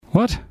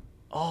What?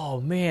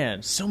 Oh,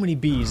 man. So many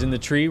bees in the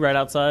tree right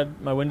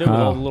outside my window with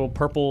all the little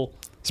purple...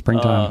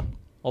 Springtime.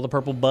 All the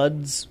purple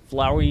buds,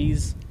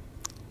 floweries.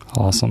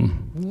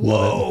 Awesome.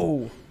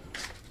 Whoa.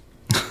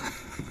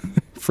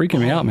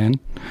 Freaking me out, man.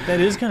 That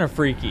is kind of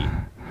freaky.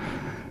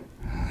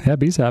 Yeah,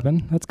 bees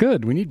happen. That's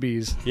good. We need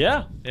bees.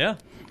 Yeah.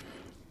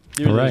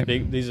 These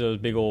are those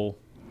big old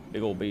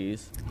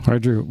bees. All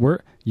right, Drew.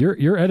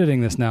 You're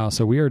editing this now,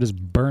 so we are just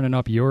burning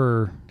up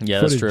your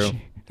footage.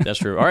 That's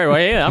true. All right, well,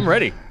 yeah, I'm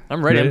ready.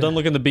 I'm done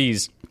looking at the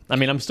bees. I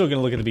mean, I'm still going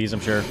to look at the bees, I'm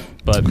sure,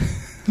 but...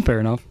 Fair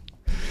enough.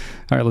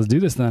 All right, let's do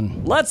this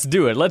then. Let's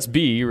do it. Let's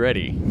be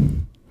ready.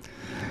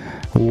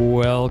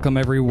 Welcome,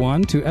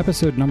 everyone, to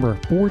episode number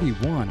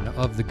 41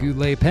 of the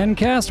Goulet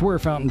Pencast, where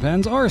fountain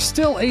pens are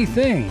still a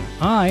thing.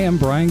 I am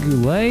Brian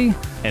Goulet.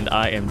 And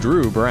I am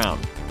Drew Brown.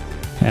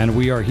 And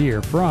we are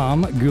here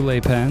from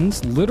Goulet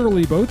Pens,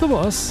 literally both of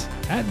us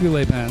at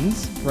Goulet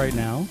Pens right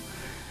now,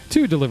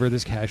 to deliver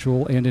this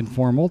casual and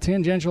informal,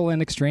 tangential and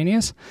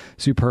extraneous,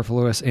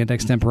 superfluous and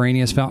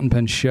extemporaneous fountain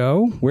pen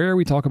show, where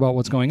we talk about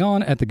what's going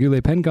on at the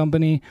Goulet Pen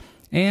Company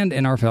and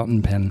in our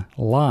fountain pen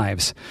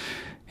lives.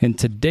 In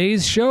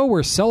today's show,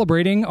 we're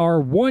celebrating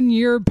our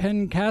 1-year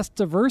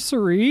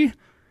Pencast-iversary,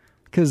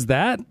 because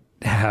that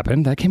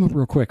happened. That came up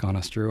real quick on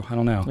us, Drew. I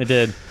don't know. It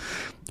did.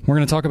 We're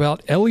going to talk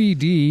about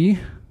LED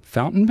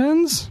fountain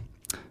pens,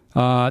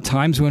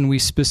 times when we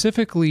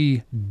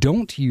specifically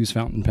don't use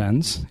fountain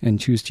pens and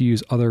choose to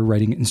use other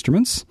writing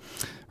instruments.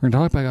 We're going to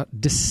talk about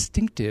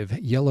distinctive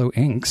yellow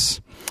inks,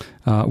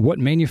 what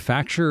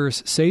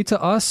manufacturers say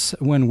to us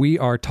when we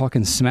are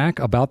talking smack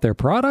about their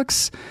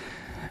products.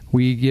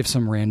 We give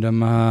some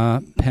random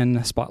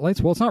pen spotlights.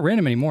 Well, it's not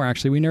random anymore,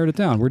 actually. We narrowed it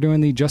down. We're doing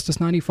the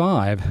Justus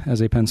 95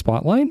 as a pen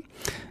spotlight.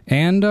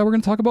 And we're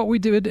going to talk about what we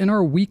did in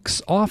our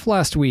weeks off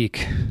last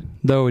week,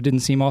 though it didn't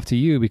seem off to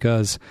you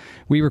because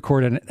we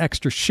recorded an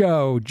extra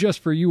show just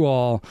for you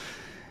all.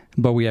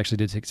 But we actually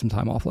did take some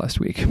time off last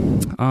week.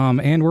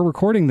 And we're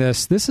recording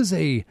this. This is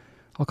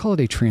I'll call it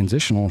a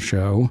transitional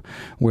show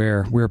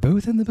where we're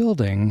both in the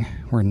building.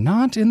 We're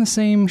not in the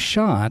same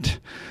shot,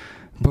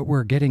 but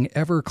we're getting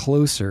ever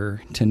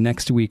closer to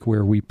next week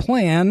where we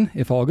plan,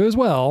 if all goes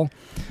well,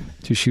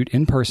 to shoot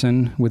in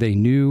person with a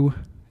new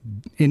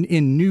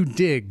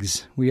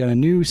digs. We got a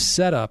new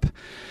setup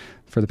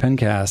for the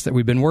Pencast that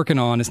we've been working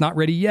on. It's not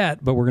ready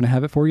yet, but we're going to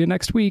have it for you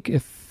next week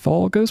if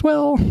all goes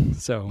well.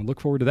 So look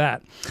forward to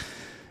that.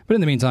 But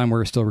in the meantime,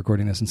 we're still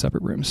recording this in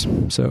separate rooms.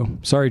 So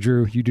sorry,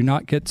 Drew, you do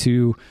not get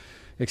to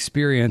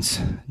experience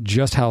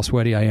just how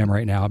sweaty I am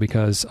right now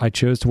because I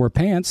chose to wear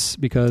pants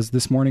because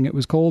this morning it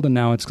was cold and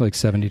now it's like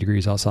 70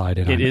 degrees outside.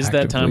 And it is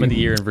that time of the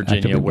year in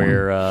Virginia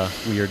where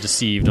we are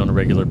deceived on a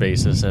regular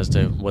basis as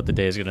to what the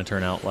day is going to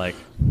turn out like.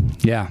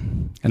 Yeah.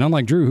 And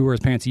unlike Drew, who wears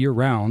pants year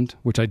round,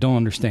 which I don't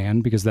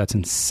understand because that's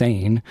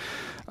insane,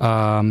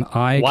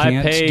 I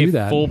can't do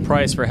that. Why pay full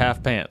price for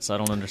half pants? I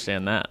don't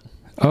understand that.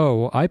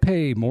 Oh, I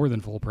pay more than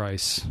full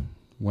price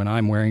when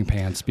I'm wearing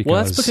pants because...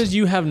 Well, that's because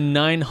you have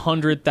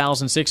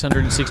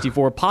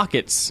 900,664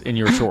 pockets in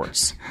your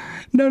shorts.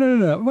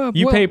 No. Well,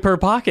 you pay per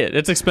pocket.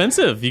 It's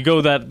expensive. You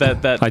go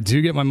that... I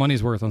do get my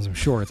money's worth on some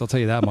shorts, I'll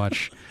tell you that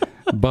much.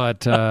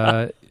 But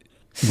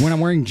when I'm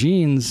wearing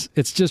jeans,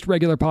 it's just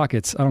regular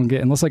pockets. I don't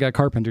get... Unless I got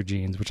carpenter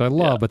jeans, which I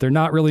love, but they're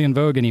not really in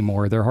vogue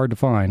anymore. They're hard to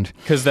find.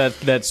 Because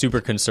that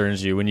super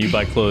concerns you when you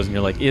buy clothes and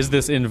you're like, is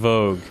this in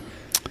vogue?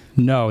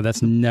 No,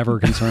 that's never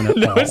a concern at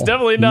all. No, it's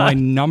definitely not. My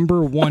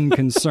number one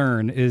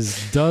concern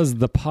is, does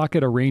the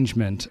pocket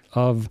arrangement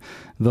of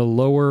the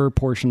lower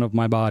portion of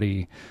my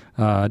body,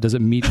 does it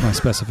meet my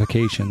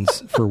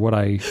specifications for what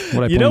I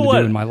plan to do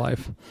in my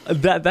life?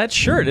 That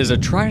shirt is a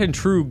tried and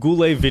true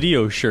Goulet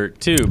video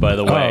shirt too, by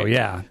the way. Oh,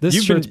 yeah. This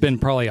shirt's been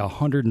probably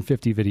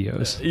 150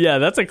 videos. Yeah,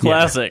 that's a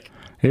classic.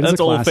 Yeah, that's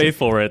Old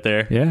Faithful right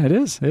there. Yeah, it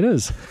is.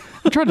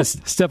 I tried to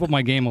step up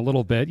my game a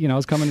little bit. You know, I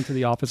was coming into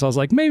the office. I was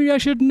like, maybe I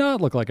should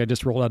not look like I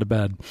just rolled out of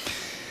bed.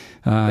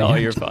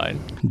 You're fine.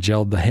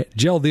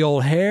 Gelled the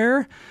old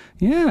hair.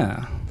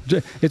 Yeah.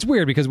 It's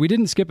weird because we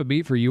didn't skip a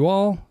beat for you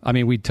all. I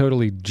mean, we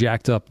totally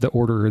jacked up the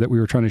order that we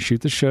were trying to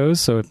shoot the shows,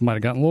 so it might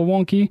have gotten a little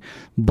wonky.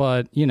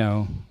 But, you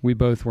know, we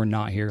both were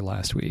not here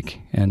last week,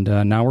 and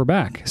now we're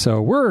back.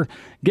 So we're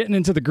getting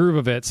into the groove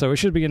of it, so it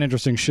should be an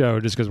interesting show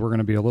just because we're going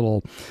to be a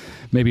little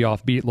maybe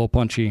offbeat, a little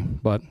punchy,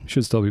 but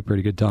should still be a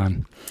pretty good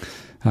time.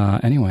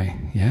 Anyway,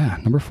 yeah,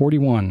 number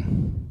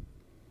 41.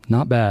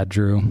 Not bad,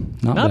 Drew.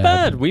 Not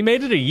bad. We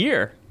made it a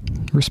year.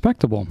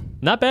 Respectable.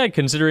 Not bad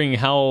considering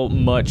how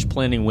much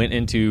planning went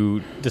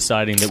into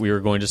deciding that we were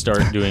going to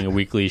start doing a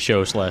weekly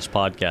show /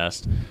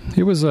 podcast.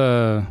 It was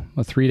a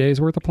 3 days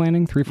worth of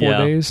planning, 4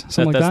 days,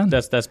 something like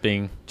that. That's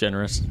being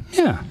generous.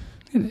 Yeah.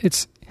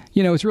 It's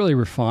it's really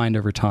refined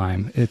over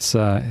time. It's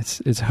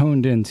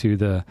honed into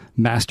the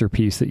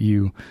masterpiece that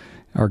you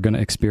are going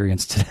to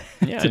experience today.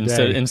 Yeah,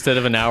 instead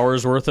of an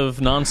hour's worth of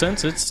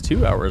nonsense, it's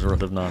 2 hours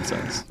worth of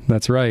nonsense.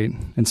 That's right.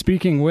 And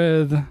speaking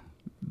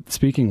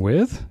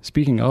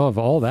of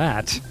all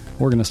that,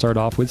 we're going to start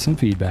off with some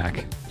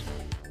feedback.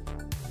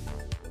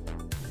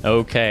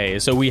 Okay,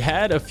 so we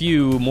had a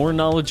few more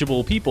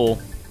knowledgeable people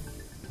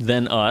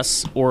than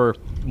us, or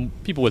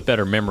people with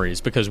better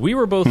memories, because we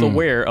were both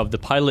aware of the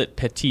Pilot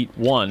Petite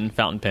 1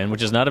 fountain pen,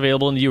 which is not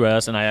available in the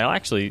U.S., and I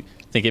actually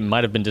think it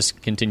might have been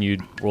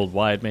discontinued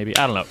worldwide, maybe.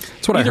 I don't know.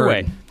 That's what Either I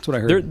heard. way, That's what I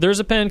heard. there's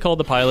a pen called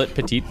the Pilot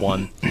Petite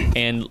 1,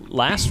 and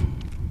last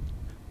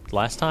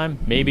time,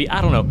 maybe,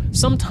 I don't know,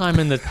 sometime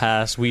in the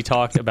past we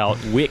talked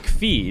about wick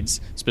feeds,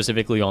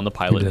 specifically on the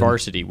Pilot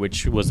Varsity,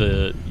 which was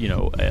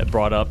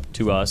brought up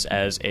to us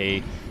as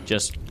a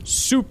just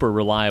super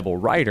reliable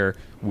writer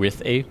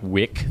with a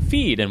wick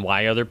feed, and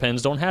why other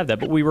pens don't have that.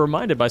 But we were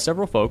reminded by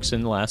several folks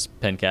in the last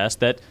pencast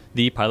that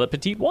the Pilot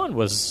Petite 1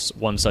 was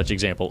one such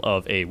example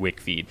of a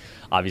wick feed.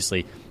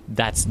 Obviously,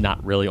 that's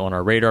not really on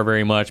our radar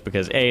very much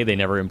because A, they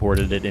never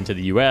imported it into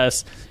the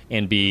U.S.,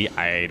 and B,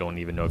 I don't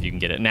even know if you can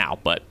get it now,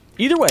 but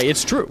either way,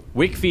 it's true.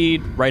 Wick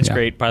feed, writes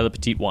great, Pilot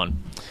Petite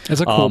 1. It's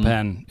a cool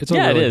pen. It's a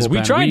really it is. Cool We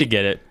pen. tried to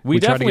get it. We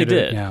definitely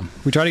did. Yeah,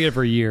 we tried to get it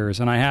for years,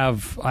 and I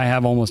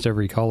have almost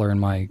every color in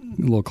my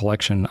little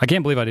collection. I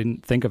can't believe I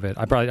didn't think of it.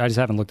 I just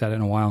haven't looked at it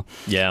in a while.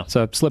 Yeah.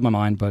 So it slipped my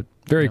mind, but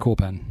very cool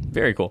pen.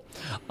 Very cool.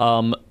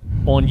 On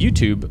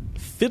YouTube,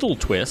 Fiddle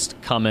Twist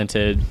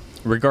commented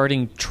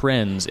regarding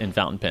trends in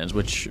fountain pens,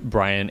 which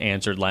Brian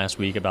answered last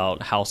week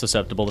about how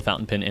susceptible the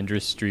fountain pen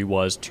industry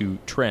was to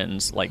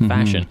trends like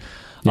fashion.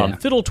 Yeah.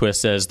 Fiddle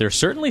Twist says there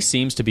certainly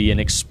seems to be an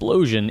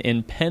explosion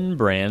in pen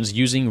brands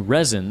using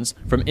resins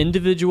from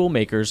individual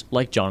makers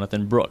like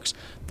Jonathan Brooks.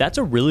 That's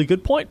a really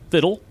good point,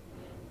 Fiddle.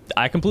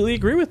 I completely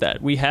agree with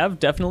that. We have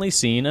definitely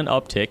seen an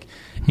uptick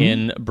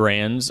in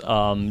brands.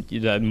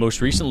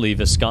 Most recently,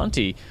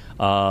 Visconti.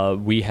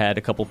 We had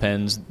a couple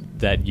pens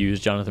that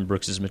used Jonathan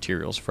Brooks'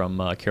 materials from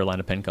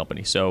Carolina Pen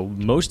Company. So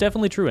most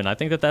definitely true, and I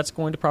think that that's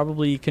going to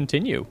probably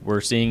continue.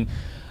 We're seeing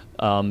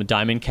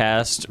diamond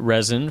cast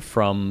resin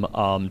from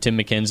Tim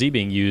McKenzie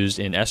being used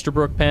in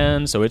Esterbrook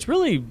pens. So it's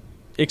really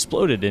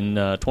exploded in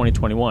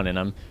 2021, and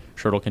I'm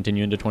sure it'll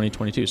continue into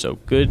 2022. So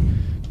good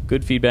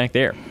feedback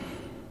there.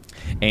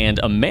 And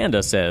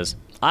Amanda says,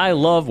 I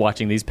love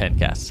watching these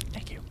pencasts.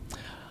 Thank you.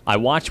 I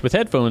watch with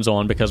headphones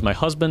on because my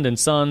husband and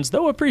sons,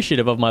 though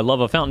appreciative of my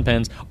love of fountain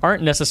pens,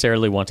 aren't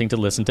necessarily wanting to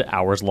listen to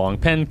hours-long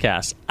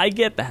pencasts. I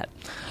get that.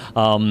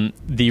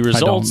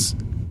 This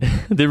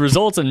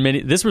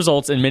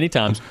results in many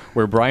times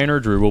where Brian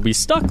or Drew will be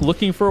stuck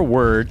looking for a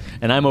word,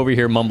 and I'm over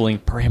here mumbling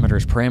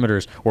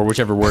parameters, or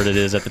whichever word it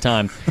is at the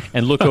time,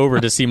 and look over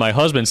to see my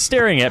husband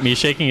staring at me,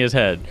 shaking his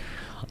head.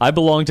 I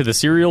belong to the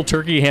Serial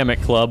Turkey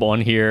Hammock Club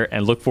on here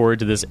and look forward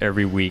to this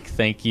every week.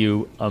 Thank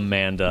you,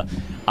 Amanda.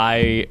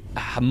 I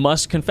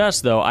must confess,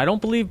 though, I don't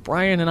believe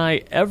Brian and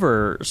I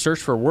ever search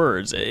for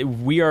words.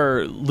 We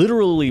are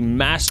literally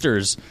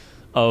masters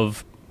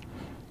of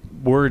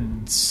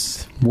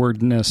words,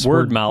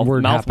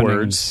 mouth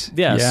words.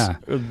 Yes, yeah.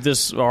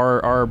 This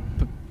our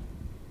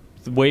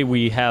the way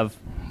we have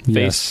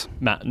face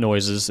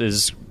noises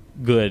is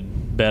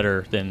good,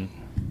 better than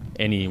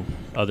any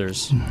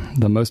others.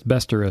 The most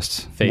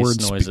besterest face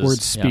noises,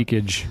 word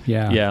speakage.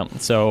 Yeah.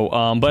 So,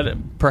 but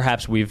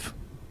perhaps we've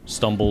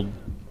stumbled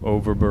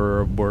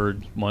over a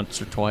word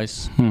once or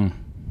twice.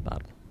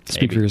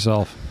 Speak for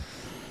yourself.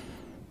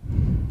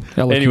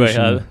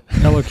 Anyway,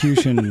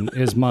 elocution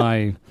is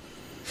my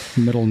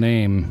middle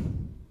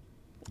name.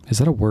 Is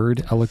that a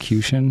word?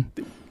 Elocution?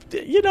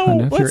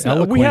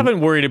 We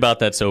haven't worried about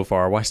that so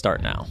far. Why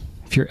start now?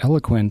 If you're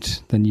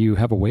eloquent, then you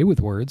have a way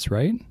with words,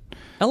 right?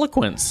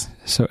 Eloquence.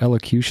 So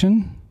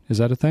elocution, is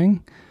that a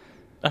thing?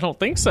 I don't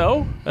think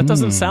so. That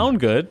doesn't sound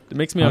good. It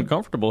makes me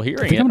uncomfortable hearing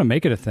it. I think I'm going to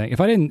make it a thing. If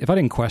I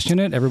didn't question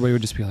it, everybody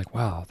would just be like,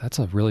 "Wow, that's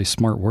a really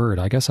smart word."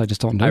 I guess I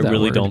just don't know that word. I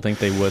really don't think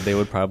they would. They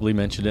would probably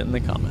mention it in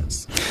the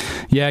comments.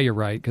 Yeah, you're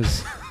right,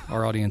 because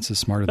our audience is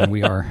smarter than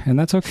we are, and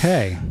that's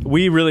okay.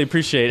 We really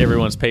appreciate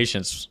everyone's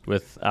patience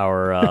with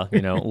our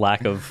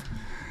lack of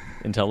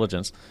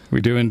intelligence.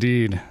 We do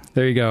indeed.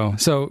 There you go.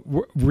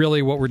 So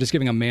really what we're just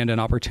giving Amanda an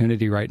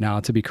opportunity right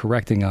now to be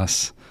correcting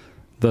us,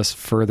 thus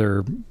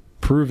further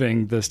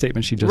proving the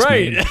statement she just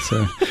made.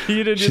 So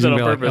you didn't do that on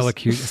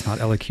purpose. It's not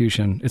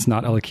elocution. It's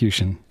not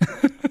elocution.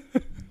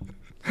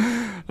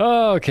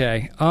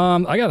 Okay.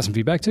 I got some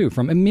feedback too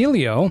from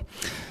Emilio.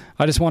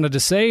 I just wanted to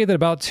say that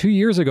about 2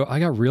 years ago, I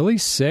got really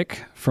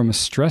sick from a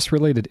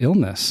stress-related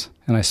illness,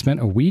 and I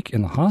spent a week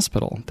in the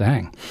hospital.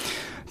 Dang.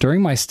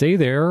 During my stay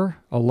there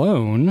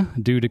alone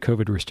due to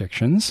COVID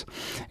restrictions,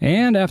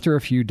 and after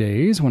a few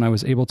days when I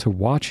was able to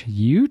watch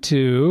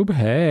YouTube,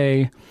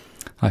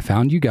 I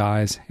found you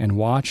guys and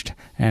watched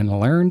and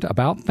learned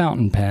about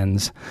fountain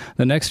pens.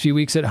 The next few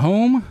weeks at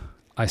home,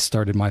 I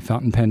started my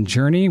fountain pen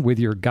journey with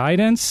your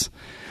guidance.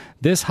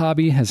 This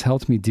hobby has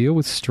helped me deal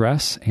with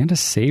stress and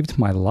has saved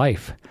my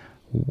life.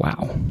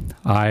 Wow.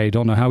 I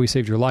don't know how we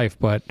saved your life,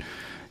 but,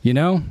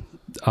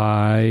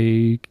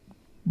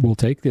 We'll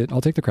take it.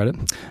 I'll take the credit.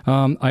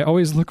 I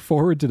always look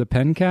forward to the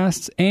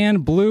pencasts,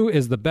 and blue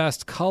is the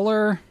best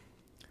color.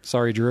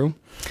 Sorry, Drew.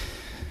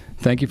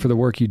 Thank you for the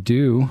work you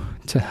do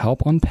to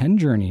help on pen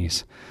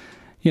journeys.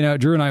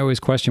 Drew and I always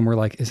question, we're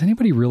like, is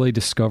anybody really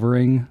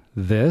discovering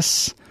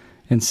this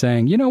and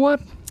saying, you know what?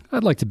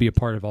 I'd like to be a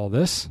part of all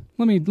this.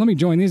 Let me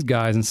join these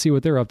guys and see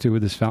what they're up to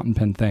with this fountain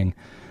pen thing.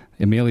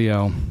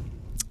 Emilio,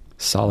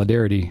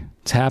 solidarity.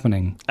 It's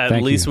happening.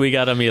 At least we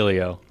got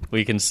Emilio.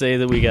 We can say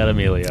that we got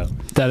Emilio.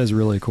 That is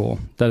really cool.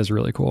 That is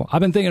really cool. I've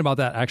been thinking about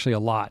that actually a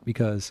lot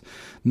because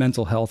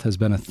mental health has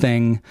been a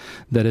thing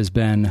that has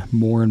been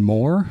more and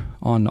more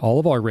on all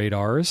of our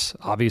radars,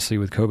 obviously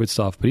with COVID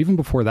stuff. But even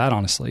before that,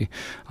 honestly,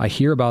 I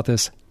hear about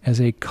this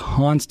as a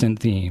constant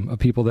theme of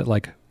people that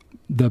like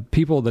the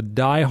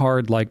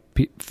diehard like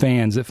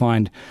fans that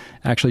find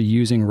actually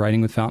using writing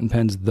with fountain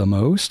pens the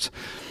most.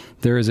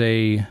 There is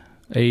a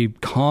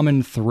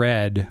common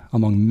thread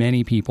among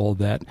many people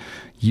that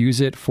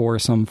use it for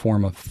some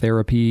form of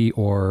therapy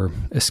or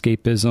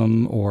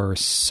escapism or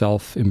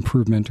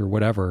self-improvement or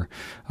whatever,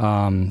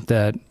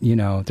 that, you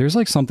know, there's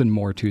like something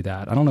more to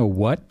that. I don't know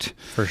what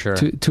for sure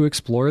to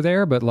explore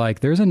there, but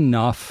like there's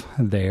enough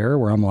there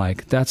where I'm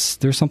like,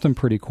 there's something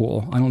pretty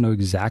cool. I don't know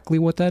exactly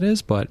what that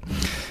is, but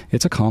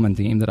it's a common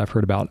theme that I've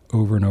heard about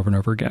over and over and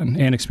over again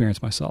and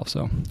experienced myself.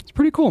 So it's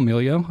pretty cool,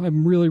 Emilio.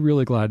 I'm really,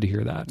 really glad to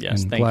hear that.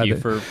 Yes, and thank you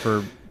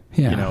for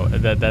you know,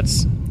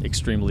 that's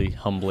extremely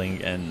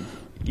humbling, and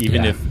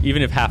even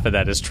if half of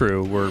that is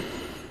true, we're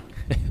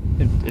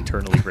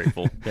eternally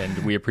grateful, and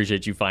we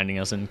appreciate you finding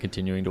us and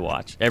continuing to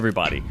watch.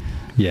 Everybody.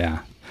 Yeah.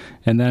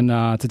 And then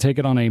to take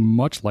it on a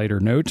much lighter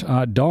note,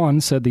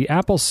 Dawn said the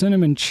Apple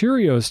Cinnamon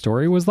Cheerios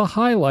story was the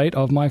highlight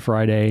of my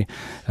Friday.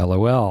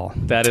 LOL.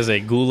 That is a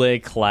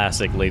Goulet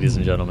classic, ladies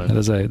and gentlemen. That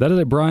is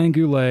a Brian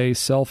Goulet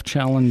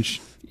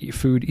self-challenge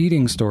food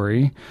eating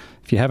story.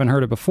 If you haven't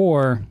heard it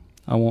before,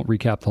 I won't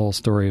recap the whole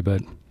story,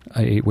 but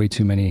I ate way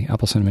too many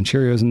Apple Cinnamon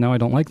Cheerios, and now I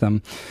don't like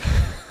them.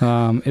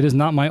 It is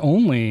not my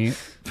only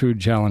food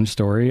challenge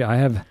story. I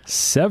have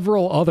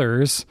several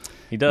others.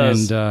 He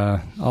does,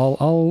 and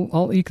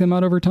I'll eke them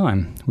out over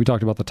time. We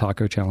talked about the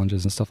taco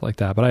challenges and stuff like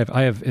that, but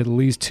I have at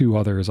least two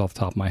others off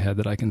the top of my head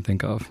that I can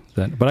think of.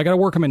 But I got to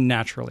work them in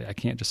naturally. I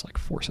can't just like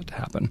force it to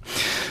happen.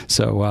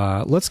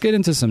 So let's get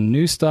into some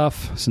new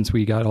stuff since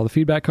we got all the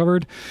feedback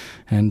covered,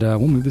 and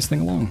we'll move this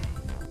thing along.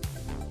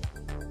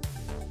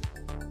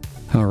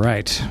 All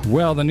right.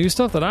 Well, the new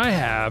stuff that I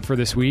have for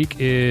this week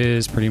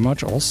is pretty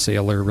much all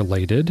Sailor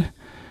related.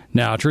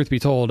 Now, truth be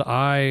told,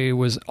 I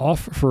was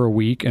off for a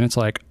week, and it's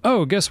like,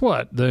 oh, guess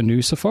what? The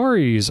new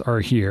Safaris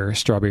are here,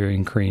 strawberry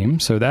and cream.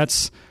 So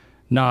that's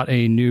not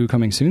a new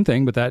coming soon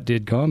thing, but that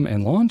did come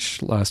and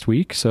launch last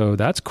week. So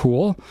that's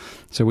cool.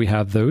 So we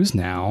have those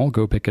now.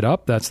 Go pick it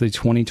up. That's the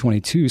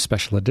 2022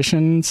 special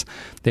editions.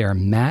 They are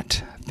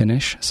matte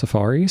finish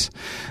Safaris,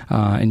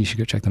 and you should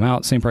go check them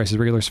out. Same price as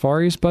regular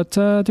Safaris, but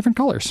different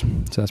colors.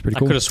 So that's pretty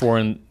cool. I could have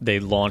sworn they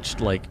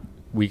launched like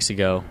weeks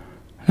ago.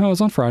 No, it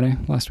was on Friday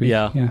last week.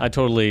 Yeah. I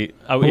totally.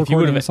 If you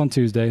would have, on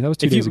Tuesday. That was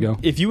 2 days ago.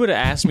 If you would have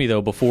asked me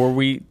though before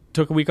we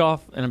took a week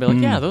off, and I'd be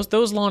like, yeah,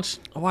 those launched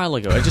a while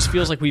ago. It just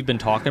feels like we've been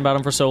talking about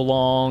them for so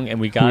long, and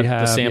we got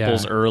the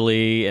samples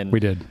early, and we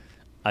did.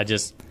 I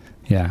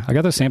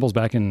got those samples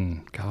back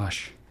in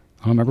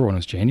I don't remember when it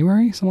was,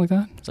 January, something like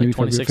that. It's like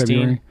 2016,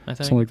 February, I think.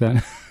 something like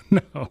that.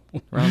 No,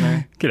 around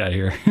there. Get out of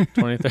here.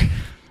 2013.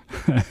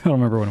 I don't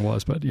remember when it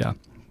was, but yeah.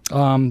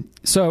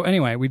 So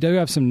anyway, we do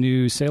have some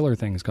new Sailor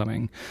things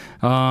coming.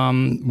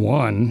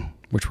 One,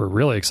 which we're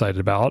really excited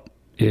about,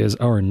 is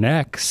our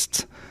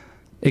next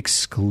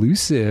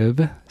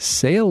exclusive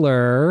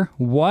Sailor.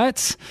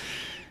 What?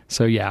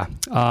 So yeah,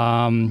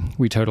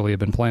 we totally have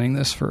been planning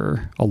this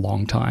for a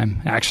long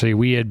time. Actually,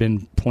 we had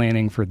been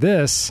planning for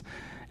this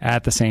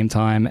at the same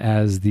time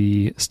as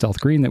the Stealth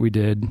Green that we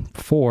did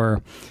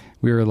before.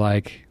 We were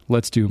like,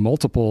 let's do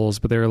multiples,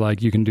 but they were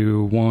like, you can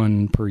do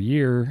one per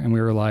year. And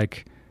we were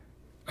like,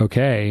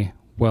 okay,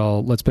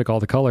 well, let's pick all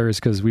the colors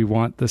because we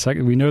want the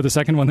second. We know the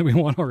second one that we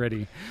want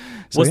already.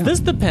 So, was this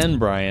the pen,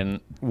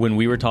 Brian, when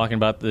we were talking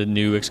about the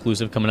new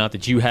exclusive coming out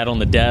that you had on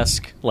the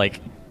desk,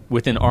 like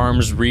within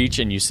arm's reach,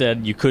 and you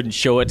said you couldn't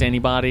show it to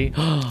anybody?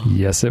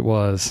 Yes, it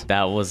was.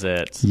 That was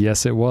it.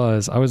 Yes, it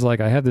was. I was like,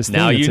 I have this thing.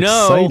 Now that's you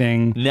know.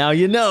 Exciting. Now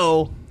you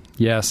know.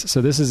 Yes, so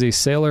this is a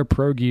Sailor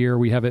Pro Gear.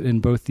 We have it in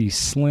both the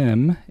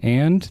slim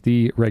and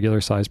the regular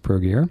size Pro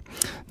Gear,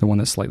 the one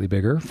that's slightly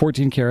bigger,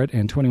 14 karat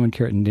and 21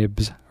 karat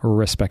nibs,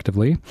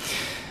 respectively.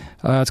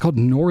 It's called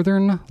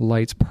Northern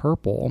Lights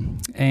Purple,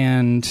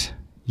 and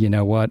you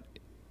know what?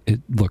 It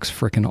looks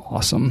freaking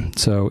awesome.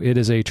 So it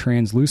is a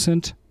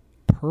translucent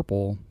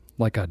purple,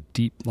 like a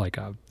deep, like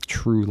a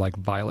true, like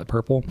violet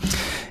purple,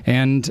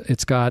 and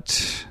it's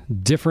got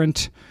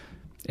different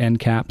end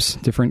caps,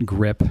 different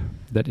grip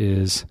that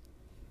is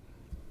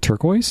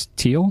turquoise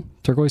teal,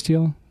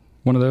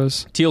 one of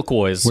those teal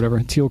coys, whatever,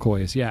 teal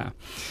coys, yeah.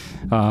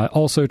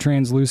 Also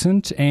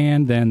translucent,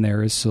 and then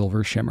there is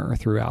silver shimmer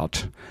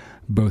throughout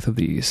both of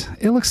these.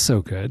 It looks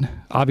so good.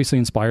 Obviously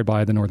inspired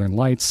by the northern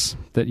lights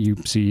that you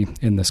see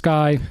in the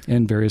sky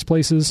in various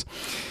places.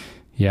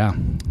 Yeah.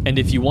 And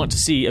if you want to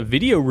see a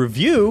video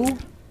review,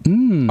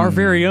 our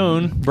very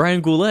own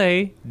Brian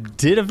Goulet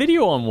did a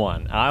video on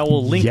one. I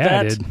will link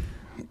that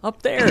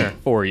up there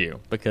for you,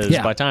 because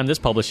by the time this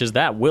publishes,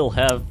 that will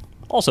have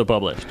also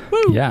published.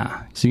 Woo!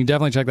 Yeah. So you can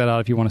definitely check that out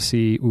if you want to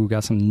see.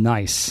 Got some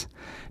nice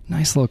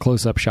Nice little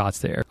close-up shots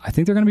there. I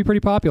think they're going to be pretty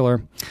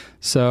popular.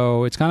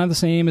 So it's kind of the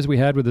same as we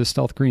had with the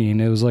Stealth Green.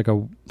 It was like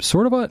a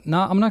sort of I'm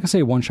not going to say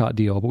a one-shot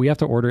deal, but we have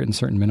to order it in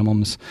certain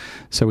minimums.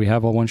 So we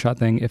have a one-shot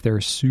thing. If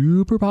they're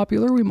super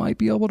popular, we might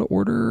be able to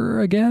order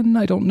again.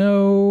 I don't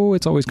know.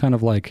 It's always kind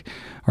of like,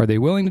 are they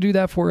willing to do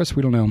that for us?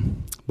 We don't know.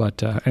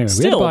 But anyway,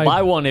 still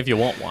buy one if you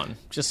want one.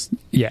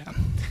 Yeah,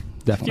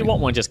 definitely. If you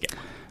want one, just get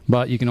one.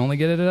 But you can only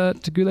get it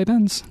at Goulet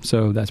Pens,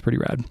 so that's pretty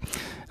rad.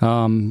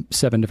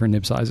 7 different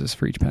nib sizes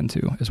for each pen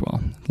too, as well.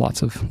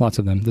 Lots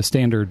of them. The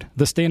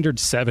standard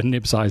 7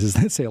 nib sizes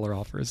that Sailor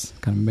offers,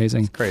 kind of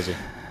amazing. It's crazy.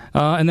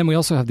 And then we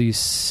also have the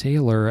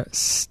Sailor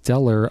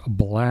Stellar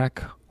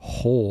Black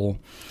Hole,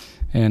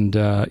 and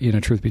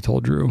truth be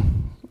told, Drew,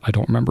 I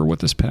don't remember what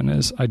this pen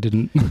is. I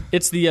didn't.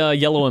 It's the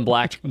yellow and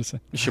black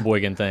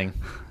Sheboygan thing.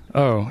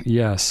 Oh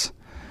yes.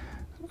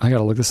 I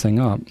gotta look this thing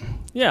up.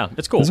 Yeah,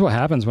 it's cool. This is what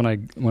happens when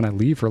I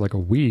leave for like a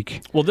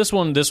week. Well, this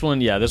one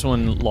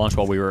launched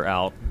while we were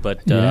out.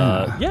 But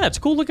yeah, it's a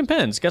cool looking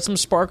pen. It's got some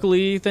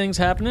sparkly things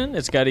happening.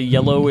 It's got a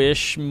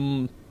yellowish. I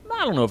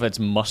don't know if it's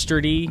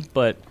mustardy,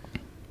 but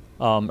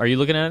are you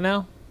looking at it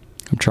now?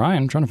 I'm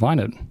trying to find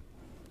it.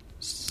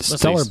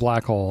 Stellar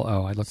Black Hole.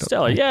 Oh, I looked up.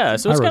 Stellar, yeah.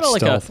 So it's got like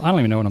stealth. I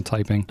don't even know what I'm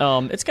typing.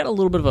 It's got a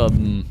little bit of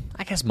a,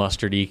 I guess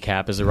mustardy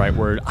cap is the right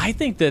word. I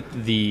think that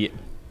the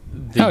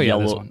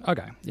yellow. This one.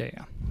 Okay,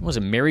 yeah. Was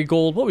it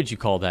marigold? What would you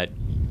call that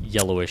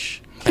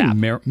yellowish cap?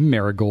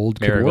 Marigold.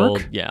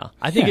 Marigold, yeah.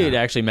 I think it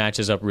actually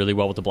matches up really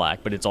well with the black,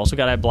 but it's also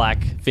got a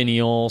black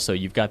finial, so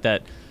you've got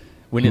that.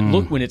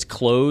 When it's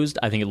closed,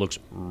 I think it looks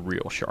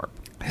real sharp.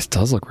 This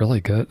does look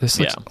really good. This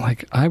looks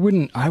like I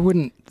wouldn't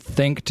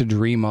think to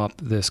dream up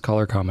this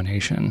color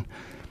combination,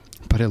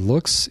 but it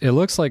looks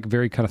like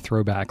very kind of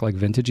throwback, like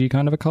vintagey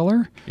kind of a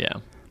color. Yeah,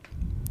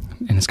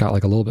 and it's got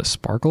like a little bit of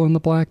sparkle in the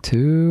black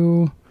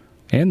too,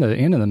 and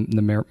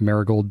the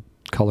marigold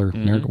color.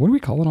 Mm-hmm. What do we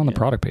call it on the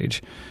product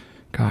page?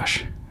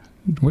 Gosh,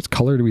 what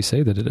color do we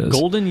say that it is?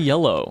 Golden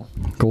yellow.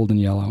 Golden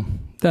yellow.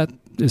 That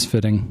is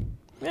fitting.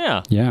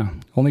 Yeah.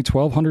 Only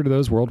 1,200 of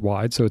those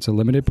worldwide, so it's a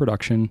limited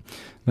production.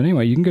 But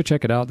anyway, you can go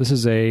check it out. This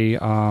is a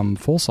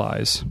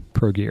full-size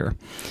Pro Gear.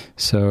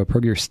 So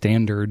Pro Gear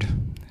Standard,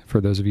 for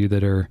those of you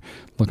that are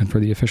looking for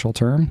the official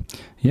term.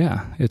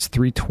 Yeah, it's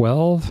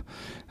 312,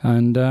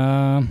 and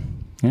a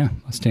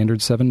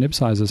standard 7 nib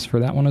sizes for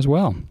that one as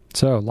well.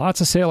 So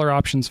lots of Sailor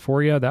options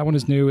for you. That one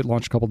is new. It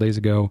launched a couple days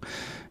ago,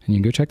 and you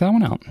can go check that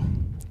one out.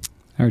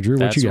 All right, Drew,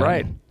 what you got?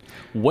 That's right.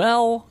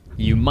 Well,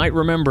 you might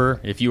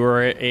remember, if you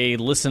are a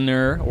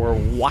listener or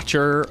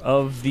watcher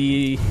of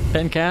the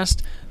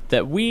Pencast,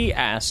 that we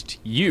asked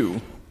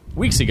you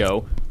weeks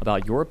ago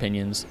about your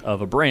opinions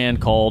of a brand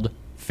called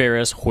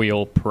Ferris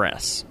Wheel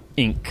Press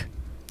Inc.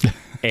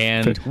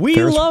 And we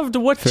loved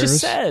what you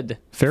said.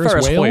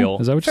 Ferris Wheel?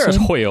 Is that what you said?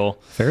 Ferris Wheel.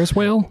 Ferris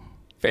Wheel?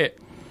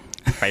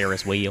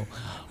 Ferris Wheel.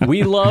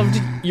 We loved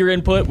your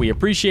input. We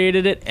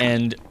appreciated it.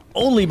 And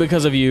only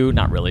because of you,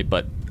 not really,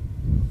 but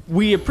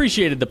we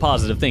appreciated the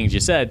positive things you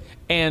said.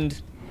 And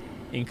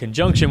in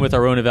conjunction with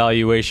our own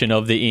evaluation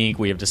of the ink,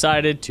 we have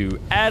decided to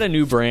add a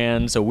new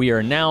brand. So we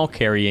are now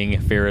carrying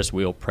Ferris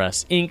Wheel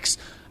Press inks.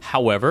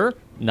 However,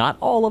 not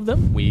all of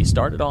them. We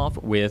started off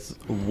with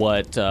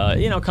what,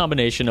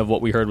 combination of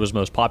what we heard was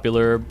most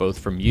popular, both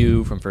from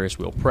you, from Ferris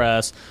Wheel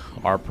Press,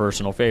 our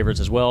personal favorites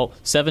as well.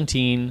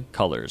 17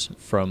 colors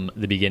from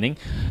the beginning.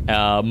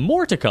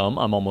 More to come,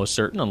 I'm almost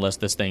certain, unless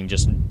this thing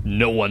just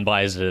no one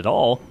buys it at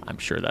all. I'm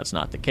sure that's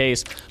not the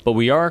case. But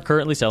we are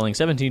currently selling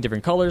 17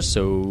 different colors,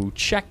 so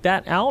check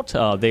that out.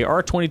 They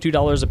are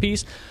 $22 a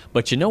piece,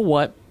 but you know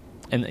what?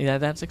 And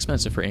that's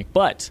expensive for ink,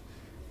 but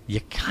you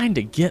kind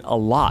of get a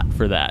lot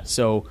for that.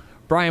 So,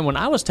 Brian, when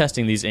I was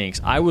testing these inks,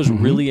 I was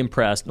really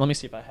impressed. Let me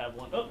see if I have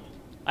one. Oh,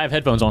 I have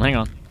headphones on. Hang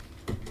on.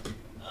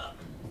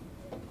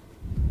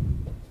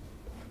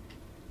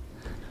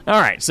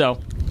 All right, so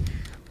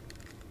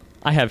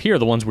I have here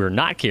the ones we're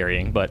not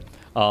carrying, but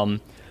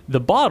the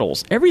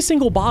bottles, every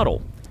single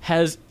bottle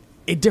has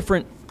a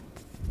different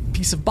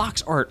piece of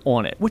box art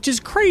on it, which is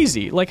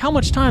crazy. Like how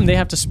much time they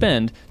have to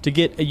spend to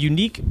get a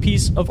unique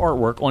piece of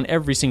artwork on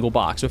every single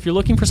box. So if you're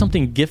looking for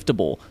something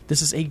giftable,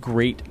 this is a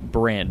great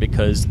brand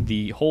because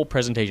the whole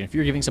presentation, if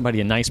you're giving somebody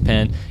a nice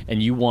pen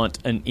and you want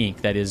an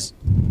ink that is,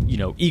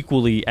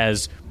 equally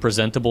as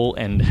presentable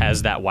and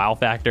has that wow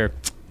factor,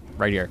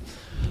 right here.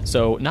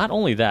 So not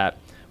only that,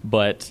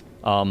 but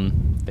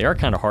they are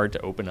kind of hard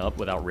to open up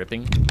without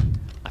ripping.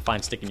 I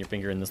find sticking your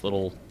finger in this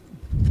little,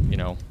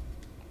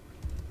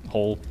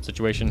 hole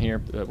situation here.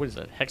 What is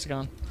that?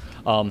 Hexagon?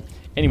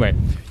 Anyway,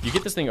 you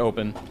get this thing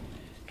open.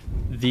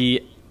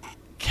 The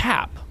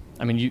cap,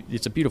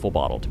 it's a beautiful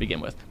bottle to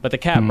begin with, but the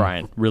cap,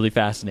 Brian, really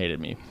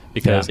fascinated me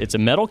because it's a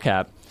metal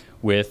cap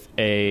with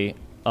a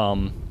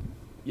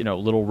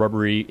little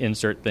rubbery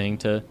insert thing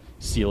to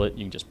seal it.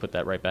 You can just put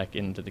that right back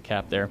into the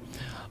cap there.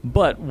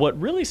 But what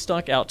really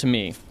stuck out to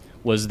me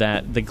was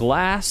that the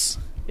glass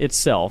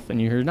itself,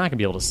 and you're not going to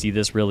be able to see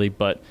this really,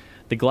 but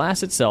the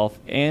glass itself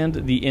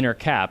and the inner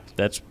cap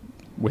that's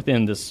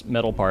within this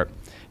metal part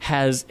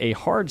has a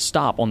hard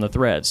stop on the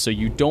threads, so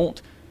you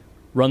don't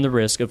run the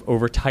risk of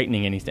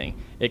over-tightening anything.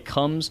 It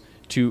comes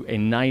to a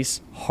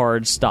nice,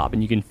 hard stop,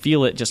 and you can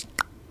feel it just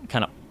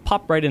kind of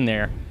pop right in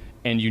there,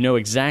 and you know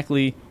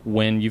exactly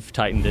when you've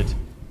tightened it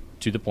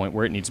to the point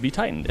where it needs to be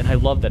tightened. And I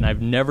love that, and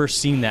I've never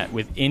seen that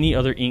with any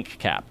other ink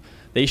cap.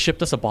 They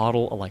shipped us a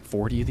bottle of like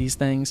 40 of these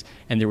things,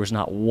 and there was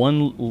not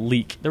one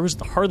leak. There was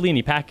hardly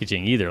any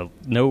packaging either,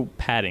 no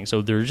padding.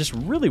 So they're just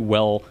really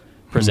well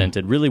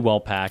presented, really well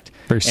packed.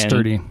 Very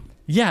sturdy.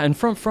 Yeah, and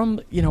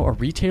from a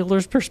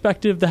retailer's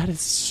perspective, that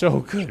is so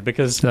good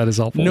because that is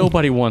helpful.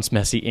 Nobody wants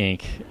messy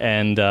ink,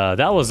 and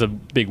that was a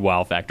big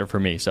wow factor for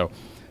me. So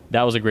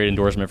that was a great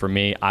endorsement for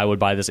me. I would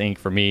buy this ink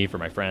for me, for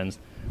my friends.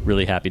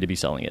 Really happy to be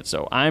selling it.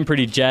 So I'm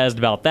pretty jazzed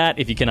about that,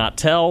 if you cannot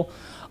tell.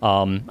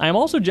 I am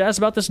also jazzed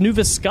about this new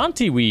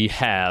Visconti we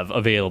have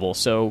available.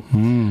 So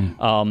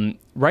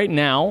right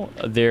now,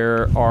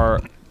 there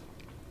are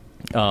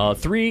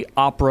 3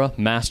 Opera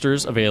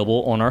Masters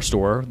available on our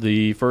store.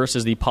 The first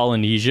is the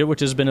Polynesia, which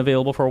has been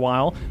available for a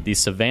while. The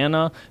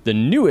Savannah. The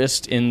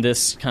newest in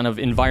this kind of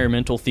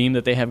environmental theme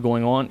that they have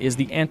going on is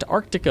the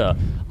Antarctica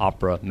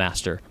Opera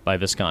Master by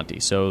Visconti.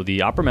 So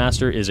the Opera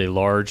Master is a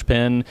large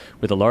pen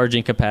with a large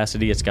ink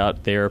capacity. It's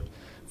got their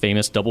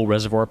famous double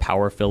reservoir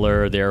power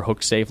filler, their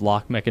hook-safe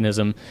lock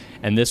mechanism,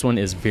 and this one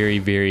is very,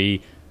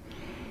 very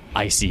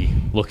icy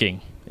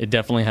looking. It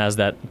definitely has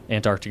that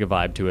Antarctica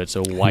vibe to it,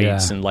 so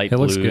whites and light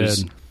blues. It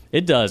looks good.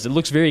 It does. It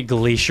looks very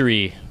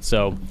glacier-y,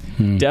 so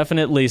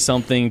definitely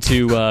something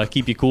to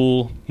keep you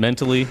cool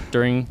mentally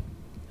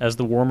as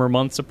the warmer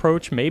months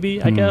approach, maybe,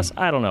 I guess.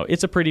 I don't know.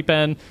 It's a pretty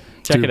pen.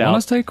 Check it out. Do you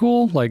want to stay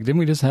cool? Like, didn't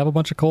we just have a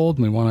bunch of cold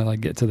and we want to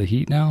get to the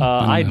heat now?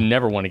 I'd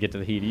never want to get to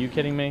the heat. Are you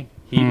kidding me?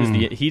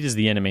 Heat is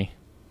the enemy.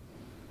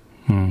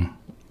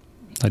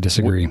 I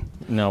disagree.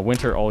 No,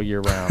 winter all year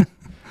round.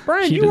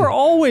 Brian, you are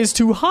always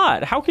too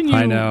hot. How can you?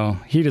 I know.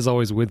 Heat is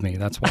always with me.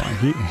 That's why.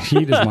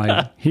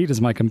 Heat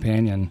is my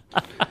companion.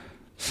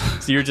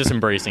 So you're just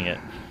embracing it.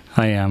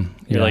 I am.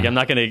 Yeah. You're like, I'm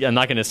not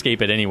gonna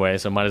escape it anyway,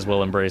 so might as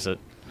well embrace it.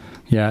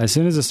 Yeah, as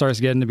soon as it starts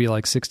getting to be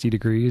like 60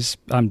 degrees,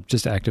 I'm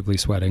just actively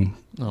sweating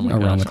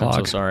around the clock.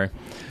 I'm so sorry.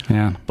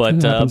 Yeah.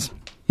 But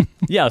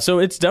yeah, so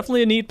it's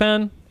definitely a neat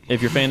pen.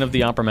 If you're a fan of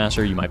the Opera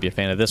Master, you might be a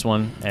fan of this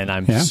one, and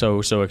I'm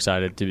so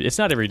excited to. It's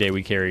not every day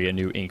we carry a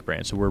new ink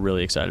brand, so we're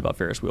really excited about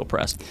Ferris Wheel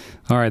Press.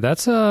 All right,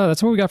 that's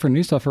what we got for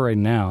new stuff for right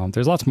now.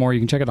 There's lots more. You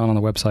can check it out on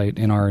the website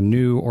in our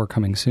new or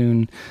coming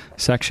soon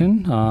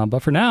section. But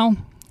for now,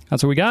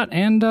 that's what we got,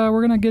 and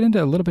we're gonna get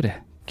into a little bit of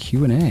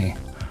Q&A.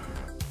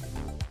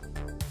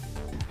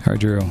 All right,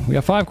 Drew, we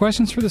got 5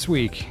 questions for this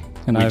week.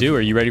 And we do.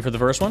 Are you ready for the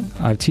first one?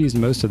 I've teased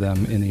most of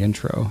them in the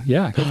intro.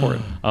 Yeah, go for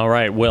it. All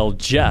right. Well,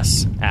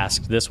 Jess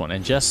asked this one,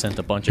 and Jess sent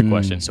a bunch of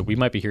questions, so we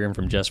might be hearing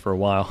from Jess for a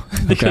while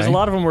because a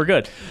lot of them were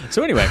good.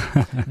 So anyway,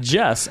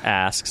 Jess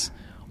asks,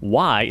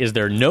 why is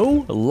there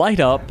no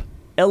light-up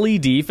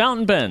LED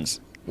fountain pens?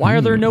 Why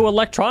are there no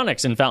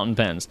electronics in fountain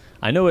pens?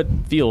 I know it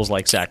feels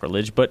like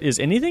sacrilege, but is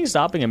anything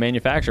stopping a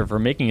manufacturer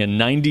from making a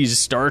 90s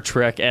Star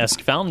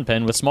Trek-esque fountain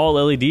pen with small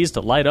LEDs to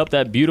light up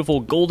that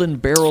beautiful golden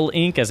barrel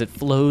ink as it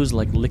flows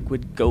like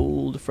liquid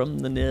gold from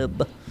the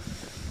nib?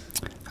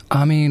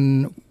 I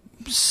mean,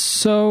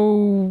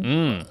 so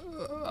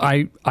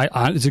I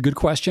it's a good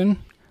question.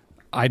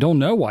 I don't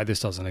know why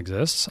this doesn't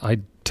exist.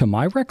 To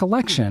my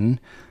recollection,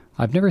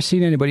 I've never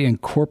seen anybody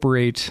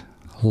incorporate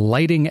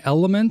lighting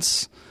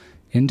elements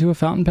into a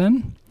fountain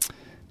pen.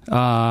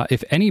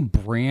 If any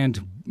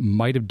brand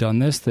might have done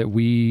this that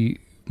we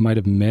might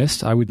have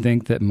missed, I would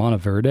think that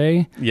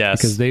Monteverde.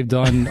 Yes. Because they've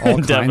done all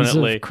kinds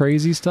of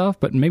crazy stuff,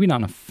 but maybe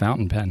not in a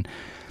fountain pen.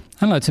 I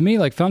don't know. To me,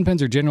 like, fountain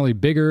pens are generally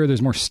bigger.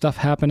 There's more stuff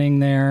happening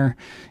there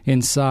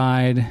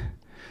inside.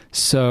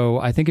 So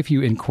I think if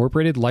you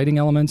incorporated lighting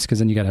elements, because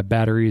then you got to have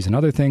batteries and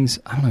other things,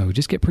 I don't know, it would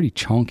just get pretty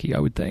chunky, I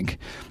would think.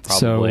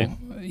 Probably.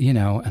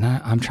 So, and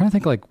I'm trying to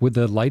think, like, would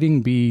the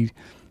lighting be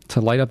to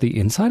light up the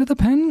inside of the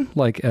pen,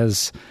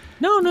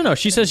 No.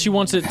 She says she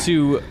wants it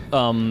to,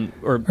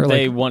 or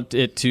they want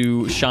it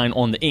to shine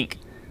on the ink.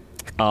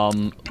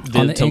 On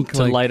the ink,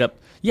 to light up.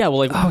 Yeah,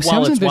 well, while it's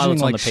on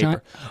the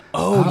paper.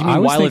 You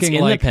mean while it's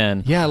in the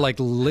pen? Yeah, light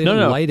up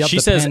the pen. She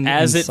says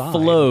as inside. it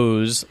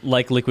flows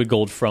like liquid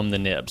gold from the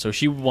nib. So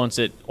she wants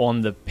it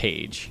on the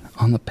page.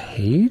 On the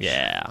page?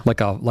 Yeah, like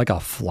a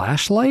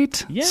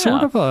flashlight. Yeah,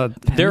 sort of a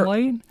pen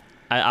light.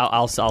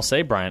 I'll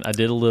say, Brian, I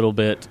did a little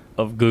bit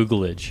of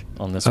Googlage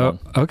on this one.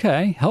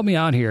 Okay, help me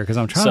out here because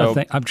I'm trying to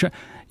think.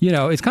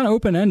 It's kind of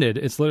open ended.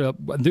 It's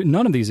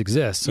none of these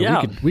exist,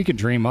 so we could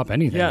dream up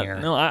anything here.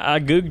 No,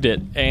 I Googled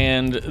it,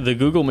 and the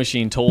Google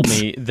machine told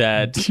me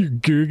that you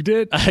Googled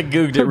it. I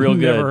Googled it real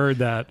good. Never heard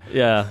that.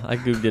 Yeah, I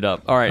Googled it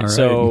up. All right.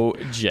 So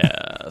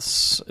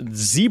Jess,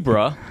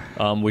 Zebra,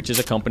 which is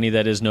a company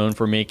that is known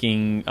for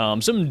making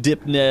some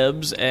dip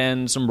nibs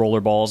and some roller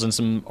balls and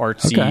some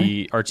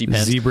artsy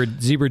pens.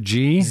 Zebra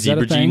G.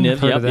 Zebra G nib.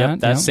 Yep.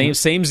 That's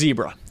same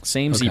Zebra.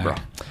 Same Zebra.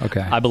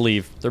 Okay. I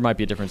believe there might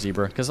be a different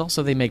Zebra because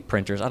also they make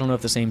printers. I don't know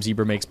if the same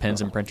Zebra makes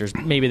pens and printers.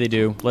 Maybe they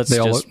do. They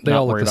all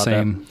look the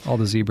same. All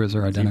the zebras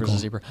are identical.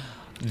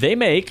 They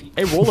make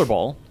a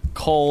rollerball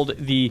called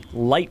the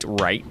Light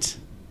Right,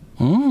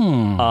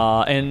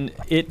 And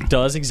it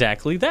does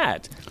exactly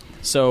that.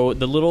 So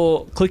the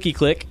little clicky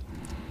click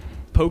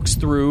pokes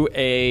through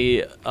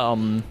a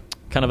kind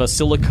of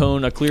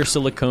a clear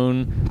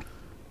silicone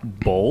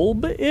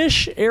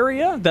bulb-ish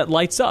area that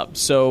lights up.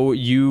 So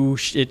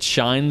it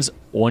shines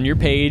on your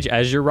page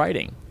as you're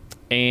writing.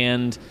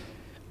 And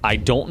I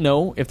don't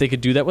know if they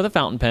could do that with a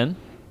fountain pen.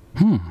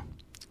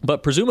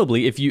 But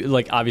presumably, if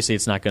you obviously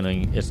it's not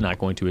going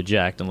to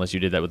eject unless you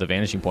did that with a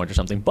vanishing point or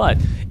something. But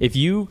if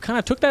you kind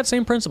of took that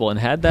same principle and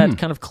had that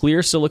kind of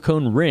clear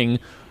silicone ring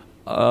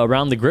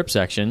around the grip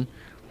section,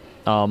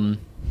 then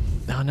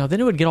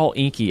it would get all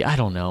inky. I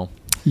don't know.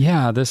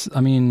 Yeah,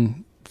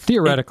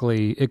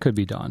 theoretically, it could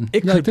be done.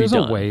 There's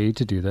a way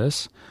to do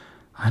this.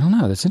 I don't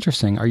know. That's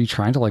interesting. Are you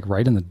trying to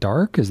write in the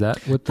dark? Is that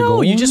what the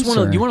goal is? No, you just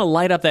want to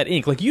light up that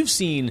ink. You've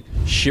seen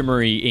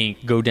shimmery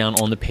ink go down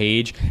on the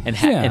page, and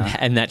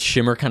that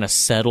shimmer kind of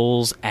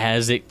settles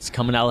as it's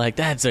coming out.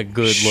 That's a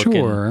good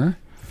looking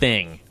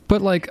thing.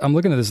 But I'm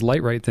looking at this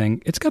light right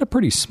thing. It's got a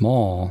pretty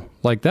small.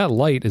 That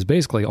light is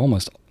basically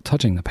almost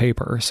touching the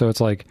paper. So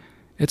it's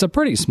a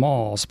pretty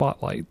small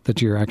spotlight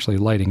that you're actually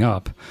lighting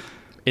up.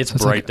 It's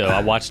bright though.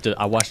 I watched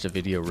a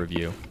video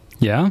review.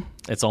 Yeah,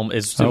 it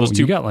was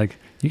too.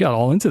 You got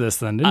all into this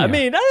then, didn't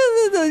you?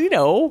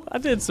 I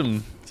did just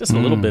a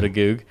little bit of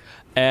goog,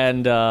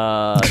 and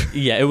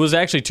it was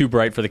actually too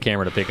bright for the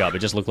camera to pick up. It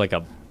just looked like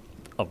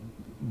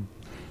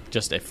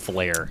just a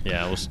flare.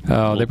 Yeah, it was.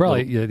 Oh, they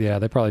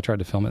probably tried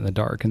to film it in the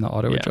dark, and the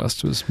auto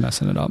adjust was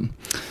messing it up.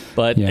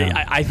 But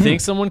I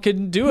think someone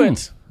could do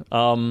it.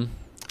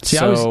 See,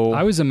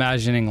 I was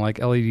imagining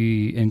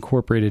LED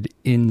incorporated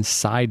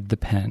inside the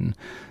pen.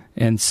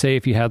 And say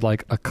if you had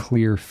a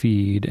clear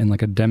feed and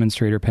a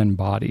demonstrator pen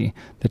body,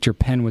 that your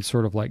pen would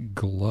sort of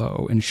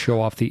glow and show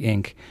off the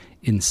ink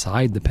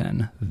inside the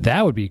pen.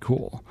 That would be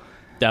cool.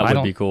 That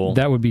would be cool.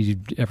 That would be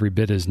every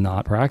bit as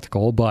not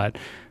practical, but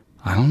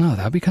I don't know.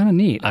 That'd be kind of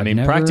neat.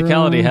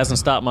 Practicality hasn't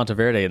stopped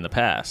Monteverde in the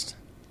past.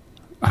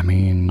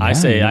 I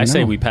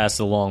say we pass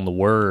along the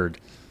word.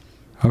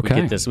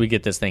 Okay. We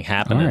get this thing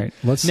happening. All right.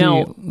 Let's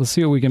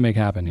see what we can make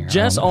happen here.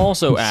 Jess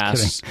also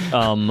asks,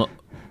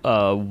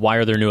 why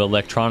are there new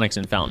electronics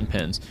in fountain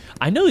pens?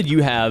 I know that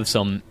you have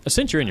some.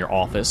 Since you're in your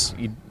office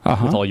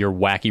with all your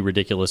wacky,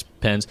 ridiculous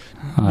pens,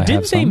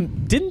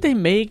 didn't they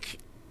make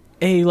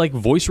a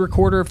voice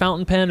recorder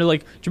fountain pen? Or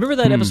do you remember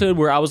that episode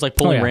where I was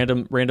pulling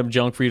random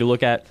junk for you to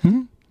look at?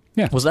 Mm-hmm.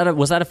 Yeah. Was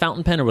that a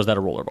fountain pen or was that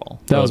a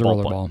rollerball? That was a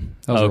rollerball.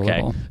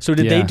 Okay. So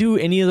did they do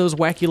any of those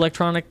wacky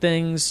electronic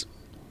things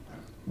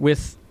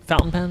with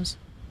fountain pens?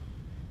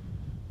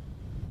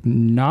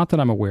 Not that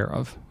I'm aware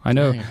of. I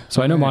know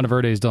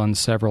Monteverde's done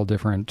several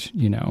different,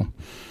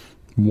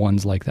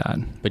 ones like that.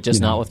 But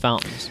just not with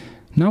fountains.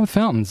 Not with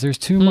fountains. There's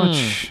too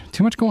much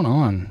going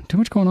on. Too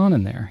much going on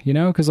in there,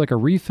 because a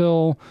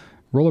refill,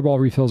 rollerball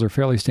refills are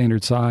fairly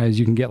standard size.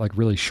 You can get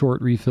really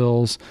short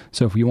refills.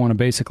 So if you want to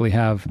basically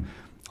have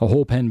a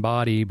whole pen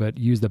body, but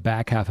use the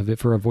back half of it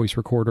for a voice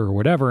recorder or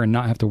whatever, and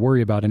not have to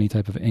worry about any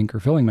type of ink or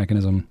filling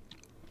mechanism,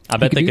 I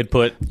bet they could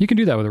put... You can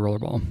do that with a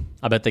rollerball.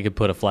 I bet they could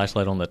put a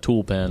flashlight on the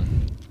tool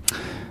pen.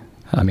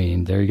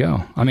 There you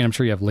go. I'm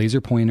sure you have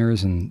laser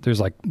pointers, and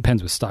there's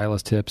pens with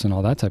stylus tips and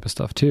all that type of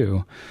stuff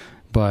too.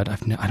 But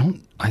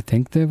I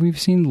think that we've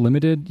seen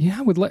limited... Yeah,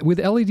 with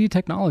LED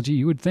technology,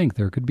 you would think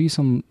there could be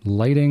some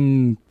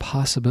lighting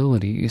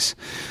possibilities.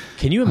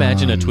 Can you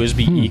imagine a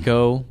TWSBI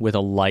Eco with a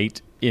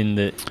light in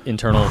the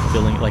internal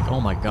filling? Oh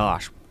my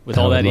gosh. With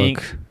all that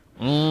ink...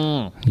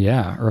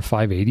 Yeah, or a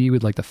 580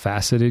 with the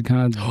faceted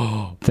kind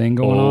of thing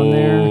going on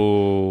there.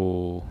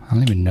 I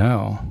don't even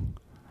know.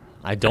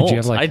 I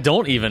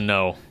don't even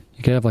know.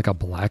 You could have a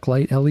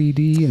blacklight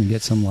LED and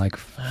get some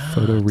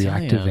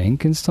photoreactive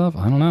ink and stuff.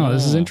 I don't know.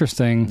 This is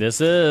interesting.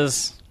 This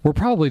is. We're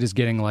probably just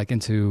getting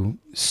into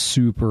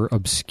super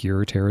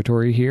obscure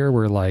territory here.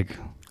 Where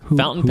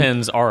fountain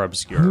pens are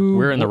obscure.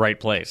 We're in the right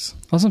place.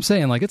 That's what I'm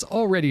saying. It's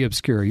already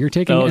obscure. You're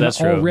taking an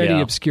already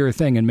obscure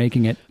thing and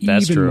making it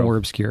even more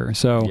obscure.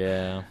 So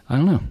I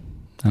don't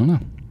know.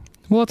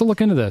 We'll have to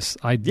look into this.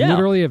 I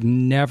literally have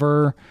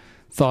never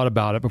thought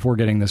about it before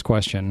getting this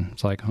question.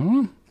 It's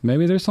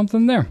maybe there's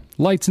something there.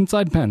 Lights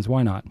inside pens.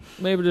 Why not?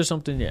 Maybe there's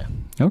something, yeah.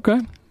 Okay.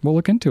 We'll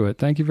look into it.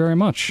 Thank you very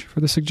much for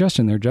the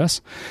suggestion there,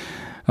 Jess.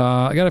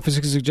 I got a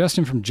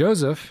suggestion from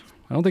Joseph.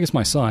 I don't think it's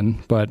my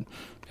son, but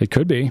it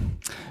could be.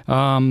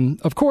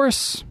 Of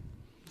course,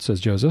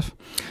 says Joseph,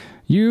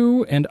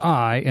 you and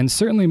I, and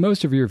certainly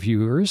most of your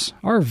viewers,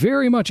 are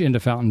very much into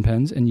fountain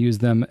pens and use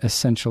them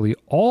essentially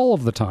all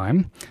of the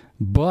time.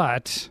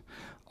 But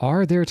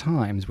are there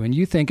times when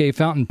you think a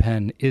fountain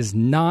pen is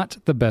not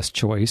the best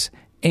choice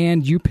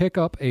and you pick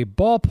up a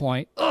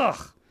ballpoint,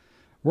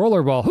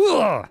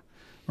 rollerball,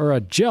 or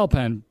a gel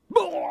pen?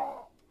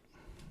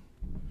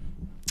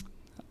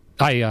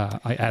 I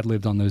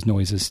ad-libbed on those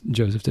noises.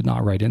 Joseph did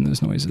not write in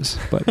those noises,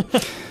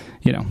 but,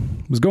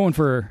 was going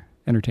for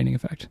entertaining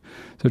effect.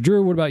 So,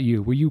 Drew, what about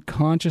you? Will you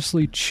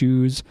consciously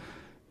choose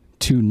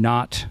to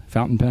not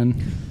fountain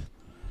pen?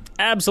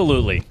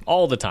 Absolutely.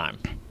 All the time.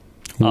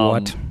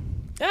 What?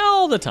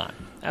 All the time.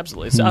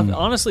 Absolutely. So,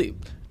 honestly,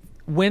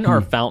 when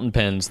are fountain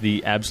pens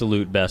the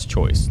absolute best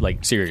choice?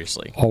 Like,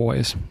 seriously.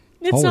 Always.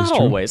 It's always not true.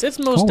 always. It's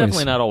most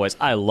definitely not always.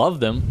 I love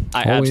them.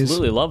 I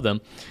absolutely love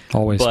them.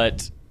 Always.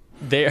 But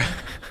they're...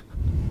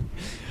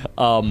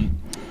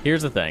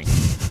 here's the thing.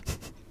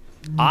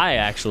 I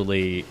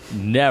actually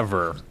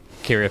never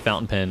carry a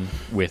fountain pen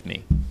with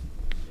me.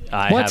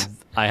 I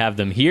have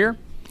them here.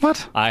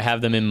 What? I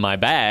have them in my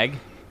bag,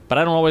 but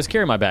I don't always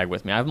carry my bag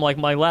with me. I have like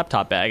my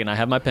laptop bag, and I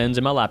have my pens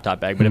in my laptop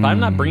bag. But if I'm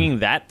not bringing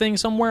that thing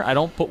somewhere, I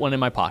don't put one in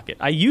my pocket.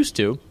 I used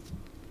to,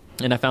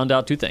 and I found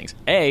out two things.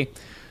 A,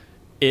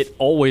 it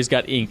always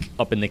got ink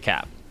up in the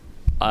cap.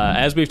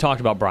 As we've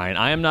talked about, Brian,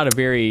 I am not a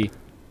very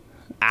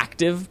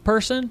active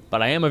person,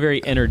 but I am a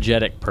very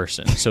energetic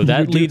person. So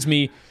that leads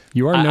me...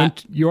 You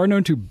are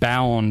known to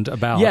bound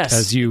about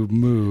as you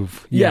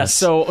move. Yes.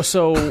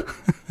 So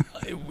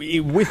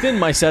within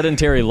my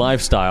sedentary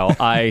lifestyle,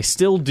 I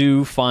still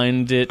do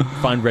find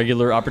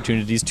regular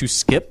opportunities to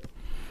skip.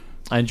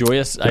 I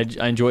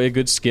enjoy a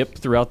good skip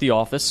throughout the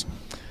office.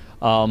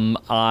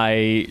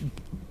 I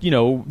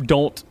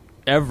don't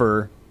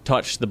ever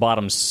touch the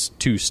bottom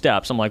two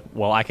steps. I'm like,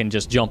 well, I can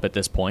just jump at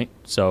this point.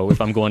 So if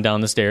I'm going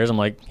down the stairs, I'm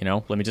like,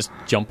 let me just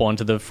jump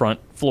onto the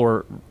front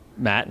floor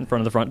mat in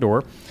front of the front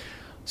door.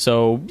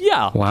 So,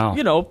 yeah,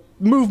 wow.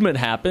 Movement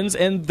happens,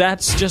 and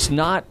that's just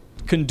not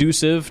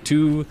conducive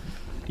to,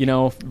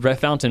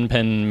 fountain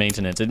pen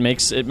maintenance. It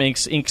makes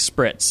ink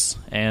spritz,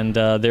 and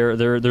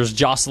there's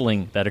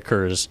jostling that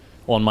occurs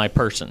on my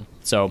person.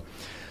 So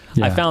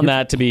I found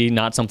that to be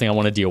not something I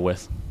want to deal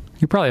with.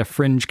 You're probably a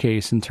fringe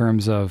case in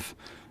terms of...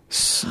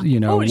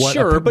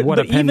 what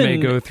a pen may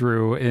go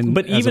through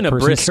even a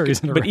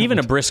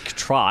brisk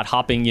trot,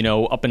 hopping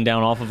up and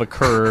down off of a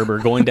curb or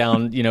going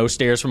down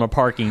stairs from a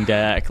parking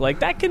deck, like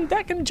that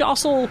can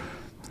jostle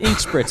ink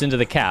spritz into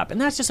the cap,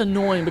 and that's just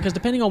annoying because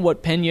depending on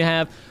what pen you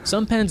have,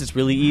 some pens it's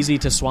really easy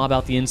to swab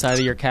out the inside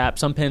of your cap,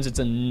 some pens it's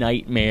a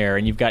nightmare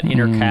and you've got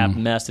inner cap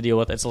mess to deal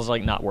with. It's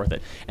like not worth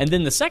it. And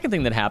then the second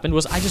thing that happened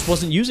was I just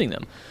wasn't using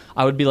them.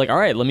 I would be like, all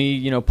right, let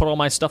me put all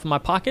my stuff in my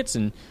pockets,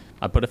 and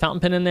I put a fountain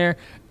pen in there,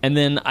 and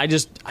then I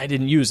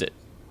didn't use it.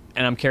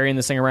 And I'm carrying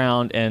this thing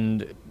around,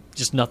 and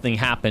just nothing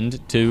happened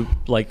to,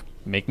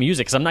 make me use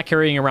it. Because I'm not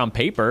carrying around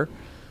paper,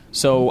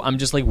 so I'm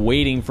just,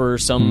 waiting for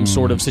some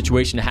sort of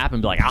situation to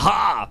happen, be like,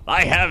 aha,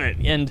 I have it.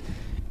 And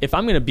if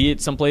I'm going to be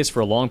at someplace for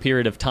a long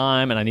period of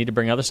time and I need to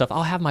bring other stuff,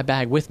 I'll have my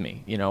bag with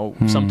me.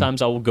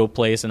 Sometimes I will go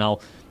place, and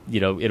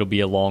it'll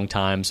be a long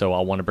time, so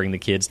I'll want to bring the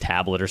kid's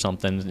tablet or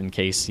something in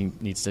case he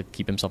needs to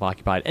keep himself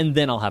occupied. And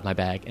then I'll have my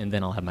bag, and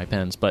then I'll have my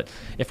pens. But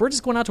if we're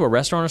just going out to a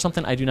restaurant or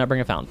something, I do not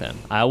bring a fountain pen.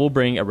 I will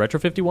bring a Retro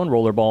 51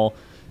 rollerball.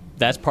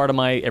 That's part of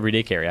my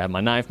everyday carry. I have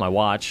my knife, my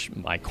watch,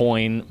 my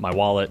coin, my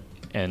wallet,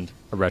 and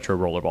a Retro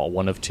rollerball,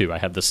 one of two. I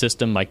have the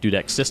system, Mike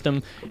Dudek's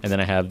system, and then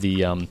I have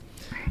the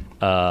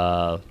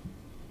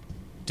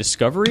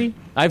Discovery.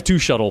 I have two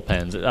shuttle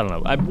pens. I don't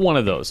know. I have one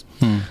of those.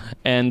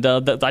 And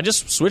I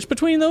just switch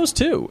between those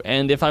two.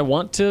 And if I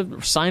want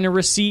to sign a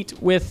receipt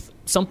with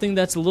something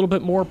that's a little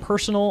bit more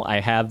personal,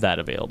 I have that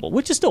available,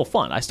 which is still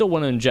fun. I still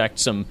want to inject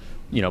some,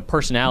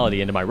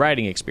 personality into my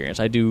writing experience.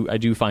 I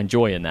do find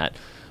joy in that.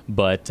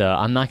 But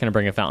I'm not going to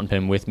bring a fountain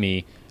pen with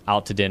me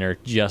out to dinner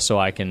just so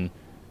I can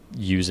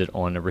use it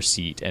on a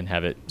receipt and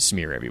have it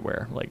smear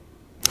everywhere.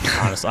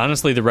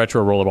 Honestly, the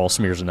Retro rollerball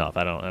smears enough.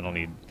 I don't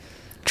need...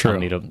 True. I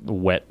don't need a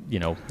wet,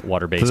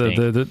 water-based ink.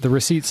 The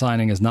receipt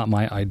signing is not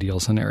my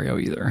ideal scenario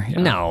either. Yeah.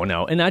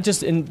 No.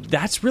 And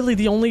that's really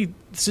the only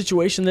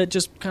situation that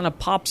just kind of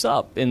pops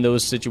up in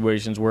those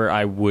situations where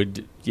I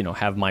would,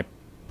 have my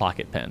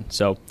pocket pen.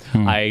 So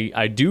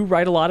I do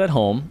write a lot at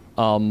home.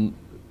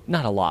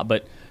 Not a lot,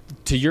 but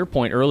to your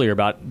point earlier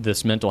about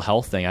this mental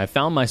health thing, I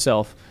found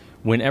myself,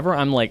 whenever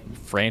I'm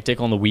frantic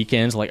on the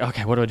weekends,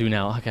 okay, what do I do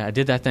now? Okay, I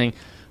did that thing.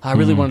 I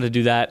really wanted to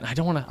do that. I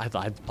don't want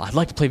to. I'd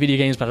like to play video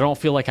games, but I don't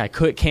feel like I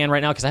can right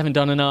now because I haven't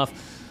done enough.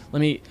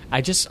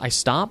 I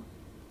stop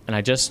and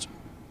I just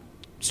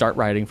start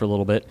writing for a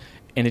little bit,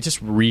 and it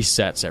just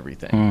resets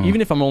everything. Even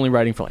if I'm only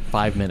writing for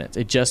 5 minutes,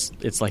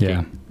 it's like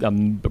a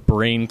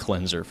brain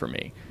cleanser for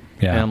me.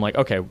 Yeah. And I'm like,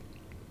 okay,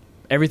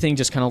 everything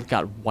just kind of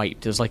got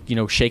wiped. It's like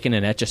shaking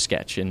an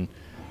Etch-a-Sketch, and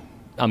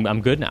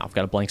I'm good now. I've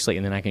got a blank slate,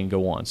 and then I can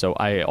go on. So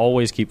I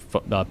always keep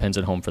pens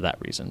at home for that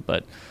reason,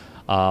 but.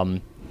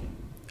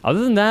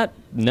 Other than that,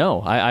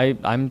 no.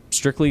 I'm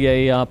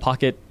strictly a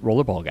pocket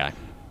rollerball guy.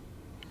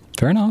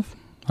 Fair enough.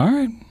 All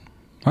right.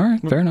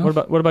 Fair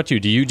enough. What about you?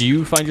 Do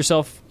you find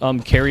yourself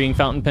carrying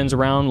fountain pens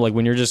around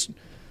when you're just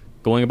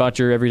going about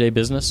your everyday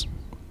business?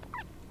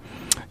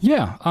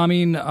 Yeah. I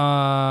mean,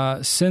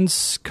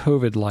 since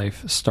COVID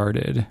life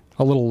started,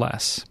 a little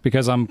less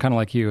because I'm kind of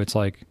like you. It's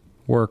like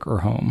work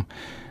or home.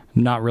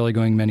 Not really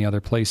going many other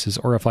places,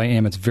 or if I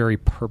am, it's very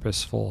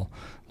purposeful.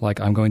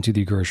 I'm going to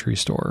the grocery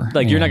store.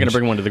 You're not going to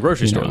bring one to the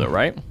grocery store, though,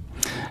 right?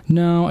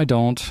 No, I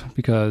don't,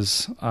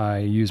 because I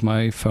use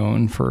my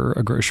phone for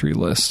a grocery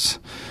list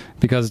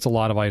because it's a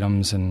lot of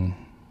items, and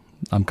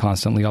I'm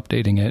constantly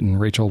updating it, and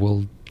Rachel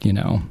will,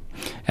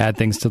 add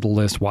things to the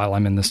list while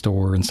I'm in the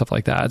store and stuff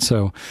like that.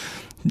 So,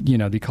 the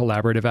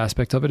collaborative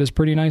aspect of it is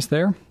pretty nice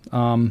there.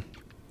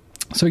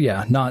 So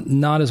yeah,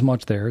 not as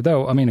much there.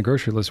 Though, I mean, a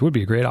grocery list would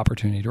be a great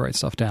opportunity to write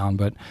stuff down.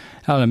 But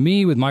out of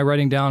me, with my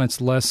writing down, it's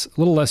a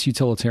little less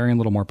utilitarian, a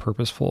little more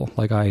purposeful.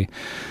 Like I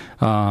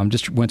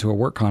just went to a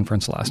work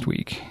conference last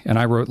week, and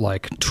I wrote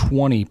like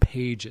 20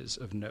 pages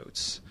of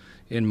notes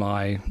in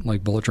my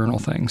like bullet journal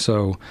thing.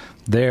 So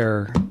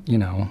there,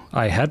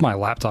 I had my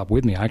laptop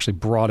with me. I actually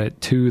brought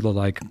it to the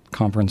like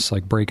conference,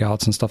 like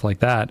breakouts and stuff like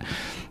that.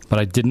 But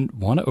I didn't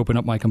want to open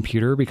up my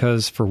computer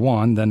because, for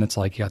one, then it's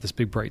like you got this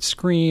big bright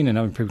screen and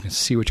other people can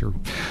see what you're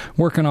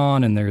working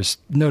on, and there's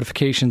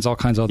notifications, all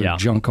kinds of other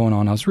junk going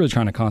on. I was really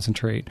trying to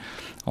concentrate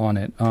on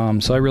it.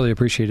 So I really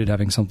appreciated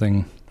having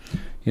something,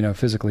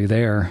 physically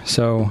there.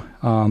 So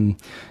I'm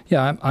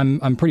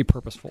pretty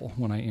purposeful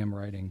when I am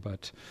writing,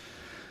 but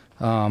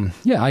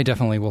I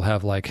definitely will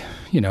have like,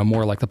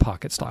 more like the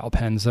pocket style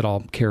pens that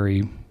I'll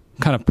carry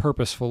kind of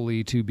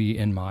purposefully to be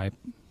in my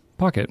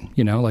pocket,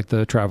 like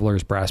the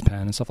Traveler's brass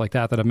pen and stuff like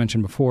that I've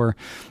mentioned before,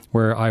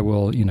 where I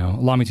will,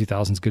 Lamy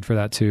 2000 is good for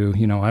that too.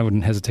 I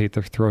wouldn't hesitate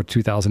to throw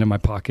 2000 in my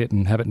pocket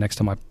and have it next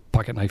to my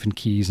pocket knife and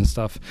keys and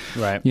stuff.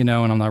 Right. And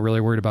I'm not really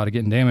worried about it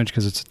getting damaged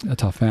because it's a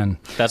tough pen.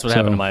 That's what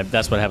happened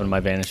to my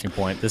Vanishing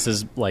Point. This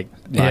is like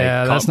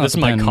this is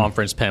my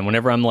conference pen.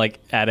 Whenever I'm like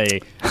at a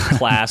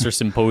class or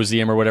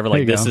symposium or whatever,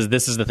 like this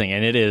is the thing,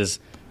 and it is.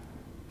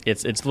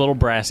 It's a little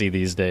brassy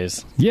these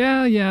days.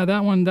 Yeah,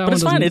 that one. But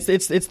it's fine.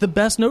 It's the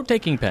best note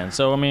taking pen.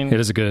 So I mean,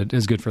 it's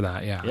good for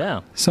that. Yeah.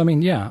 Yeah. So I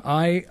mean,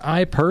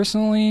 I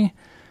personally,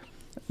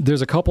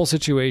 there's a couple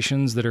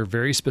situations that are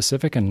very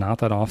specific and not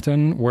that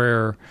often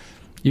where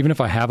even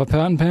if I have a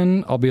fountain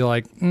pen, I'll be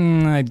like,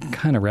 I'd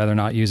kind of rather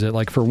not use it.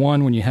 Like for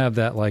one, when you have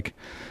that like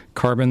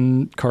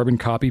carbon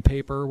copy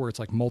paper where it's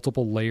like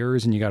multiple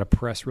layers and you got to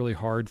press really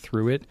hard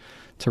through it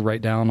to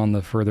write down on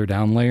the further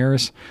down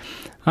layers.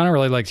 I don't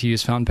really like to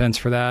use fountain pens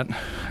for that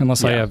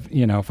unless I have,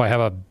 if I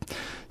have a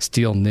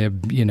steel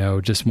nib,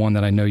 just one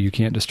that I know you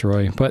can't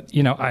destroy. But,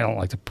 I don't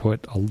like to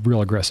put a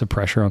real aggressive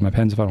pressure on my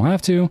pens if I don't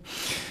have to.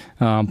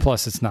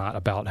 Plus, it's not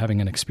about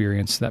having an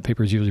experience. That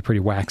paper is usually pretty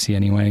waxy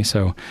anyway,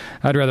 so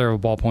I'd rather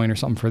have a ballpoint or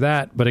something for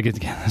that. But again,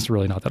 that's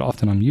really not that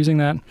often I'm using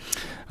that.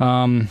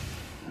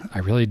 I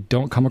really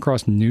don't come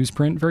across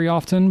newsprint very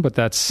often, but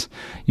that's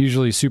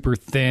usually super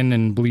thin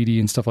and bleedy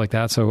and stuff like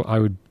that. So I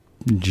would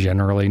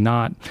generally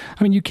not.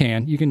 I mean, you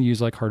can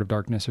use like Heart of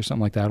Darkness or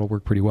something like that. It'll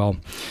work pretty well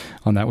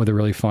on that with a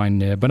really fine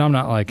nib. But I'm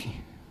not like,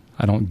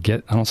 I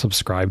don't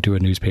subscribe to a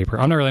newspaper.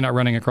 I'm not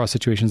running across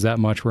situations that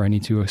much where I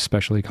need to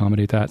especially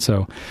accommodate that.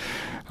 So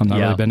I'm not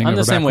really bending over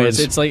backwards. I'm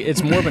the same way.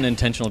 It's more of an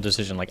intentional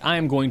decision. Like I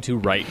am going to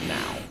write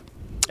now.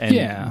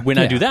 And when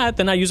I do that,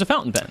 then I use a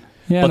fountain pen.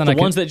 Yeah, but the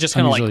ones that just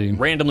kind of like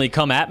randomly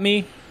come at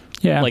me,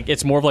 like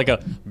it's more of like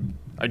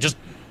I just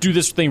do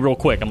this thing real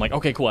quick. I'm like,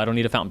 okay, cool. I don't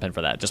need a fountain pen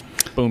for that. Just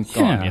boom,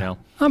 gone.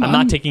 I'm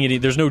not taking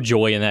it. There's no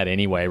joy in that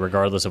anyway,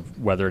 regardless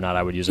of whether or not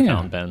I would use a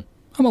fountain pen.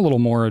 I'm a little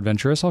more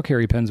adventurous. I'll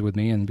carry pens with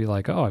me and be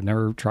like, oh, I've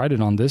never tried it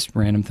on this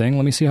random thing.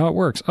 Let me see how it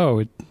works.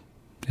 Oh,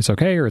 it's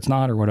okay or it's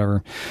not or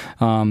whatever.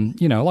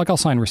 Like I'll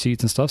sign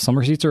receipts and stuff. Some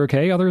receipts are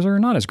okay. Others are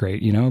not as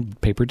great.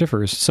 Paper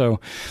differs. So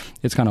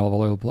it's kind of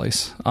all over the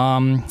place.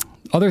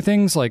 Other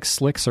things like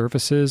slick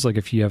surfaces, like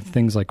if you have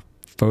things like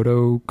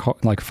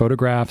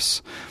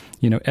photographs,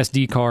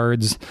 SD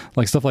cards,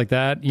 like stuff like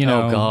that.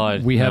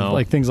 We have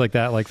like things like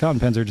that. Like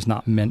fountain pens are just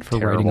not meant for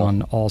writing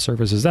on all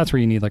surfaces. That's where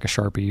you need like a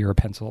Sharpie or a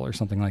pencil or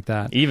something like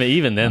that.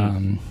 Even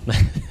then,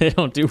 they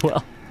don't do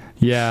well.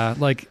 Yeah,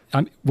 like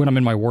when I'm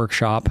in my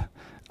workshop,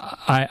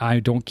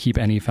 I don't keep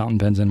any fountain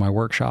pens in my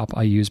workshop.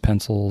 I use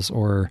pencils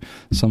or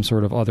some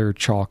sort of other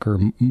chalk or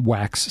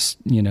wax,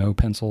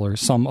 pencil or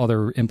some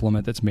other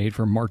implement that's made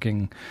for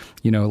marking,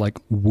 like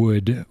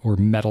wood or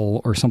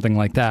metal or something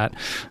like that.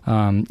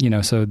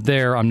 So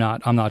there I'm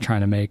not trying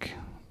to make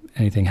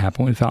anything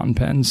happen with fountain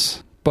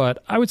pens.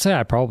 But I would say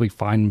I probably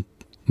find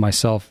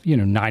myself,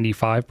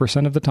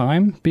 95% of the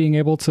time being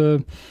able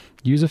to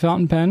use a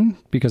fountain pen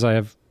because I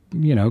have,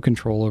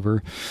 control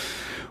over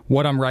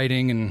what I'm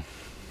writing and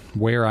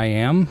where I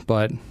am,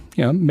 but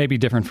maybe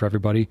different for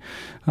everybody.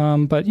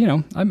 But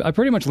I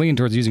pretty much lean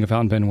towards using a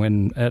fountain pen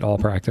when at all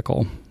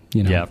practical.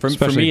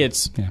 For me,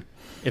 it's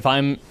if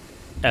I'm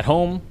at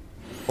home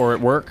or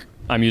at work,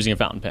 I'm using a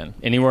fountain pen.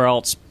 Anywhere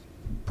else,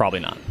 probably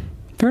not.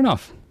 Fair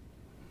enough.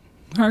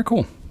 All right,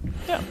 cool.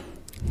 Yeah.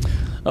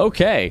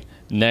 Okay.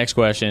 Next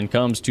question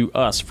comes to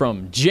us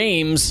from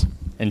James.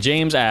 And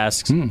James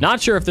asks, not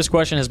sure if this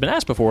question has been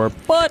asked before,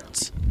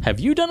 but have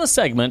you done a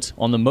segment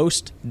on the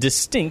most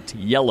distinct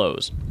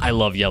yellows? I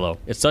love yellow.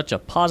 It's such a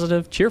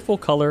positive, cheerful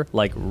color,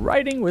 like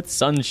writing with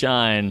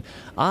sunshine.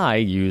 I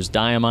use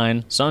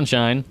Diamine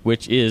Sunshine,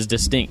 which is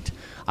distinct.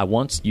 I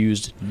once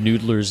used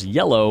Noodler's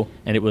yellow,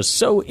 and it was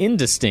so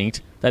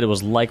indistinct that it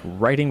was like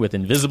writing with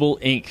invisible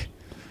ink.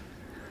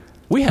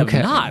 We have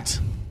not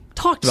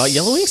talked about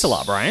yellow inks a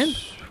lot, Brian.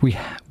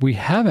 We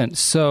haven't.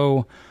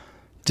 So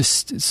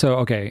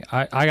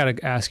I got to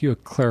ask you a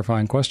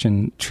clarifying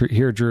question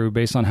here, Drew,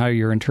 based on how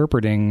you're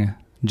interpreting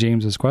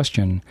James's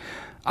question.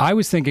 I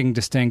was thinking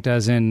distinct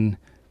as in,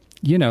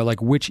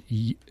 like which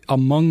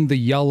among the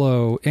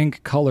yellow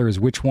ink colors,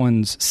 which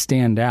ones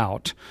stand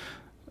out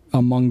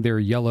among their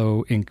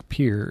yellow ink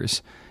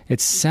peers. It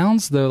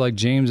sounds though like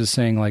James is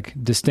saying like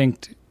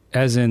distinct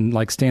as in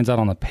like stands out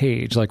on the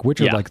page, like which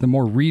are like the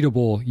more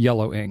readable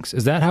yellow inks.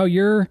 Is that how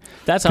you're?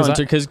 That's how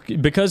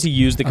because he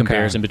used the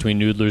comparison between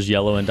Noodler's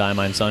Yellow and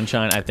Diamine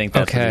Sunshine. I think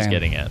that's what he's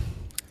getting at.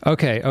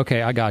 Okay,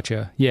 I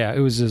gotcha. Yeah, it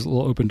was just a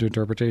little open to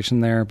interpretation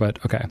there, but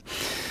okay.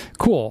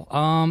 Cool.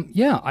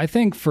 Yeah, I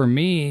think for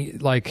me,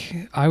 like,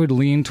 I would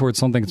lean towards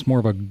something that's more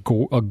of a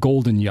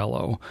golden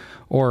yellow.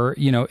 Or,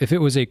 you know, if it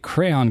was a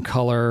crayon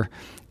color,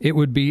 it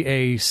would be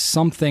a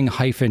something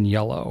hyphen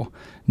yellow,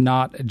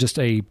 not just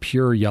a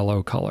pure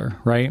yellow color,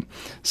 right?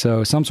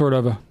 So some sort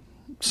of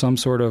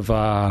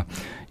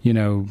you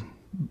know,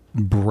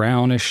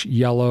 brownish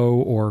yellow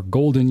or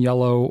golden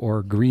yellow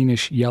or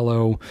greenish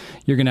yellow,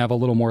 you're going to have a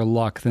little more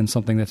luck than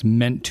something that's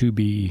meant to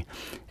be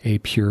a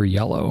pure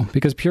yellow.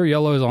 Because pure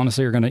yellows,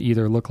 honestly, are going to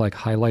either look like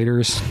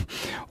highlighters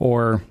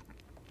or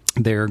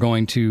they're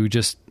going to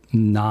just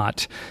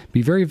not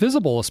be very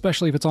visible,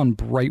 especially if it's on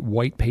bright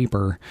white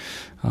paper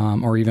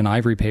or even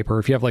ivory paper.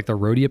 If you have like the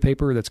Rhodia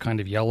paper that's kind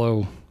of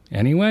yellow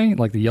anyway,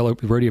 like the yellow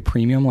Rhodia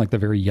Premium, like the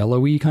very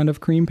yellowy kind of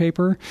cream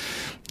paper,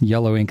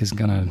 yellow ink is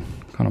going to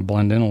kind of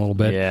blend in a little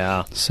bit.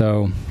 Yeah.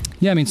 So,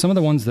 yeah, I mean, some of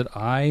the ones that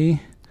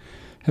I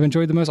have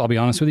enjoyed the most, I'll be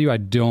honest with you, I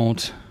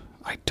don't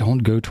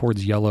go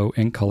towards yellow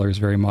ink colors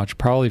very much,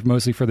 probably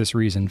mostly for this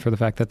reason, for the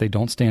fact that they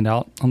don't stand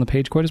out on the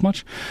page quite as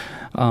much.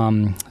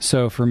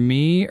 So for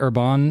me,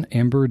 Urban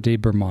Amber de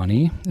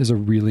Bermani is a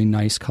really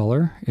nice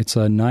color. It's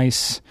a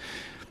nice,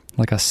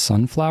 like a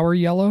sunflower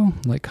yellow,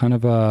 like kind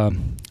of a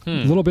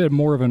little bit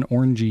more of an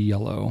orangey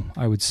yellow,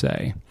 I would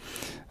say.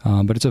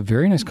 But it's a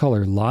very nice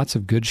color, lots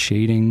of good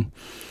shading,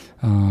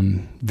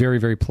 very,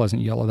 very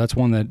pleasant yellow. That's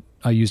one that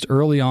I used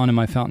early on in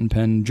my fountain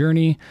pen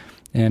journey,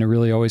 and it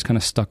really always kind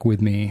of stuck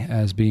with me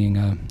as being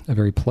a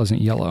very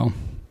pleasant yellow.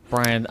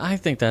 Brian, I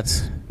think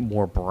that's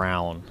more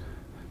brown.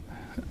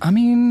 I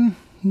mean,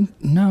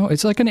 no,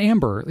 it's like an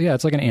amber. Yeah,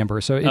 it's like an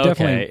amber. So it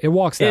definitely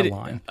walks that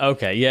line.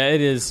 Okay, yeah,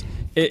 it is.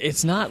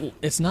 It's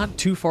not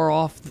too far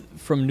off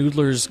from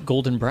Noodler's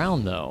golden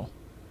brown, though.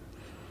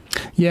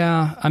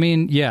 Yeah, I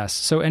mean, yes.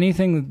 So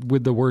anything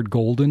with the word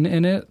golden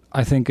in it,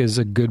 I think is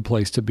a good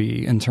place to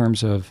be in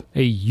terms of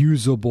a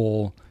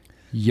usable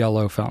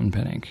yellow fountain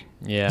pen ink.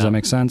 Yeah. Does that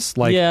make sense?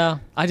 Like, yeah,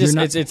 I just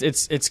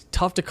it's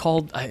tough to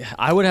call.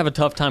 I would have a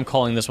tough time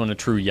calling this one a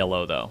true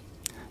yellow, though.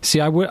 See,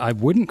 I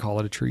wouldn't call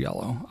it a true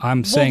yellow.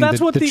 I'm saying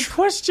that's what the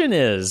question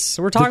is.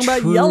 We're talking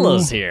about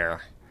yellows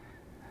here.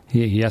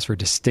 He asked for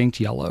distinct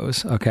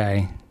yellows.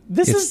 Okay,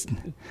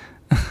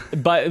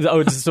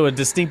 so a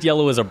distinct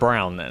yellow is a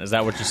brown. Then is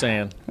that what you're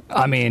saying?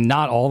 I mean,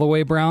 not all the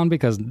way brown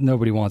because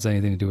nobody wants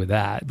anything to do with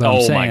that. But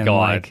I'm saying, my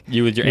God, like,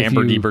 you with your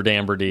amber deeper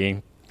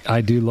damber.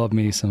 I do love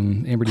me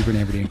some amber deeper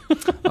damber.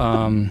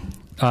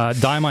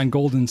 Diamine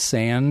Golden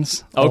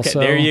Sands. Okay, also,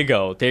 there you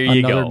go.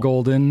 Another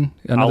golden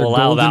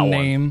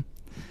name.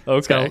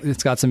 Okay.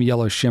 It's got some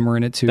yellow shimmer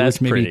in it, too. That's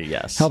which maybe pretty,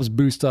 yes. helps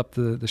boost up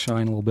the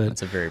shine a little bit.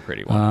 That's a very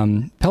pretty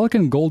one.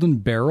 Pelican Golden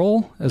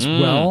Barrel as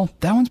well.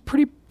 That one's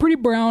pretty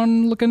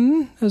brown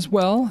looking as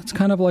well. It's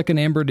kind of like an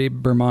Amber de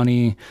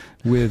Bermani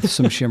with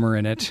some shimmer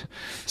in it.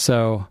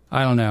 So,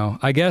 I don't know.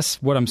 I guess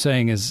what I'm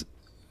saying is,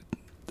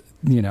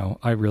 you know,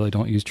 I really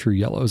don't use true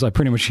yellows. I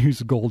pretty much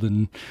use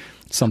golden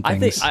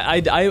somethings.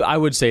 I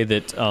would say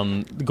that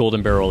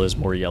Golden Barrel is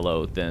more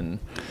yellow than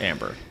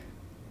amber.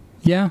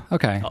 Yeah.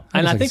 Okay.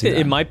 And I think that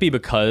it might be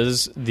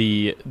because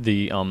the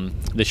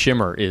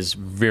shimmer is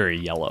very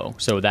yellow,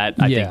 so that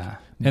I think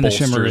and bolsters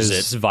the shimmer is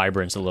its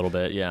vibrance a little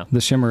bit. Yeah.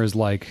 The shimmer is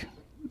like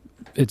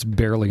it's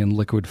barely in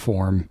liquid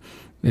form.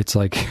 It's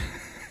like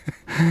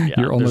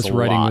you're almost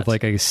writing with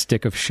like a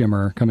stick of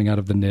shimmer coming out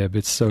of the nib.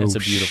 It's so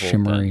beautiful,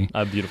 shimmery.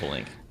 A beautiful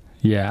ink.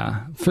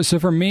 Yeah. So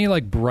for me,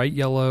 like bright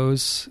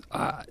yellows,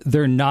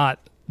 they're not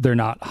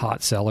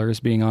hot sellers.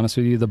 Being honest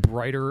with you, the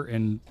brighter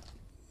and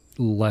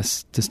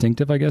less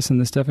distinctive, I guess, in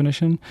this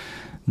definition,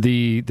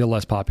 the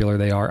less popular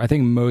they are. I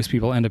think most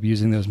people end up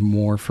using those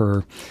more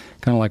for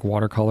kind of like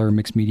watercolor,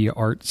 mixed media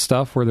art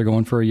stuff, where they're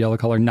going for a yellow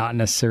color, not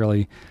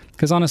necessarily.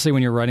 Because honestly,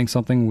 when you're writing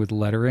something with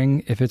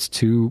lettering, if it's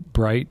too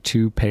bright,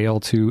 too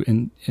pale, too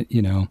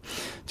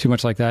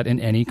much like that in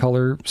any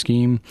color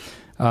scheme,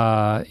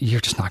 you're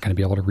just not going to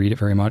be able to read it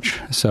very much.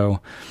 So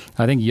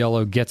I think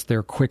yellow gets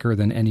there quicker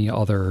than any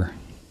other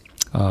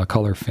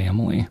color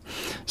family.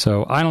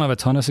 So I don't have a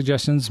ton of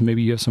suggestions.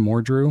 Maybe you have some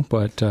more, Drew,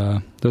 but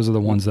those are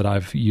the ones that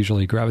I've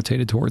usually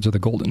gravitated towards are the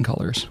golden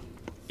colors.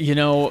 You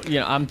know,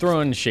 I'm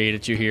throwing shade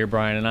at you here,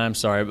 Brian, and I'm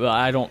sorry, but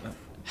I don't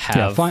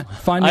have... Yeah,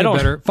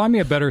 find me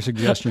a better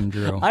suggestion,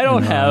 Drew. I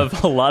don't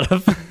have a lot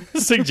of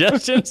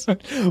suggestions,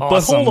 awesome.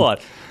 But hold on.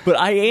 But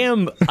I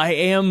am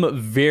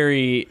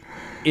very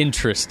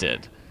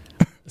interested.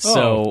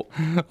 So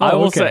I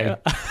will say...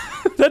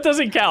 That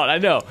doesn't count, I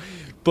know.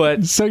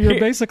 But so you're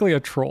basically a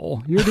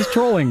troll. You're just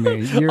trolling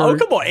me. Oh,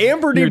 come on,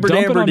 Amber D. You're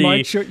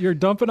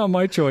dumping on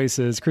my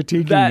choices,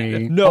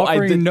 critiquing me,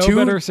 offering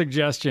better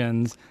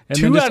suggestions. And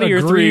two out of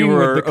your three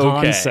were with the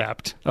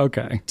concept.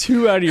 Okay.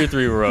 2 out of your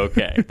 3 were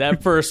okay.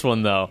 That first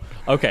one, though.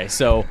 Okay,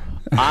 so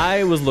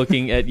I was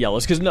looking at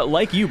yellows because,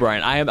 like you,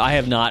 Brian, I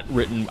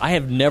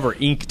have never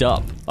inked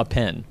up a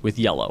pen with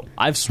yellow.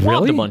 I've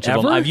swapped a bunch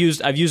of them. I've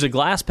used a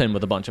glass pen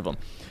with a bunch of them.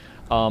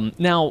 I've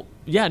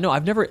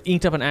never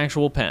inked up an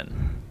actual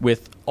pen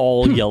with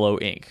all yellow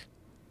ink.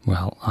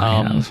 Well,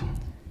 I have.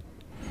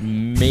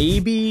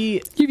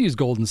 Maybe you've used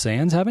Golden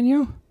Sands, haven't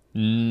you?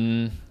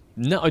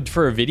 No,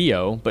 for a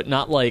video, but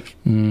not like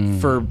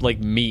for like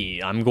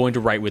me. I'm going to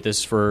write with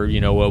this for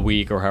a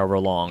week or however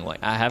long. Like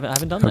I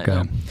haven't done that.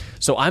 Okay.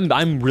 So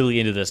I'm really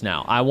into this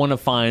now. I want to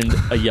find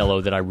a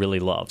yellow that I really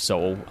love.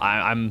 So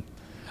I'm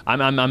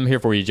here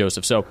for you,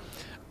 Joseph. So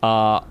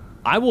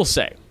I will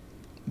say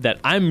that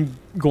I'm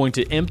going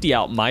to empty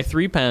out my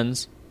 3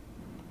 pens,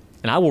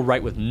 and I will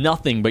write with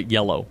nothing but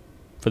yellow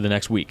for the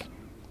next week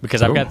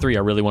because I've got 3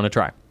 I really want to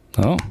try.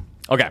 Oh,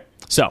 okay.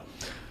 So.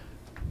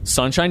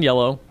 Sunshine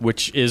Yellow,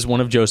 which is one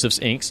of Joseph's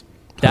inks.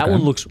 That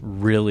one looks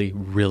really,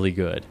 really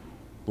good.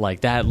 Like,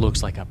 that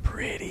looks like a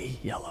pretty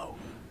yellow.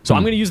 So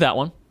I'm going to use that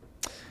one.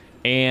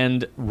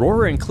 And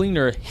Rohrer and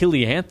Klingner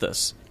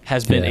Helianthus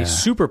has been a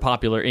super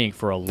popular ink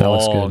for a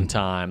long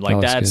time. Like,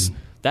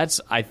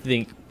 that's I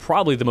think,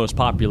 probably the most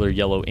popular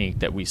yellow ink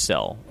that we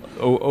sell.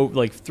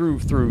 Like,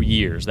 through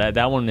years.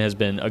 That one has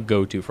been a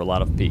go-to for a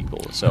lot of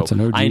people. So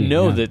I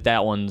know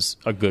that one's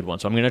a good one.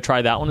 So I'm going to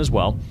try that one as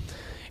well.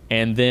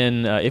 And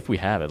then, if we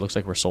have it, looks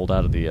like we're sold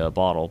out of the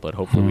bottle, but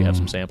hopefully we have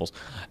some samples.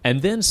 And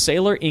then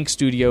Sailor Ink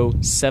Studio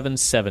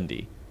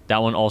 770.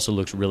 That one also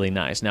looks really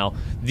nice. Now,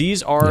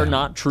 these are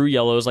not true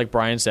yellows, like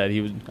Brian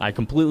said. I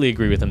completely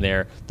agree with him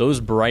there. Those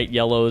bright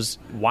yellows,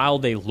 while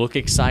they look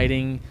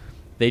exciting,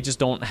 they just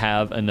don't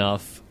have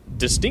enough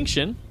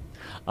distinction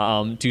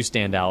to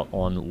stand out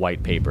on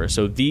white paper.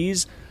 So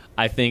these,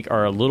 I think,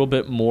 are a little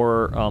bit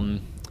more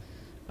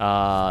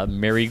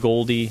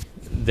marigoldy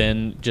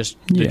than just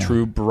the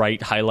true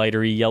bright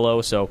highlightery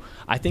yellow. So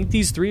I think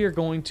these 3 are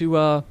going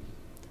to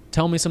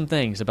tell me some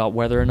things about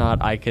whether or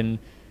not I can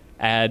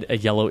add a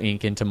yellow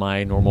ink into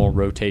my normal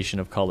rotation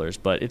of colors.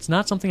 But it's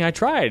not something I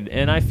tried,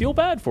 and I feel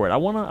bad for it. I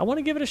want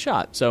to give it a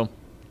shot. So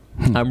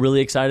I'm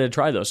really excited to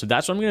try those. So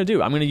that's what I'm going to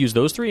do. I'm going to use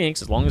those 3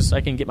 inks as long as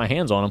I can get my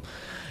hands on them.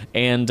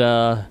 And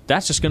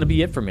that's just going to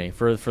be it for me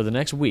for the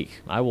next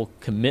week. I will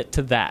commit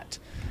to that.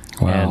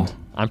 Wow. And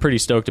I'm pretty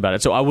stoked about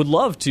it. So I would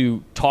love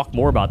to talk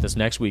more about this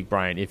next week,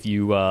 Brian, if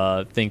you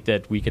think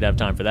that we could have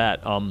time for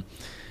that.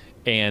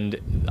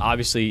 And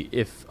obviously,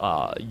 if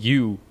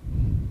you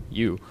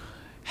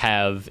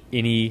have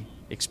any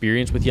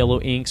experience with yellow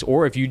inks,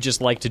 or if you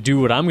just like to do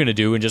what I'm going to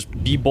do and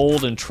just be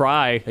bold and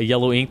try a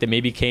yellow ink that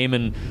maybe came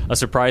in a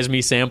surprise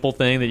me sample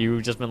thing that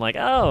you've just been like,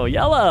 oh,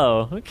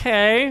 yellow,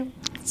 okay,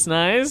 it's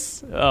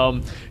nice.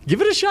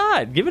 Give it a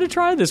shot. Give it a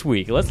try this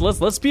week.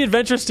 Let's be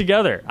adventurous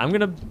together. I'm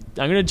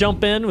gonna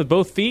jump in with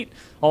both feet,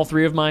 all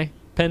 3 of my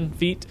pen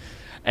feet,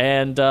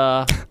 and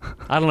I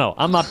don't know.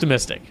 I'm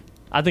optimistic.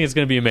 I think it's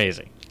going to be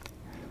amazing.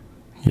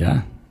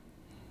 Yeah.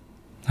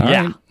 All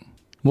right.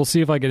 We'll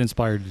see if I get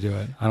inspired to do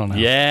it. I don't know.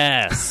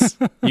 Yes.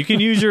 You can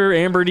use your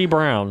Amber D.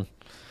 Brown.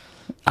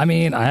 I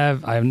mean, I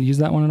haven't used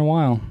that one in a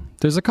while.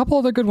 There's a couple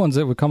other good ones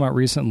that would come out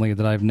recently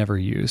that I've never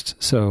used.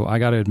 So I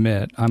got to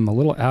admit, I'm a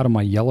little out of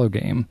my yellow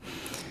game.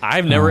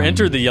 I've never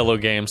entered the yellow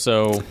game,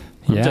 so...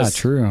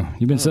 true.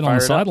 You've been sitting on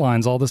the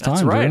sidelines all this time,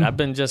 That's right. dude. I've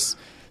been just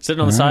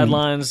sitting on the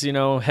sidelines,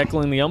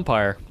 heckling the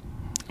umpire.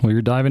 Well,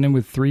 you're diving in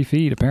with 3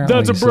 feet, apparently.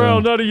 That's a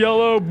brown, not a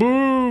yellow.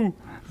 Boo!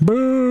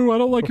 Boo! I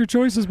don't like your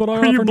choices, but I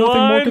offer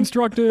nothing more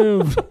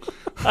constructive.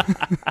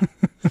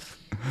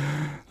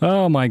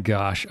 Oh, my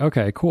gosh.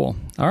 Okay, cool.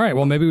 All right,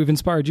 well, maybe we've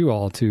inspired you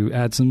all to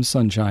add some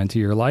sunshine to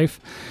your life.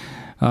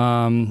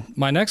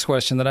 My next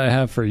question that I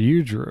have for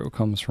you, Drew,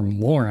 comes from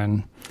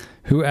Lauren,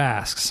 who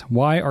asks,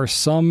 why are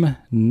some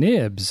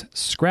nibs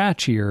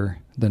scratchier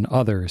than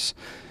others?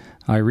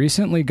 I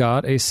recently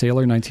got a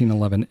Sailor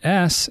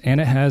 1911S,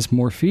 and it has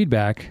more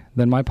feedback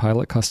than my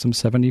Pilot Custom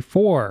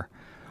 74.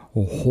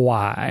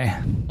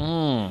 Why?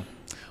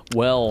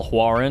 Well,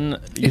 Warren,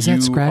 is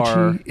that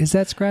scratchy? Is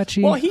that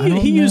scratchy? Well,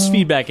 he used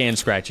feedback and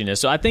scratchiness,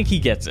 so I think he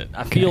gets it.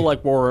 I feel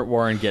like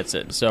Warren gets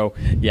it. So,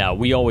 yeah,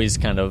 we always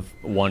kind of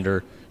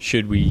wonder,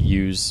 should we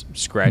use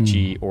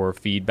scratchy or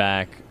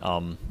feedback?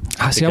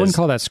 See, I wouldn't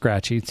call that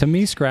scratchy. To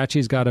me,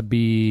 scratchy's got to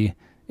be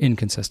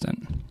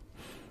inconsistent.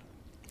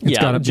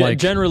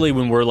 Generally,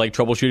 when we're like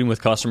troubleshooting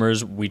with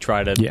customers, we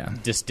try to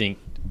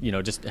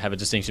just have a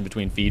distinction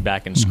between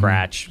feedback and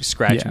scratch.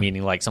 Scratch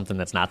meaning like something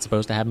that's not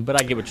supposed to happen.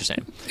 But I get what you're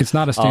saying. It's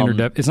not a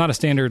standard. It's not a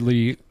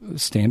standardly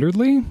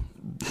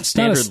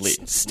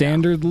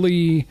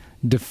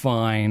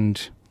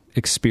defined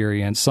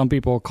experience. Some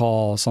people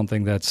call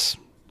something that's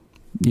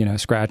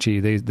scratchy.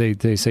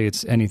 They say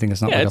it's anything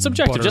that's not like it's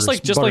subjective, butter, just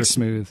like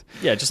smooth.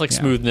 Yeah, just like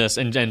smoothness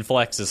and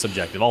flex is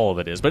subjective. All of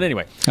it is. But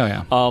anyway,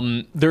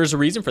 there's a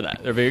reason for that.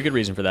 There's a very good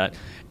reason for that.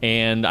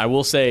 And I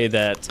will say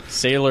that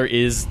Sailor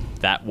is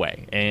that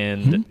way.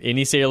 And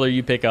any Sailor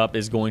you pick up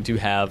is going to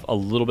have a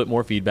little bit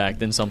more feedback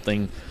than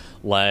something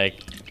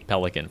like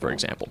Pelican, for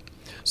example.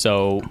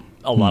 So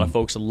a lot of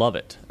folks love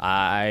it.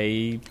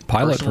 I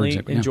personally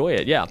enjoy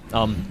it. Yeah.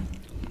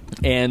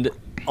 And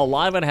a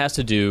lot of it has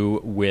to do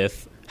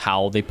with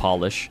how they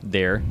polish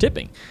their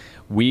tipping.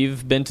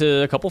 We've been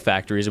to a couple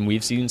factories and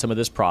we've seen some of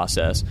this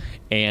process,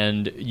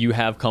 and you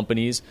have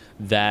companies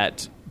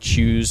that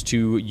choose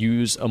to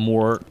use a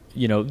more,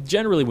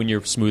 generally when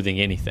you're smoothing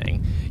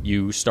anything,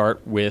 you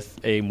start with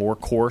a more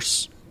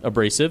coarse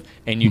abrasive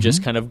and you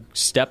just kind of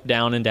step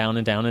down and down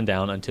and down and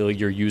down until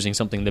you're using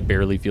something that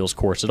barely feels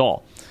coarse at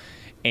all.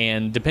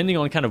 And depending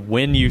on kind of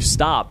when you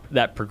stop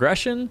that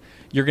progression,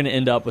 you're going to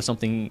end up with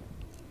something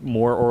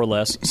more or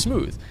less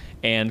smooth.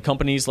 And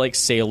companies like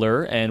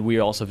Sailor, and we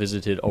also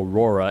visited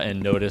Aurora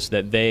and noticed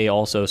that they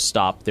also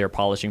stopped their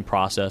polishing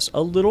process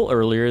a little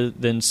earlier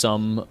than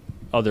some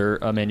other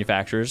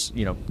manufacturers,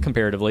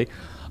 comparatively.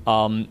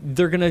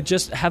 They're going to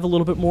just have a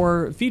little bit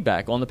more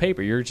feedback on the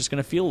paper. You're just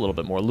going to feel a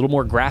little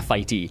more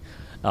graphite-y,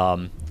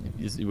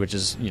 which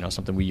is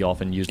something we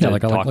often use to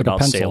talk about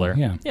pencil,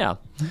 Sailor. Yeah.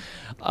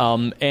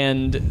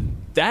 And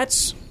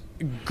that's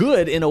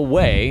good in a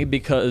way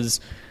because,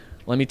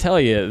 let me tell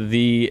you,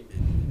 the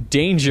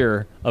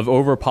danger of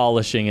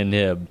over-polishing a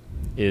nib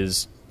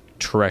is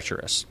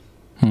treacherous.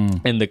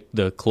 And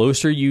the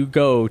closer you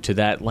go to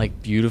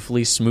that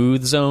beautifully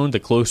smooth zone,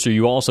 the closer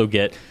you also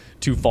get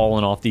to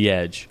falling off the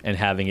edge and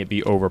having it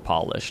be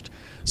over-polished.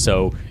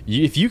 So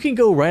if you can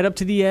go right up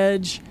to the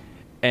edge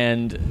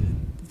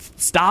and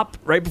stop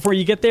right before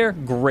you get there,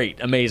 great,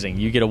 amazing.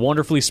 You get a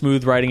wonderfully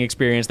smooth writing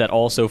experience that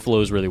also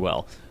flows really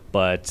well.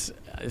 But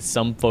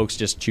some folks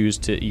just choose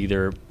to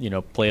either,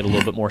 play it a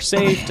little bit more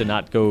safe, to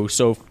not go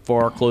so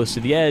far close to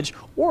the edge,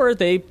 or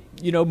they,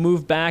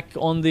 move back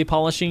on the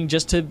polishing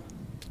just to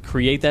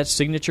create that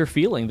signature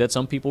feeling that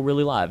some people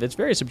really like. It's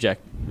very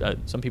subjective.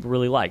 Some people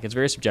really like. It's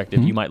very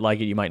subjective. You might like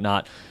it, you might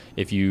not.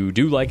 If you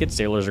do like it,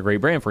 Sailor's a great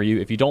brand for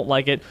you. If you don't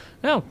like it,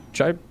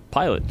 try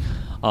Pilot.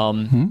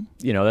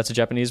 That's a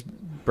Japanese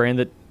brand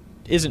that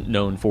isn't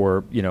known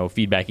for,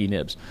 feedbacky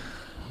nibs.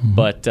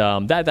 But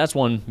that's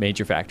one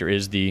major factor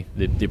is the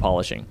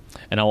polishing.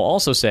 And I will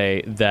also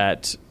say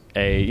that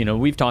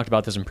we've talked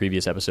about this in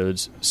previous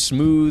episodes.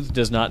 Smooth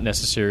does not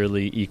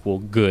necessarily equal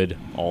good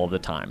all the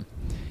time.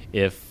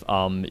 If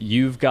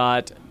you've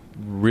got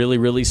really,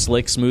 really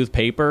slick, smooth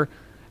paper,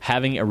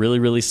 having a really,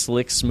 really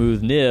slick,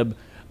 smooth nib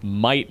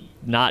might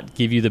not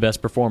give you the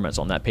best performance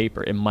on that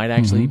paper. It might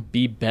actually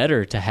be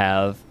better to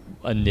have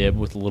a nib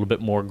with a little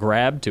bit more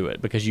grab to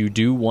it because you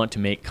do want to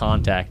make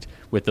contact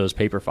with those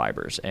paper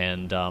fibers.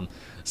 And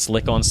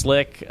slick on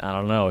slick, I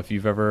don't know if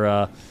you've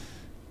ever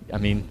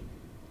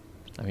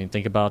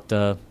think about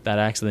that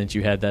accident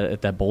you had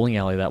at that bowling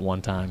alley that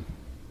one time.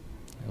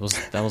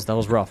 That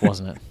was rough,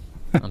 wasn't it?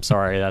 I'm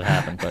sorry that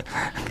happened, but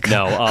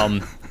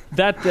no,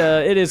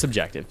 it is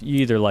subjective. You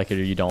either like it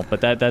or you don't.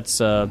 But that's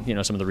some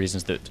of the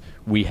reasons that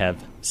we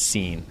have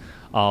seen.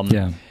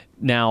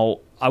 Now,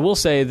 I will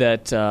say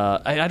that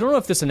I don't know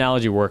if this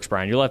analogy works,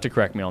 Brian. You'll have to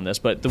correct me on this.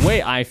 But the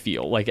way I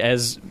feel,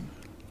 as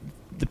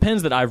the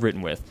pens that I've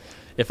written with,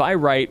 if I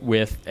write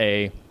with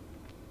a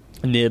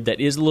nib that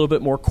is a little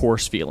bit more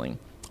coarse feeling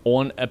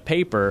on a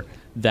paper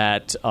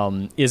that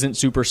isn't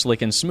super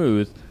slick and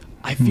smooth,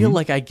 I feel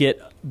like I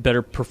get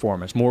better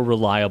performance, more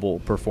reliable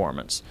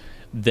performance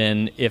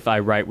than if I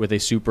write with a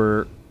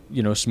super,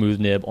 smooth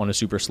nib on a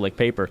super slick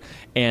paper.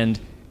 And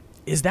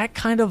is that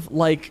kind of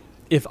like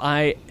if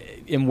I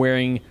am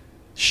wearing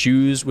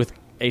shoes with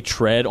a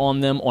tread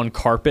on them on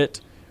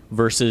carpet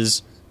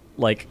versus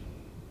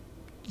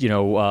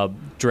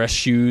dress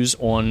shoes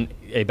on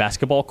a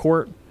basketball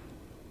court?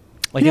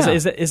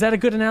 Is that a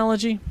good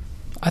analogy?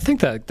 I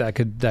think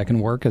that can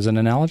work as an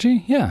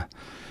analogy. Yeah.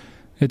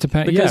 It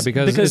depends.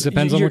 Because it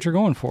depends on what you're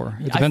going for.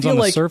 It depends on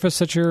the surface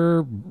that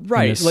you're, in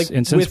this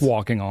instance,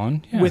 walking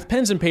on. Yeah. With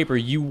pens and paper,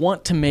 you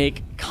want to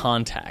make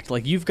contact.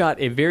 You've got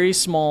a very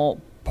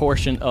small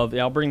portion of.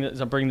 I'll bring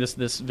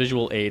this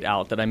visual aid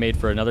out that I made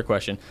for another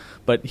question.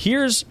 But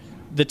here's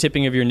the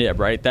tipping of your nib.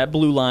 Right, that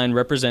blue line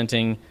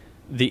representing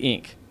the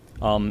ink.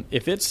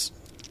 If it's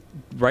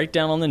right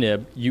down on the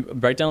nib,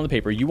 right down on the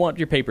paper, you want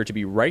your paper to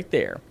be right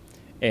there.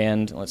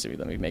 And let's see.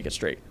 Let me make it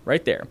straight.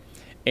 Right there.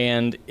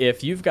 And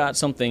if you've got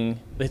something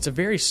that's a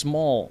very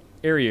small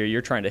area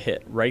you're trying to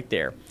hit right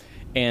there,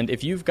 and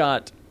if you've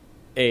got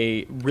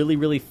a really,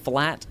 really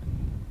flat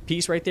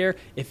piece right there,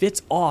 if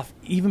it's off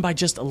even by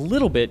just a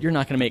little bit, you're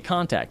not going to make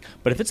contact.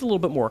 But if it's a little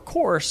bit more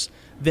coarse,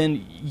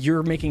 then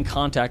you're making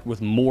contact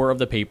with more of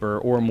the paper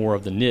or more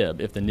of the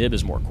nib if the nib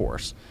is more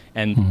coarse.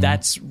 And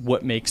that's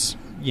what makes,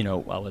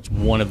 it's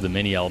one of the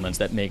many elements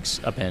that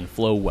makes a pen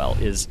flow well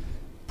is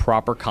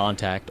proper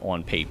contact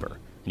on paper.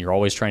 And you're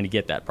always trying to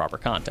get that proper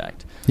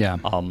contact. Yeah.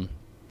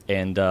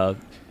 And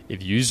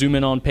if you zoom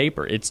in on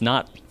paper, it's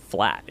not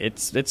flat.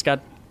 It's got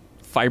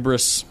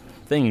fibrous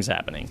things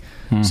happening.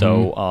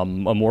 So a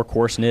more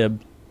coarse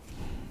nib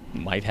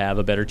might have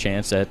a better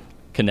chance at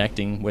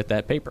connecting with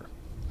that paper.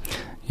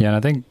 Yeah, and I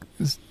think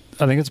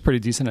it's a pretty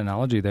decent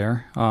analogy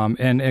there.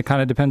 And it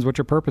kind of depends what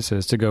your purpose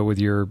is. To go with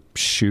your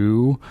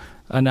shoe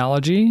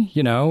analogy,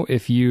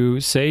 if you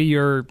say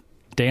you're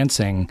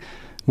dancing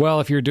Well,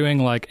 if you're doing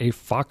like a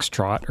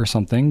foxtrot or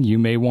something, you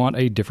may want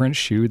a different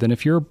shoe than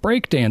if you're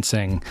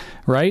breakdancing,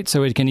 right?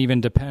 So it can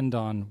even depend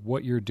on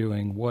what you're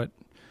doing, what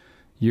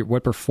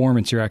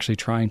performance you're actually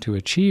trying to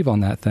achieve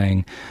on that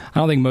thing. I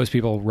don't think most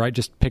people,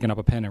 just picking up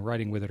a pen and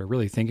writing with it, are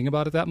really thinking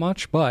about it that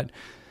much, but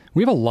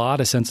we have a lot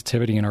of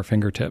sensitivity in our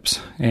fingertips,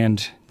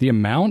 and the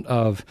amount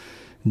of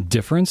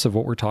difference of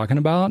what we're talking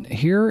about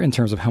here in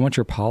terms of how much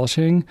you're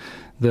polishing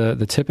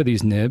the tip of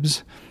these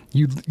nibs,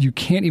 you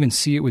can't even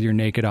see it with your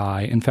naked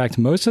eye. In fact,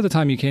 most of the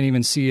time you can't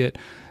even see it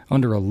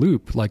under a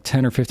loop, like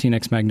 10 or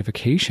 15x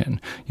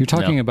magnification. You're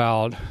talking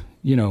about,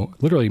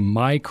 literally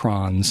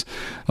microns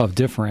of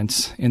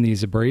difference in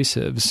these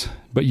abrasives,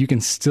 but you can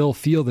still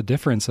feel the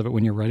difference of it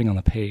when you're writing on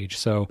the page.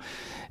 So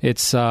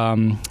it's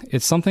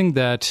something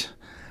that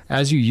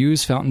as you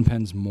use fountain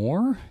pens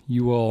more,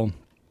 you will,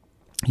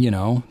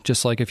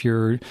 just like if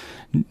you're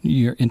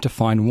into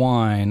fine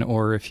wine,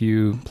 or if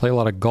you play a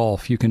lot of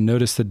golf, you can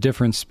notice the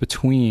difference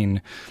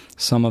between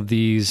some of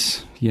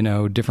these,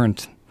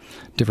 different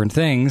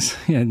things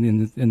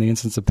in the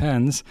instance of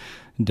pens,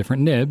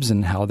 different nibs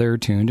and how they're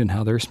tuned and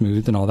how they're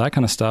smoothed and all that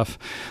kind of stuff.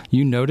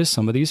 You notice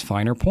some of these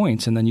finer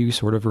points, and then you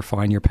sort of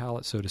refine your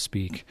palette, so to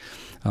speak,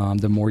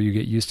 the more you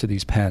get used to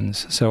these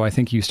pens. So I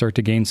think you start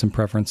to gain some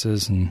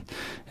preferences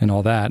and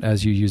all that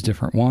as you use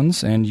different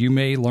ones. And you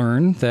may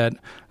learn that,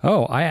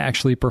 I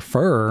actually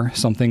prefer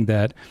something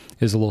that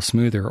is a little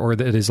smoother or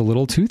that is a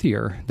little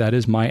toothier. That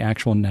is my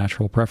actual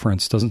natural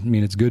preference. Doesn't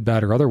mean it's good,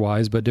 bad, or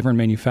otherwise, but different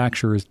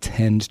manufacturers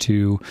tend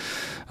to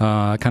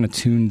kind of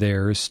tune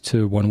theirs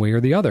to one way or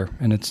the other.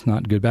 And it's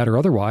not good, bad, or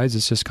otherwise.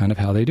 It's just kind of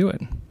how they do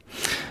it.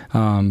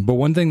 But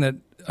one thing that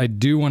I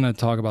do want to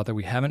talk about that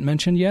we haven't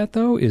mentioned yet,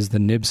 though, is the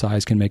nib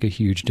size can make a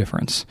huge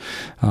difference.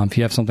 If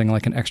you have something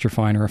like an extra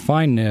fine or a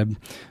fine nib,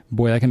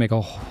 boy, that can make a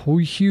whole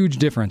huge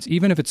difference.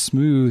 Even if it's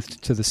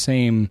smoothed to the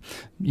same,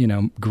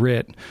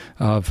 grit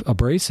of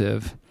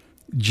abrasive,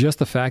 just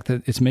the fact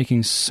that it's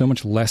making so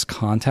much less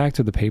contact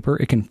with the paper,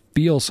 it can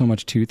feel so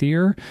much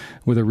toothier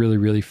with a really,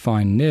 really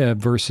fine nib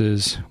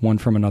versus one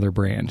from another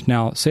brand.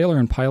 Now, Sailor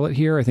and Pilot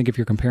here, I think if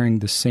you're comparing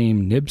the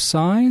same nib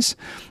size,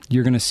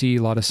 you're going to see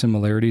a lot of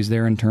similarities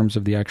there in terms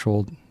of the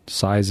actual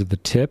size of the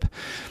tip.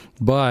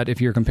 But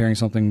if you're comparing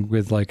something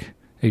with like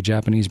a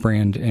Japanese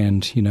brand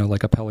and,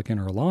 like a Pelican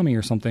or a Lamy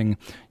or something,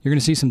 you're going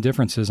to see some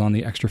differences on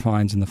the extra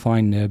fines and the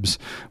fine nibs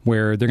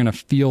where they're going to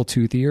feel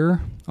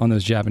toothier on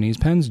those Japanese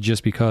pens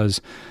just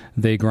because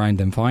they grind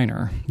them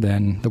finer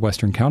than the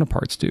Western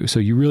counterparts do. So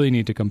you really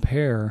need to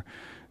compare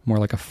more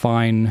like a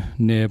fine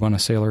nib on a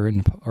Sailor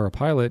or a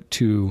Pilot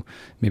to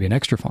maybe an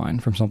extra fine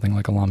from something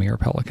like a Lamy or a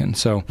Pelican.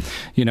 So,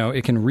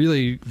 it can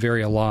really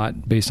vary a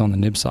lot based on the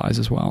nib size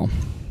as well.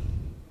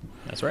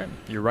 That's right.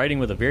 You're writing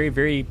with a very,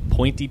 very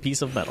pointy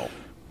piece of metal.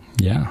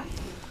 Yeah,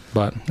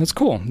 but that's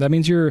cool. That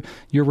means you're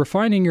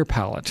refining your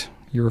palette.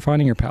 You're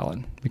refining your palette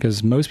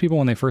because most people,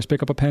 when they first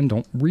pick up a pen,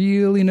 don't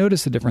really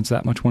notice the difference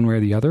that much one way or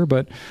the other.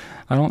 But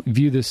I don't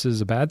view this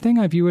as a bad thing.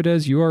 I view it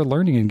as you are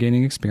learning and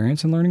gaining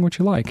experience and learning what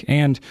you like.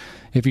 And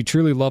if you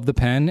truly love the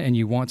pen and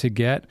you want to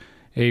get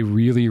a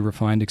really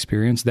refined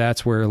experience,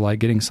 that's where like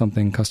getting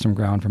something custom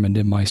ground from a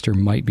Nibmeister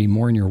might be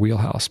more in your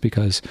wheelhouse,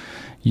 because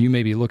you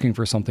may be looking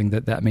for something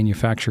that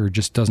manufacturer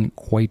just doesn't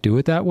quite do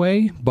it that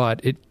way, but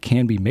it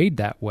can be made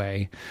that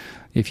way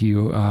if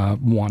you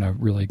want to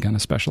really kind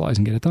of specialize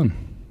and get it done.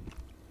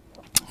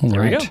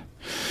 There we go.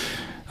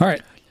 All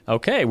right.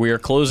 Okay, we are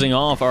closing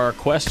off our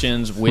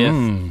questions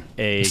with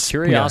a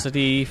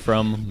curiosity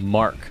from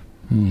Mark.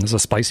 This is a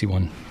spicy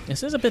one.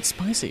 This is a bit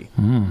spicy.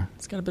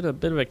 It's got a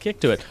bit of a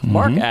kick to it.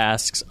 Mark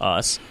asks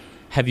us,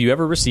 have you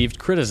ever received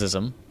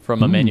criticism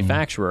from a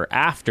manufacturer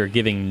after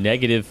giving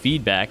negative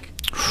feedback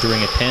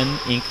during a pen,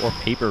 ink, or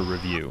paper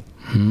review?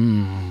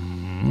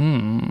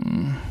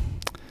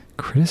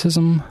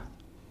 Criticism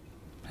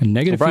and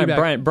negative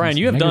feedback. Brian,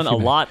 you have done a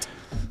lot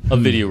of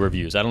video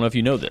reviews. I don't know if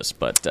you know this,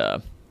 but...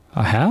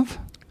 I have?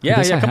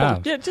 Yeah,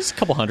 just a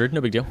couple hundred, no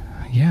big deal.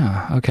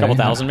 Yeah, okay. A couple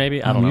thousand,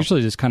 maybe. I don't know. I'm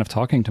usually just kind of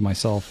talking to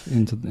myself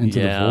into the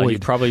void.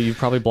 You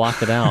probably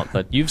blocked it out.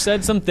 But you've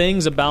said some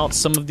things about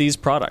some of these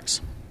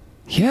products.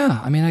 Yeah,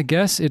 I mean, I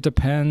guess it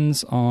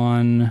depends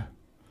on,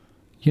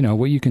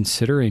 what you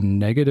consider a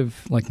negative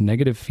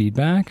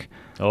feedback.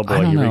 Oh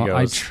boy, here he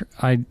goes.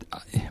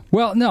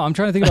 I'm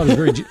trying to think about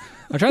this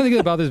I'm trying to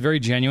think about this very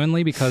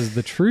genuinely, because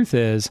the truth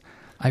is,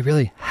 I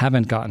really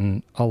haven't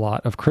gotten a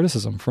lot of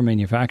criticism from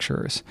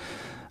manufacturers.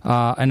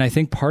 And I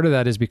think part of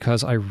that is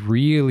because I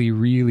really,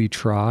 really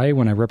try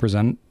when I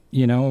represent,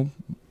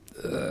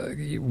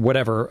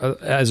 whatever,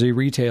 as a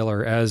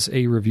retailer, as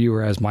a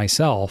reviewer, as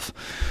myself,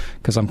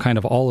 because I'm kind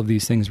of all of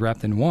these things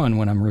wrapped in one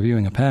when I'm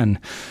reviewing a pen.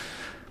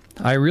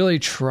 I really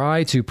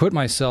try to put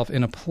myself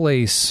in a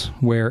place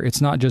where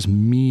it's not just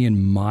me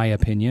and my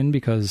opinion,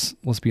 because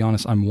let's be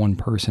honest, I'm one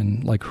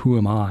person. Like, who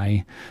am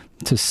I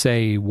to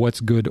say what's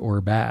good or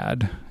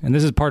bad? And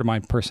this is part of my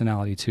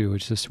personality too.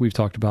 It's just, we've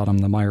talked about, I'm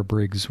the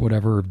Myers-Briggs,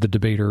 whatever, the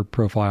debater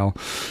profile,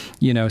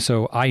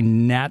 so I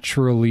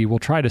naturally will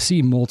try to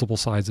see multiple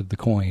sides of the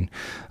coin.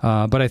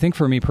 But I think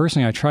for me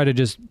personally, I try to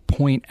just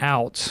point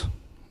out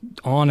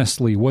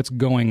honestly what's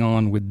going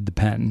on with the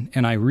pen.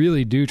 And I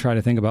really do try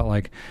to think about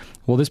like,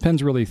 well, this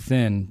pen's really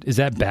thin. Is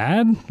that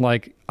bad?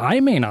 Like, I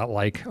may not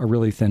like a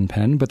really thin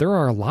pen, but there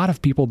are a lot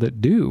of people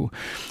that do.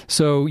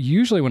 So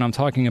usually when I'm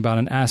talking about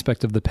an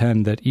aspect of the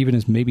pen that even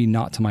is maybe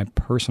not to my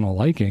personal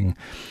liking,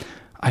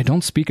 I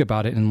don't speak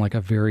about it in like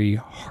a very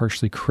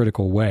harshly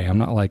critical way. I'm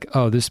not like,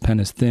 oh, this pen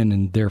is thin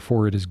and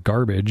therefore it is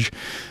garbage.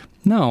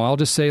 No, I'll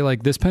just say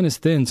like this pen is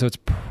thin, so it's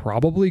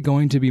probably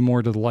going to be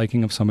more to the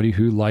liking of somebody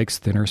who likes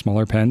thinner,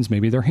 smaller pens.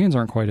 Maybe their hands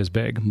aren't quite as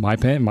big.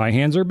 My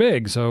hands are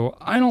big, so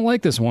I don't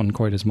like this one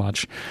quite as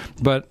much.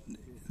 But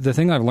the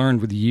thing I've learned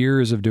with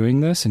years of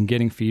doing this and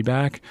getting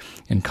feedback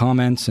and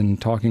comments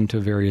and talking to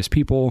various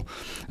people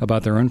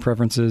about their own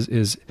preferences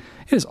is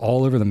it is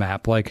all over the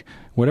map. Like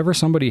whatever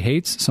somebody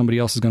hates, somebody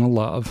else is going to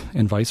love,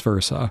 and vice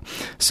versa.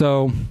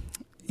 So,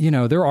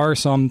 there are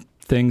some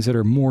things that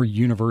are more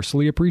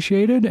universally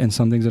appreciated and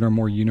some things that are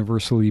more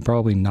universally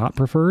probably not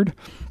preferred.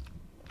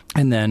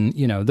 And then,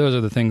 those are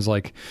the things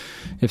like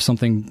if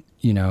something,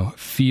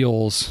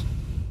 feels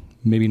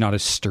maybe not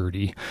as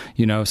sturdy,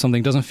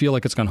 something doesn't feel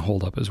like it's going to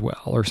hold up as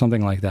well or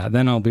something like that,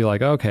 then I'll be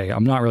like, okay,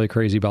 I'm not really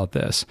crazy about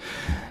this.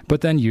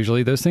 But then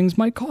usually those things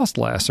might cost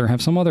less or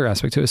have some other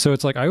aspect to it. So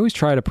it's like I always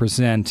try to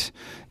present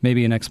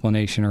maybe an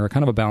explanation or a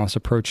kind of a balanced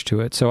approach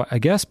to it. So I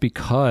guess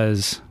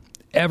because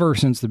ever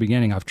since the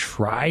beginning, I've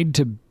tried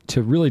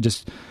to really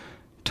just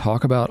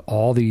talk about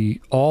all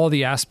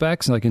the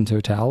aspects like in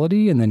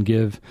totality, and then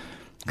give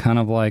kind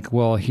of like,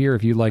 well, here,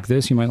 if you like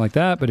this, you might like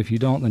that, but if you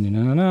don't, then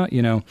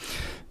no.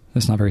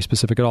 That's not very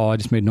specific at all. I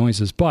just made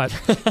noises, but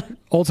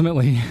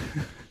ultimately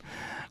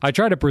I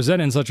try to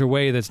present it in such a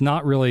way that's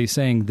not really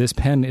saying this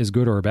pen is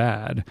good or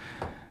bad,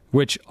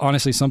 which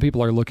honestly, some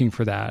people are looking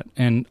for that,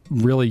 and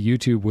really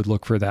YouTube would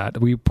look for that.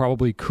 We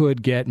probably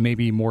could get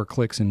maybe more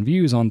clicks and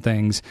views on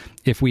things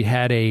if we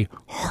had a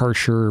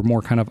harsher,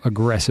 more kind of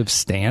aggressive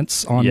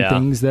stance on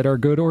things that are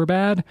good or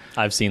bad.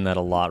 I've seen that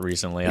a lot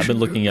recently. I've been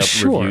looking up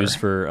reviews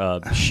for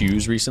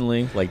shoes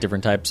recently, like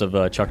different types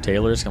of Chuck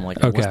Taylors. I'm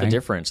like, what's the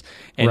difference?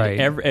 And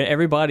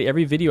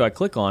every video I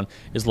click on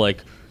is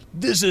like,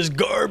 this is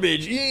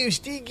garbage, ew,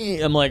 stinky.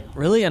 I'm like,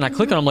 really? And I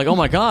click on it, I'm like, oh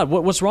my God,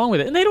 what's wrong with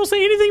it? And they don't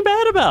say anything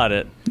bad about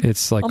it.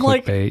 It's like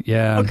clickbait,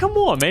 yeah. Oh, come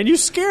on, man, you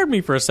scared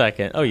me for a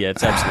second. Oh yeah,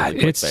 it's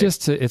absolutely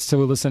clickbait. It's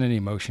to elicit an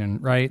emotion,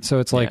 right? So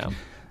it's like,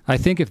 I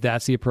think if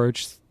that's the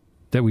approach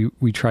that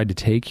we tried to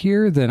take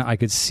here, then I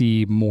could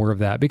see more of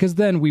that, because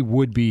then we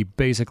would be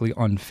basically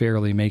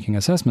unfairly making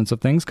assessments of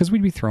things, because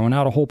we'd be throwing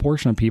out a whole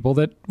portion of people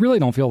that really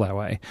don't feel that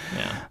way.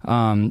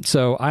 Yeah.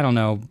 So I don't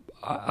know.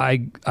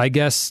 I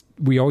guess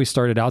we always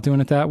started out doing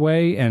it that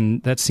way,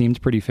 and that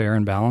seemed pretty fair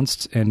and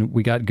balanced, and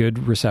we got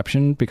good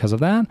reception because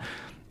of that.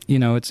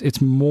 It's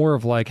more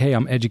of like, hey,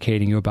 I'm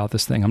educating you about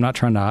this thing. I'm not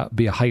trying to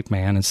be a hype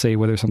man and say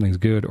whether something's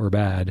good or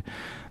bad,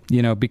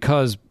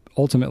 because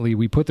ultimately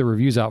we put the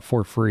reviews out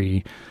for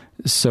free.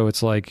 So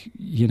it's like,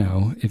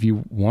 if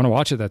you want to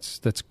watch it,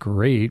 that's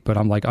great. But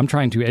I'm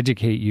trying to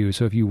educate you.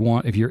 So if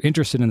you're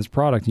interested in this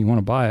product and you want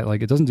to buy it,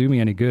 like, it doesn't do me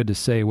any good to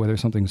say whether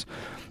something's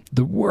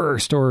the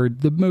worst or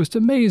the most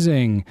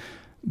amazing,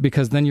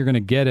 because then you're going to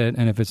get it.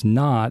 And if it's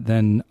not,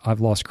 then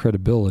I've lost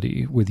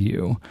credibility with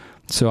you.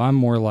 So I'm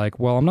more like,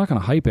 well, I'm not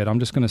going to hype it. I'm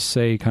just going to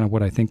say kind of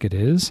what I think it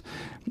is.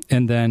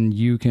 And then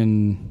you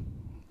can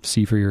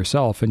see for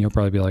yourself, and you'll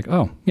probably be like,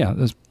 oh yeah,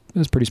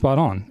 that's pretty spot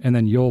on. And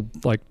then you'll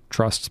like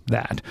trust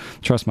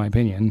my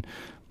opinion.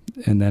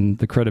 And then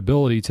the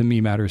credibility to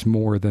me matters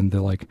more than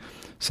the like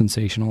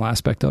sensational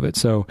aspect of it.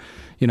 So,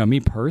 me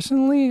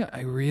personally,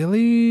 I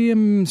really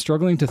am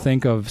struggling to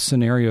think of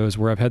scenarios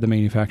where I've had the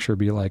manufacturer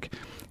be like,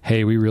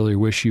 hey, we really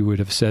wish you would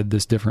have said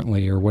this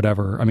differently or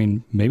whatever. I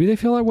mean, maybe they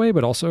feel that way,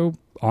 but also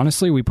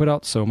honestly, we put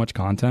out so much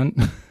content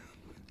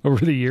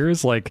over the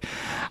years. Like,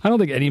 I don't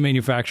think any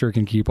manufacturer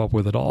can keep up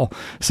with it all.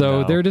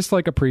 So they're just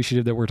like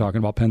appreciative that we're talking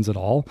about pens at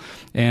all.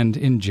 And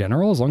in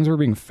general, as long as we're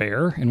being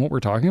fair in what we're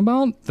talking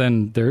about,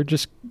 then they're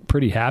just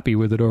pretty happy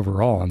with it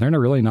overall. And they're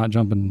really not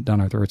jumping down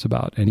our throats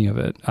about any of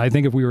it. I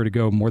think if we were to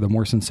go the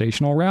more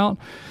sensational route,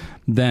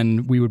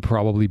 then we would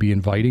probably be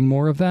inviting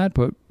more of that.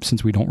 But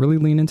since we don't really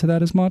lean into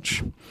that as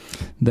much,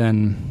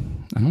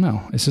 then I don't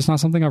know. It's just not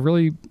something I've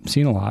really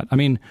seen a lot. I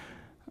mean,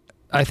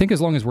 I think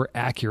as long as we're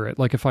accurate,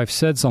 like if I've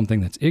said something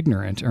that's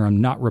ignorant or I'm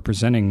not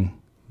representing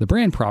the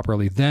brand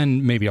properly,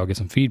 then maybe I'll get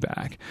some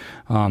feedback.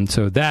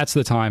 So that's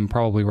the time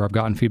probably where I've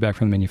gotten feedback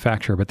from the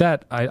manufacturer. But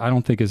that I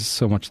don't think is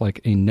so much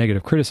like a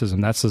negative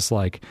criticism. That's just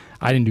like,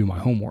 I didn't do my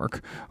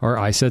homework, or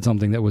I said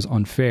something that was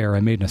unfair. I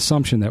made an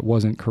assumption that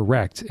wasn't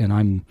correct, and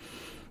I'm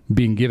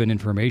being given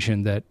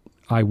information that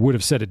I would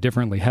have said it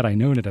differently had I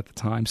known it at the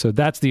time. So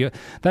that's the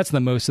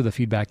most of the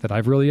feedback that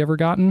I've really ever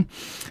gotten.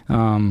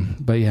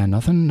 But yeah,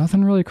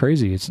 nothing really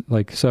crazy. It's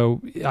like,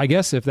 so I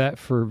guess if that,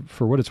 for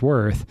what it's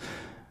worth,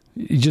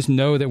 you just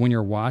know that when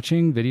you're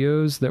watching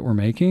videos that we're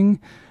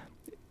making,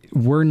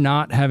 we're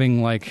not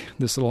having like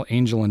this little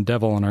angel and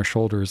devil on our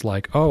shoulders,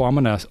 like, oh, I'm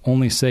going to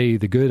only say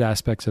the good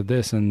aspects of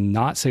this and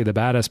not say the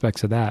bad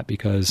aspects of that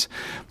because,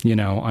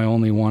 I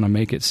only want to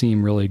make it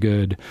seem really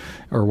good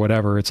or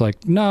whatever. It's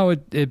like, no,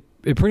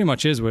 it pretty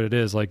much is what it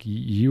is. Like,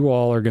 you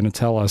all are going to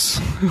tell us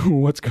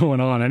what's going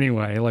on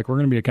anyway. Like, we're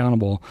going to be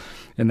accountable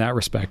in that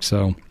respect.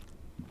 So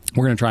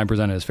we're going to try and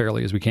present it as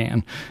fairly as we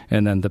can,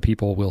 and then the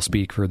people will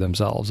speak for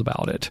themselves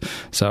about it.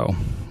 So,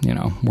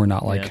 we're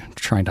not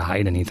trying to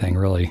hide anything,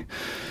 really.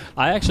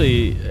 I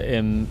actually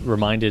am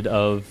reminded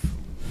of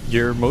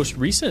your most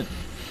recent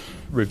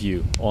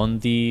review on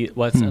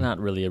it's not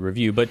really a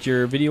review, but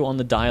your video on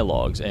the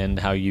dialogues and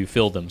how you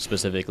fill them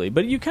specifically.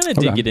 But you kind of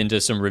did get into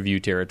some review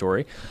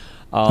territory.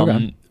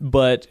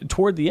 But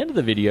toward the end of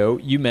the video,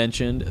 you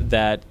mentioned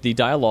that the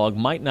dialogue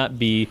might not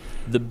be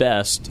the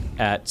best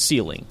at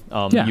sealing.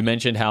 You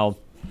mentioned how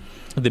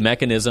the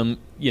mechanism,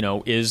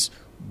 is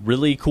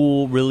really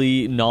cool,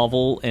 really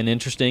novel and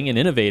interesting and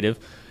innovative.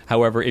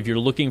 However, if you're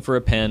looking for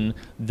a pen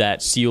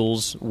that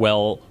seals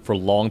well for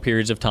long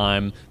periods of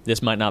time,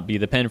 this might not be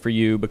the pen for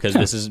you, because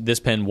this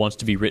pen wants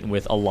to be written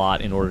with a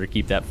lot in order to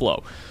keep that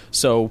flow.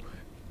 So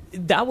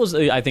that was,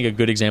 I think, a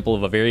good example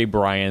of a very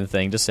Brian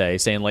thing to say,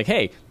 saying like,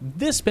 hey,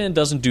 this pen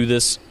doesn't do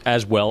this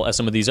as well as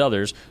some of these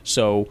others,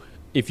 so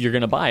if you're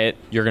going to buy it,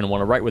 you're going to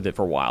want to write with it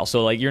for a while.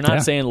 So like, you're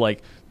not saying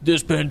like,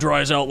 this pen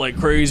dries out like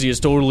crazy, it's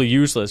totally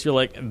useless. You're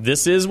like,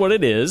 this is what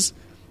it is.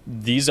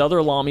 These other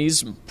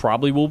Lamis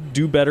probably will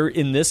do better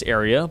in this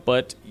area,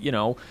 but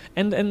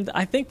and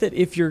I think that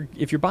if you're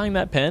buying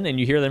that pen and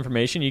you hear the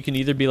information, you can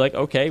either be like,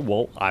 okay,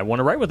 well, I want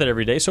to write with it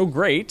every day, so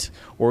great,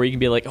 or you can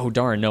be like, oh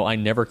darn, no, I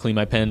never clean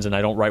my pens and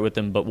I don't write with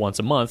them but once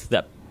a month.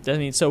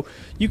 So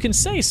you can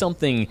say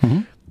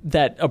something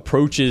that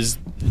approaches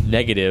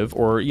negative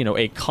or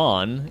a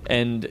con,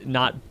 and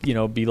not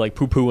be like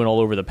poo-pooing all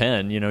over the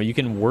pen. You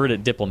can word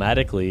it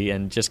diplomatically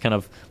and just kind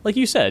of, like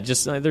you said,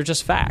 just they're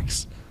just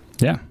facts.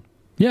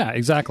 Yeah,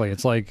 exactly.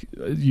 It's like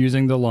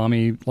using the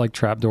Lamy like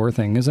trapdoor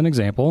thing as an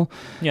example.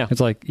 Yeah.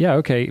 It's like,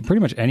 okay, pretty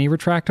much any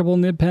retractable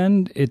nib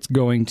pen, it's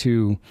going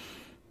to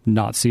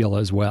not seal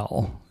as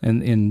well.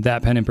 And in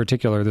that pen in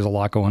particular, there's a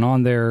lot going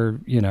on there.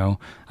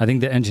 I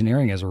think the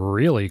engineering is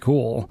really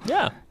cool.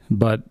 Yeah.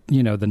 But,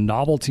 the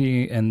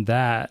novelty and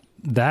that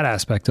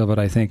aspect of it,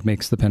 I think,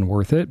 makes the pen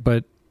worth it.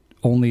 But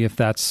only if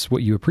that's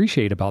what you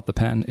appreciate about the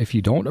pen. If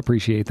you don't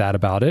appreciate that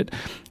about it,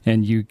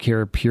 and you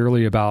care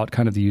purely about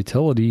kind of the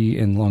utility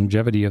and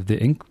longevity of the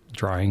ink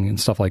drying and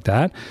stuff like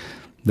that,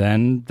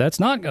 then that's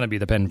not going to be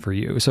the pen for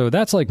you. So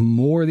that's like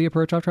more the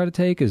approach I've tried to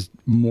take, is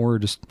more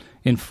just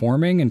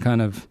informing and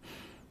kind of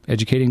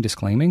educating,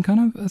 disclaiming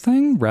kind of a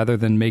thing, rather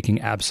than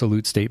making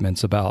absolute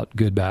statements about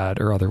good,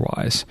 bad, or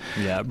otherwise.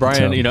 Yeah,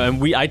 Brian,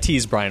 and I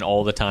tease Brian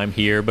all the time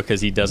here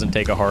because he doesn't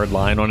take a hard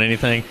line on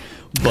anything.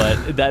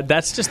 But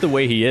that's just the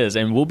way he is.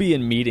 And we'll be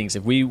in meetings.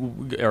 If we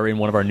are in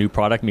one of our new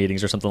product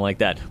meetings or something like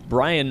that,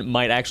 Brian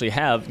might actually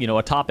have,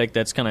 a topic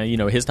that's kind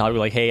of, his topic,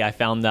 like, hey, I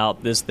found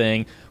out this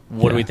thing.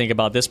 What do we think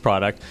about this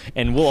product?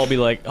 And we'll all be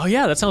like, oh,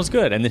 yeah, that sounds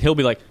good. And then he'll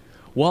be like,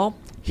 well,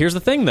 here's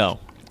the thing, though.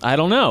 I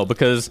don't know,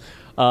 because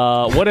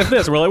what if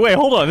this? And we're like, wait,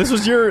 hold on. This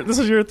was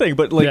your thing.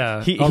 But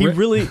like, he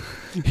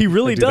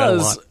really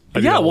does.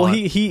 Yeah, well,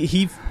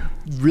 he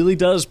really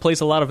does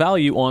place a lot of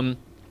value on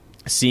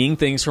seeing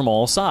things from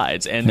all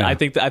sides, and I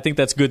think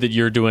that's good that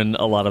you're doing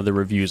a lot of the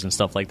reviews and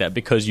stuff like that,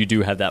 because you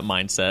do have that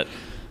mindset.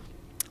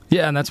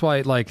 Yeah, and that's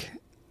why, like,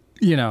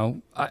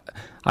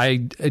 I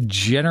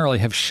generally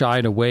have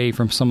shied away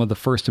from some of the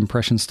first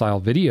impression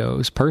style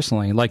videos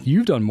personally. Like,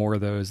 you've done more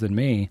of those than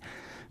me.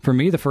 For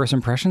me, the first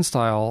impression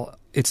style,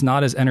 it's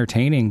not as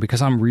entertaining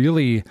because I'm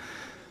really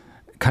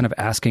kind of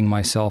asking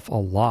myself a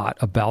lot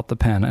about the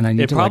pen, and I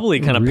need it probably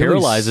kind of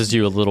paralyzes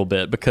you a little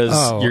bit, because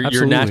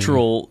you're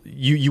natural.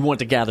 You want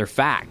to gather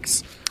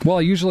facts.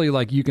 Well, usually,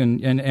 like, you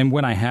can, and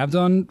when I have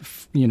done,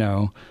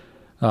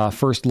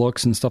 first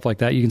looks and stuff like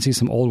that, you can see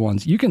some old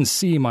ones. You can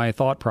see my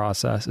thought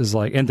process is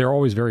like, and they're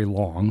always very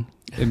long,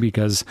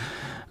 because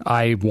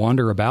I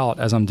wander about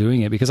as I'm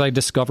doing it, because I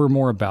discover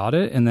more about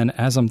it. And then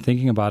as I'm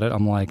thinking about it,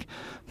 I'm like,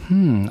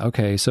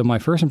 okay, so my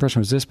first impression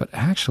was this, but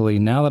actually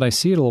now that I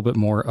see it a little bit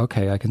more,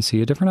 okay, I can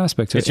see a different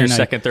aspect to it. It's your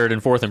second, third,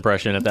 and fourth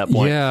impression at that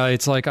point. Yeah,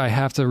 it's like I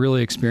have to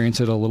really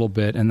experience it a little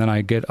bit, and then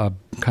I get a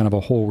kind of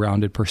a whole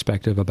rounded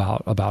perspective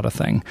about a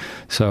thing.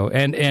 So,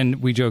 and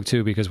we joke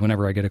too, because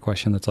whenever I get a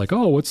question that's like,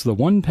 oh, what's the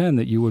one pen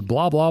that you would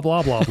blah, blah,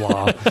 blah, blah,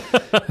 blah.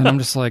 And I'm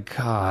just like,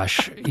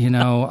 gosh,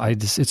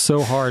 it's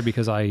so hard,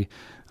 because I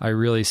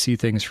really see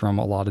things from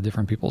a lot of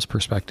different people's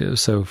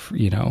perspectives. So,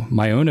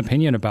 my own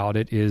opinion about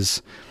it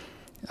is,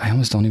 I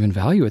almost don't even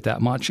value it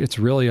that much. It's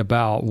really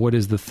about what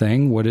is the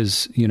thing, what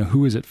is,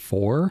 who is it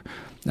for?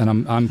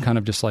 And I'm kind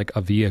of just like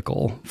a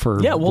vehicle for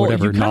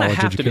whatever knowledge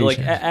education. To be like,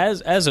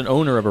 as an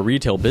owner of a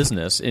retail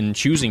business, in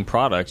choosing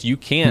products, you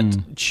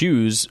can't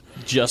choose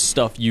just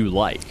stuff you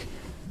like.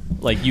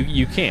 Like,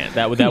 you can't.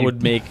 That would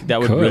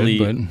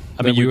really.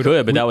 I mean, you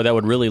could, but that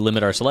would really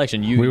limit our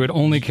selection. We would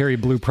only carry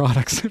blue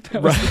products if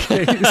that was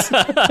the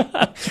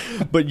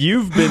case. But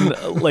you've been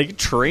like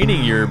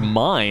training your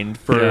mind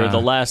for the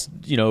last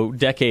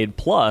decade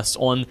plus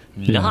on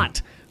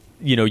not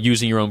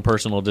using your own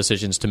personal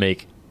decisions to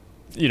make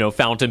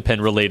fountain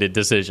pen related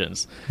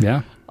decisions.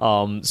 Yeah.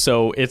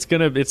 So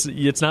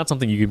it's not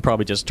something you can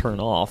probably just turn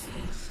off.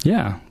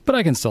 Yeah, but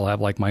I can still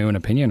have like my own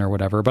opinion or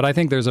whatever. But I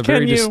think there's a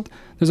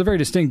there's a very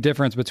distinct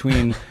difference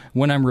between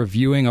when I'm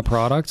reviewing a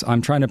product,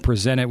 I'm trying to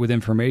present it with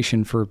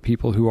information for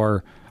people who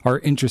are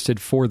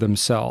interested for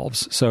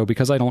themselves. So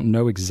because I don't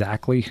know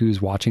exactly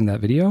who's watching that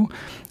video,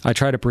 I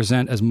try to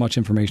present as much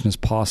information as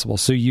possible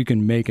so you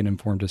can make an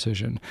informed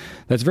decision.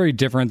 That's very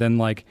different than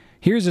like,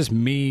 here's just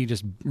me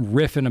just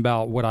riffing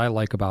about what I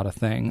like about a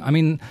thing. I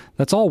mean,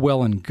 that's all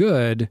well and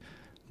good,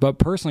 but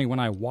personally, when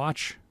I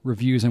watch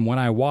reviews and when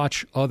I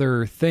watch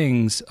other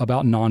things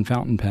about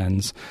non-fountain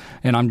pens,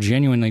 and I'm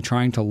genuinely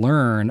trying to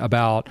learn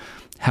about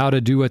how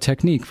to do a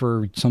technique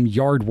for some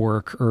yard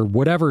work or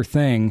whatever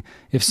thing,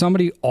 if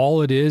somebody,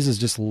 all it is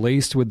just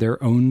laced with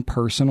their own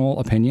personal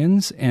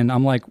opinions, and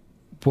I'm like,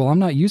 well, I'm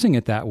not using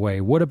it that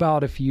way. What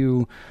about if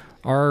you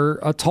are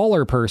a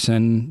taller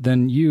person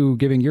than you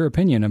giving your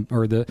opinion,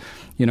 or if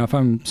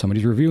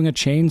somebody's reviewing a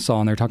chainsaw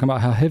and they're talking about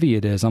how heavy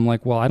it is, I'm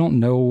like, well, I don't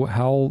know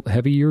how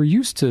heavy you're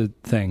used to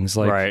things.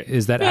 Like, right.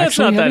 Is that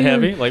actually it's not that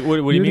heavy? Like, what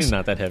do you mean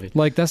not that heavy?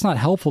 Like, that's not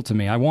helpful to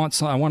me. I want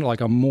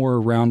like a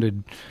more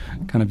rounded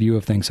kind of view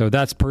of things. So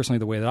that's personally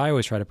the way that I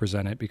always try to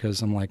present it,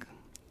 because I'm like,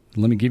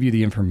 let me give you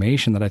the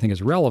information that I think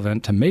is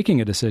relevant to making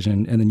a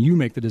decision, and then you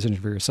make the decision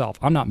for yourself.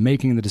 I'm not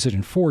making the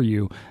decision for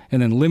you and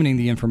then limiting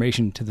the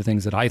information to the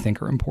things that I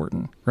think are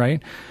important,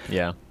 right?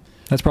 Yeah.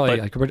 That's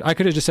probably, I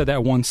could have just said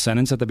that one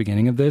sentence at the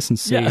beginning of this and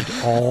saved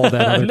all that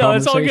other no,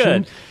 conversation. It's all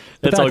good.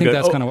 But I think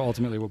that's kind of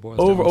ultimately what boils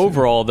down to.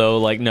 Overall, though,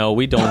 like, no,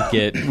 we don't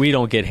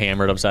get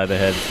hammered upside the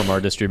head from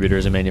our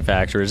distributors and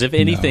manufacturers. If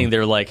anything,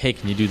 they're like, hey,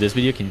 can you do this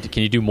video?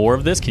 Can you do more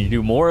of this? Can you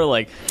do more?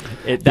 Like,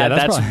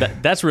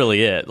 that's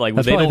really it. Like,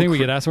 that's probably the thing we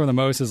get asked for the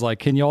most is like,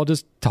 can y'all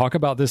just talk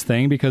about this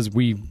thing because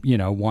we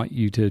want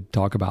you to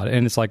talk about it?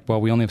 And it's like,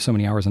 well, we only have so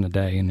many hours in a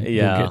day, and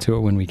we'll get to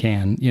it when we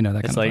can. That kind of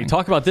thing. It's like,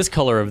 talk about this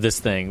color of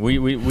this thing. We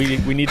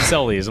need to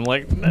sell these. I'm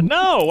like,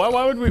 no.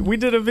 Why would we? We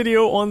did a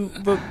video on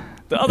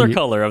the other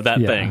color of that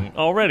thing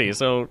already,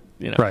 so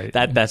right.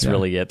 That's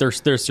really it.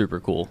 They're super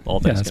cool, all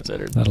things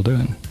considered. That'll do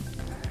it.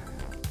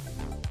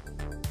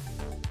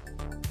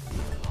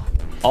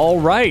 All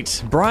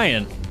right,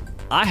 Brian,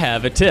 I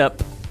have a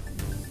tip,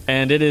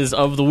 and it is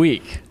of the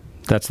week.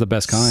 That's the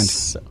best kind.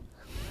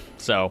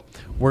 So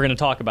we're going to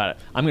talk about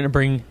it. I'm going to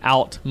bring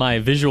out my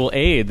visual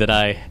aid that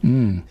I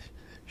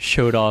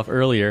showed off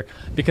earlier,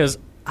 because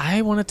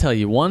I want to tell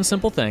you one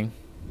simple thing.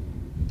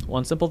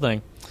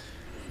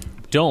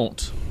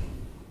 Don't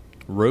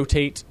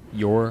rotate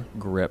your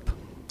grip.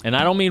 And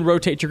I don't mean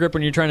rotate your grip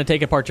when you're trying to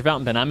take apart your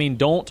fountain pen. I mean,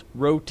 don't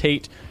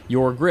rotate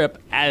your grip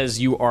as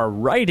you are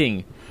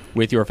writing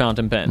with your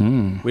fountain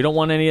pen. We don't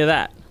want any of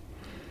that.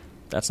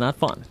 That's not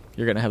fun.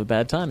 You're going to have a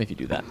bad time if you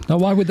do that. Now,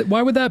 why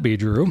would that be,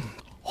 Drew?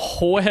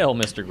 Well,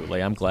 Mr.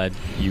 Goulet, I'm glad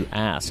you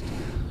asked.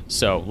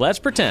 So let's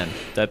pretend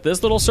that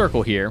this little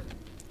circle here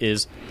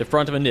is the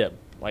front of a nib,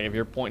 like if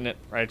you're pointing it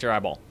right at your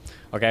eyeball.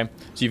 Okay?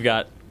 So you've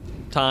got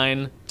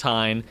tine,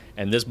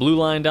 and this blue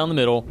line down the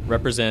middle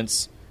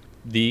represents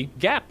the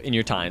gap in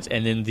your tines,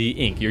 and then the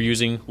ink. You're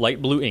using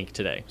light blue ink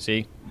today.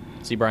 See,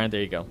 Brian?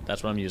 There you go.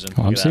 That's what I'm using.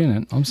 Oh, I'm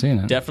seeing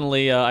it.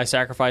 Definitely, I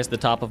sacrificed the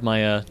top of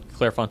my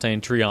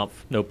Clairefontaine Triomphe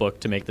notebook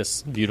to make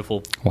this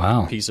beautiful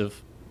piece of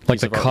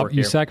artwork.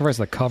 You sacrificed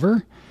the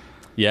cover?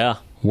 Yeah.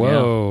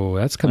 Whoa,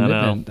 that's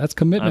commitment. That's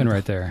commitment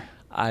right there.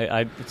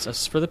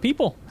 It's for the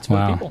people. It's for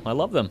the people. I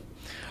love them.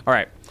 All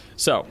right.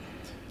 So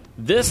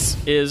this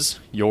is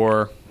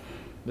your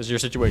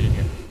situation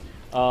here.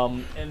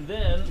 And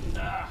then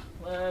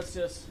let's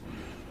just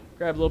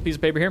grab a little piece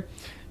of paper here.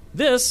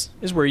 This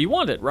is where you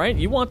want it, right?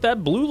 You want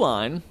that blue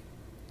line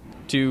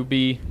to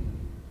be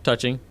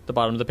touching the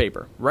bottom of the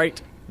paper, right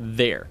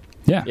there.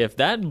 Yeah. If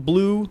that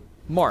blue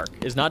mark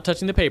is not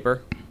touching the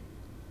paper,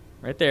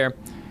 right there,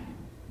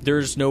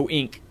 there's no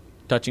ink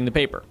touching the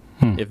paper.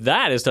 If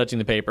that is touching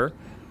the paper,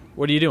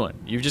 what are you doing?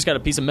 You've just got a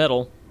piece of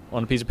metal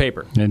on a piece of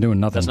paper. You're doing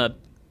nothing.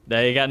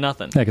 You got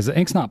nothing. Yeah, because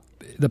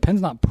the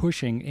pen's not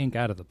pushing ink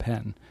out of the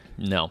pen.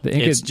 No,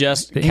 it's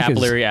just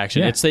capillary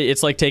action. Yeah.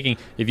 It's like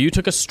if you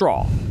took a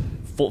straw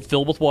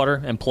filled with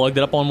water and plugged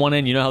it up on one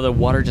end, you know how the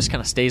water just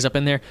kind of stays up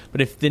in there?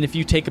 But if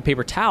you take a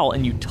paper towel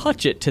and you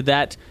touch it to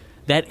that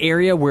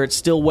area where it's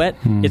still wet,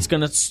 it's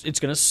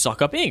gonna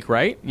suck up ink,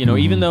 right?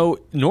 Even though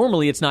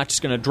normally it's not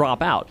just gonna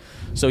drop out.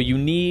 So you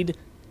need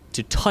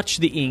to touch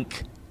the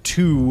ink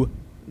to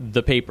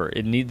the paper.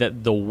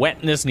 The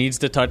wetness needs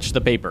to touch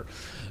the paper.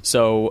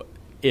 So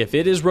if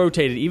it is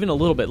rotated even a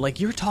little bit, like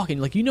you're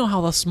talking, like you know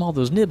how small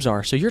those nibs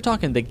are. So you're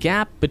talking the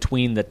gap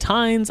between the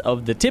tines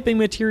of the tipping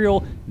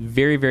material,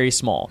 very, very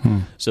small.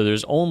 So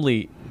there's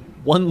only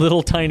one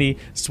little tiny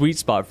sweet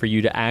spot for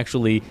you to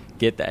actually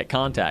get that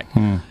contact.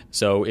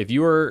 So if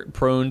you are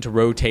prone to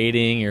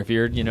rotating, or if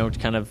you're,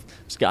 kind of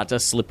got a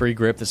slippery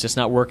grip that's just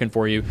not working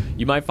for you,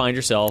 you might find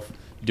yourself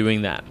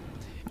doing that.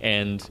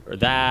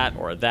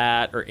 Or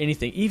that, or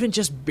anything, even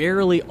just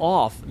barely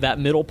off that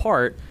middle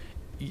part,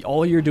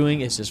 all you're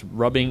doing is just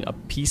rubbing a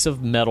piece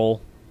of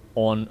metal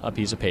on a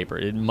piece of paper.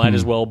 It might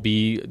as well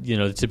be,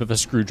 the tip of a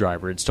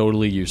screwdriver. It's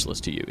totally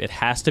useless to you. It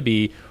has to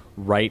be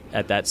right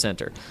at that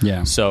center.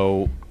 Yeah.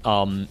 So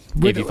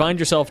if you find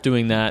yourself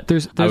doing that,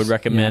 I would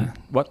recommend...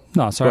 Yeah. What?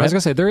 No, sorry. I was going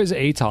to say, there is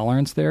a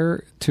tolerance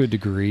there to a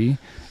degree.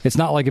 It's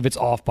not like if it's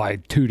off by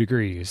 2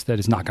 degrees that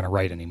it's not going to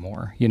write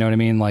anymore. You know what I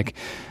mean? Like,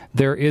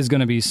 there is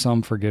going to be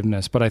some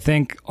forgiveness. But I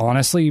think,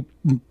 honestly,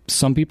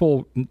 some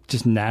people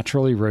just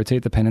naturally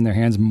rotate the pen in their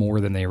hands more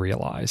than they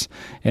realize.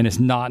 And it's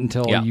not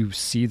until you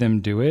see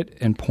them do it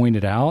and point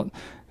it out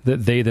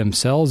that they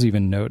themselves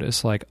even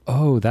notice, like,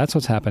 oh, that's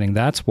what's happening.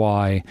 That's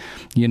why,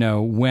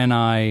 when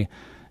I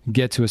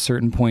get to a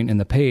certain point in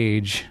the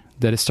page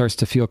that it starts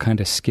to feel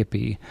kind of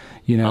skippy,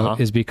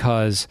 is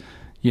because,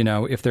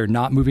 if they're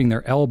not moving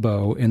their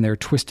elbow and they're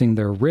twisting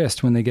their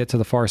wrist when they get to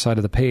the far side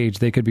of the page,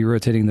 they could be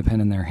rotating the pen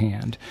in their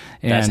hand.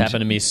 And that's happened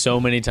to me so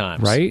many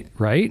times.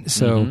 Right.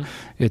 So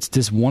it's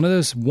just one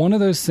of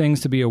those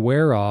things to be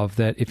aware of,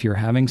 that if you're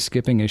having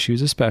skipping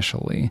issues,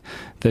 especially,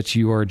 that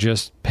you are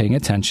just paying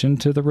attention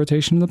to the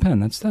rotation of the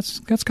pen. That's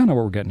kind of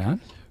what we're getting at.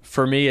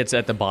 For me, it's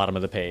at the bottom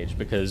of the page,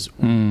 because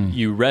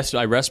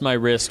I rest my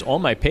wrist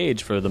on my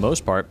page for the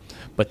most part,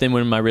 but then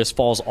when my wrist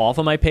falls off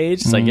of my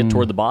page, as I get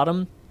toward the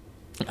bottom,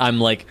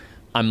 I'm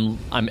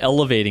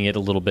elevating it a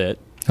little bit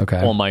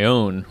on my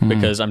own,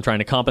 because I'm trying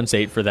to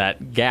compensate for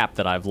that gap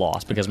that I've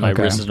lost, because my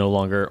wrist is no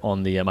longer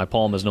on the my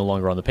palm is no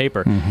longer on the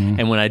paper.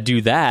 And when I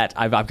do that,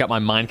 I've got my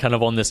mind kind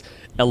of on this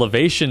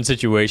elevation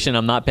situation.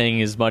 I'm not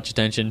paying as much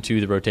attention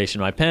to the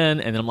rotation of my pen,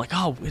 and then I'm like,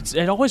 oh,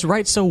 it always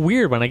writes so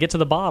weird when I get to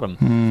the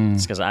bottom.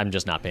 It's because I'm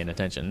just not paying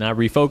attention. And I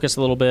refocus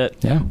a little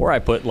bit, or I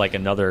put like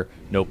another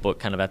notebook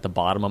kind of at the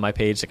bottom of my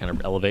page to kind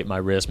of elevate my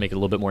wrist, make it a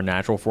little bit more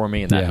natural for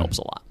me, and that helps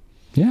a lot.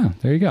 Yeah,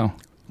 there you go.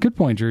 Good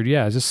point, Drew.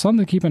 Yeah, it's just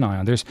something to keep an eye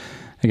on. This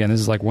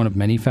is like one of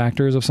many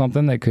factors of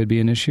something that could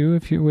be an issue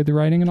with the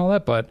writing and all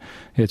that, but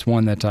it's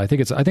one that I think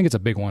it's a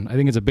big one. I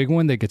think it's a big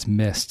one that gets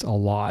missed a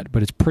lot,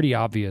 but it's pretty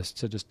obvious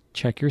to just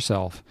check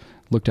yourself,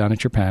 look down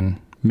at your pen,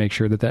 make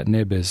sure that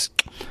nib is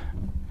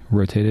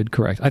rotated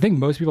correct. I think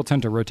most people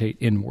tend to rotate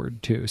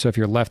inward too. So if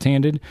you're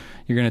left-handed,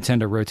 you're going to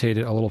tend to rotate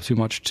it a little too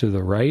much to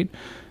the right,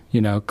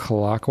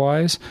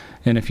 clockwise.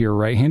 And if you're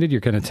right-handed, you're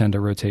going to tend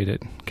to rotate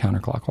it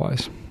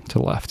counterclockwise to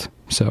the left.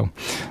 So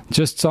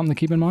just something to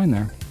keep in mind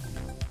there.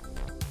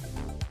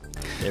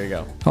 There you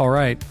go. All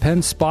right.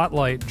 Pen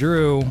Spotlight.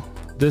 Drew,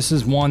 this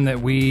is one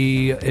that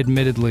we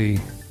admittedly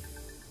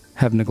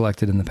have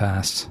neglected in the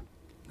past.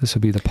 This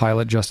would be the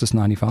Pilot Justus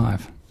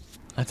 95.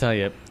 I tell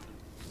you,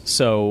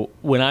 so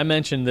when I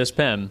mentioned this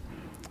pen,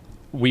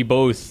 we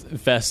both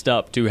fessed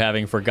up to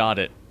having forgot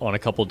it on a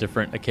couple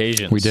different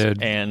occasions. We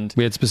did. And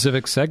we had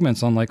specific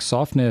segments on like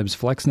soft nibs,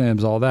 flex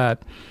nibs, all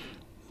that.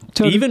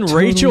 Even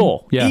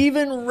Rachel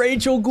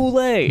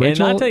Goulet. Rachel,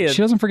 and I tell you,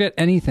 she doesn't forget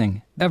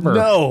anything, ever.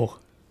 No.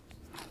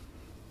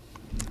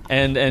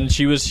 And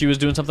she was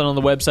doing something on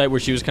the website where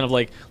she was kind of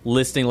like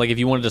listing, like if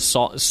you wanted to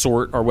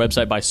sort our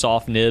website by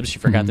soft nibs, she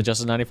forgot the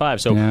Justus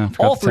 95. So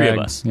all three of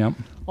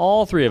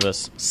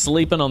us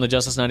sleeping on the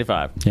Justus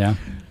 95. Yeah.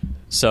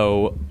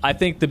 So I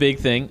think the big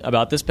thing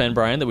about this pen,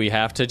 Brian, that we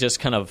have to just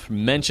kind of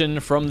mention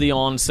from the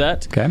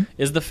onset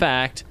is the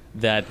fact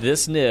that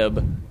this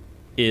nib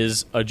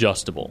is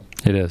adjustable.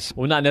 It is.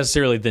 Well, not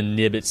necessarily the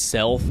nib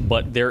itself,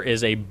 but there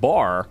is a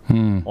bar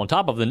on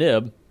top of the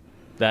nib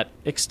that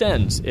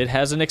extends. It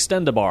has an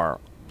extend-a-bar,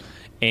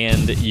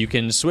 and you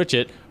can switch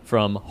it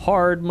from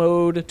hard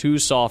mode to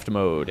soft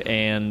mode,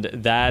 and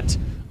that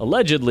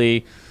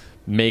allegedly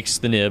makes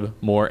the nib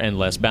more and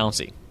less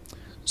bouncy.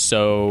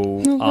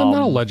 So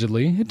not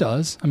allegedly, it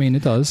does. I mean,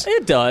 it does.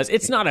 It does.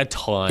 It's not a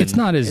ton. It's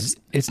not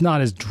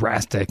as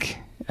drastic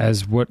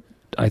as what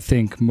I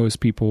think most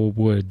people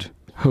would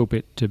hope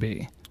it to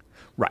be.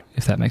 Right.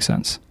 If that makes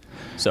sense.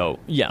 So,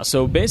 yeah.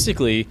 So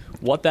basically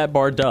what that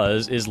bar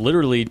does is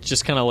literally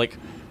just kind of like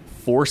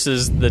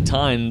forces the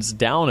tines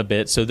down a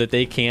bit so that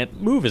they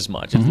can't move as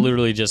much. It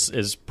literally just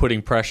is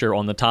putting pressure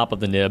on the top of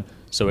the nib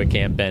so it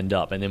can't bend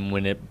up. And then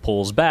when it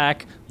pulls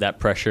back, that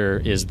pressure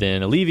is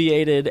then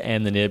alleviated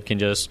and the nib can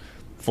just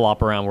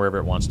flop around wherever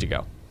it wants to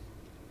go.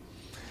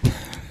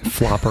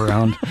 Flop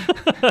around.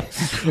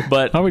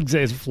 But I would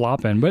say it's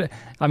flopping, but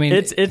I mean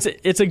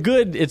it's a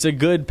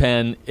good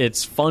pen.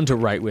 It's fun to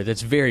write with.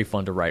 It's very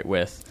fun to write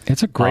with.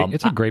 It's a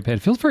great pen.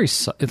 It feels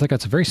it's like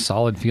it's a very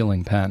solid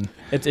feeling pen.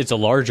 It's a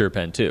larger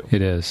pen too.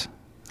 It is.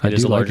 It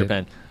is a larger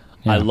pen.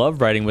 Yeah. I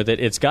love writing with it.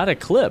 It's got a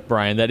clip,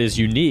 Brian, that is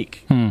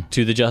unique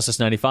to the Justus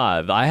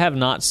 95. I have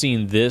not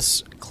seen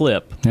this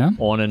clip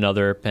on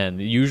another pen.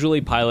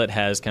 Usually Pilot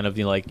has kind of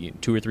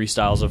 2 or 3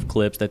 styles of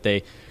clips that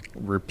they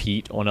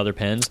repeat on other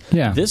pens.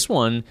 Yeah. This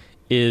one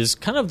is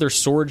kind of their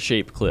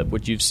sword-shaped clip,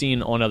 which you've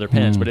seen on other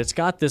pens, but it's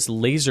got this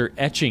laser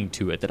etching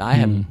to it that I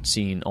haven't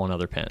seen on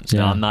other pens. Yeah.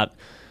 Now, I'm not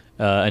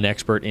an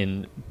expert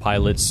in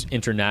Pilot's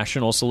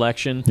international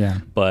selection,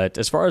 but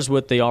as far as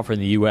what they offer in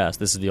the U.S.,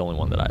 this is the only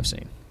one that I've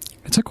seen.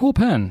 It's a cool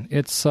pen.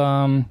 It's,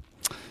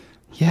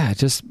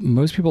 just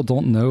most people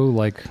don't know,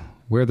 like,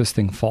 where this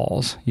thing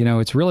falls.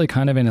 It's really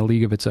kind of in a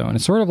league of its own.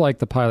 It's sort of like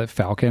the Pilot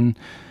Falcon,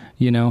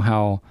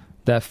 how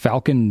that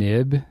Falcon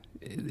nib,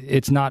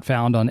 it's not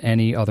found on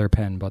any other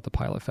pen but the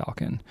Pilot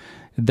Falcon.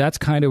 That's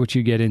kind of what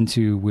you get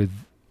into with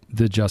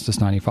the Justus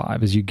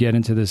 95 is you get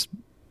into this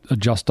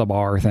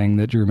adjust-a-bar thing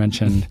that Drew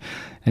mentioned,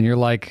 and you're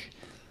like,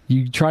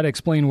 you try to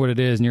explain what it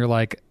is, and you're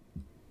like,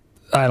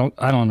 I don't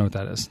know what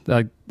that is.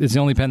 Like, it's the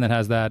only pen that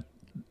has that.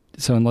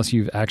 So unless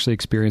you've actually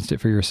experienced it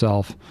for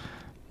yourself,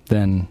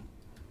 then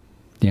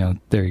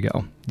there you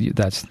go.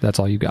 That's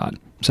all you got.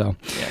 So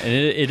yeah, and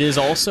it is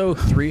also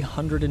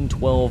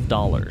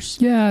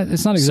 $312. Yeah,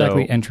 it's not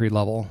exactly entry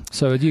level.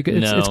 So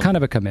it's kind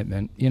of a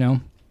commitment,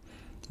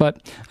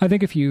 But I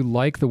think if you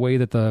like the way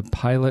that the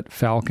Pilot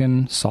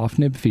Falcon soft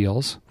nib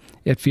feels,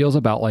 it feels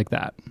about like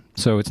that.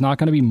 So it's not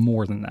going to be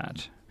more than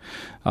that.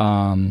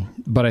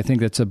 But I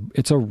think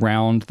it's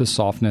around the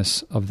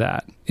softness of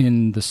that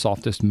in the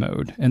softest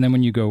mode. And then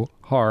when you go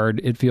hard,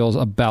 it feels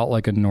about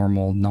like a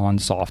normal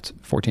non-soft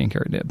 14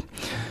 karat nib.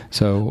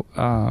 So,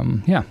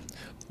 yeah.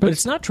 But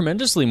it's not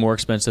tremendously more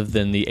expensive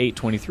than the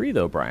 823,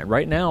 though, Brian.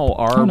 Right now,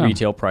 our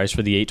retail price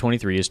for the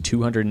 823 is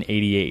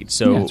 $288.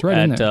 So yeah, it's right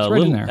in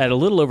there. At a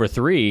little over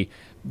 $3,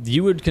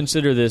 you would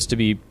consider this to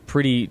be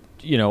pretty,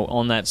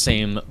 on that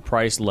same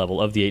price level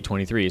of the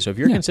 823. So if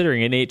you're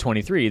considering an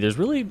 823, there's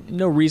really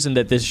no reason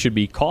that this should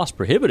be cost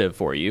prohibitive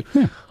for you.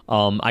 Yeah.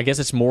 I guess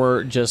it's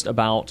more just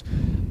about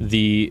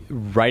the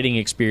writing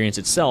experience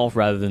itself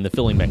rather than the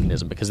filling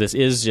mechanism, because this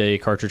is a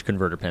cartridge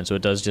converter pen, so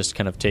it does just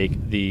kind of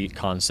take the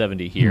Con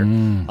 70 here.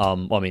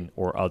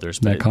 Or others.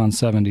 That Con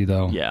 70,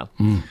 though. Yeah.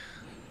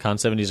 Con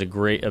 70 is a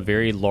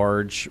very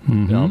large,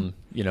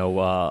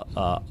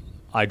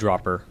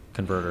 eyedropper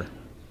converter.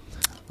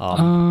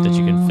 That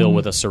you can fill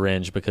with a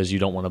syringe because you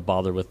don't want to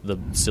bother with the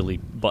silly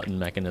button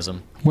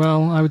mechanism.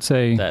 Well, I would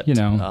say,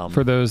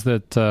 for those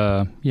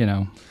that,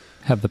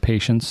 have the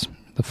patience,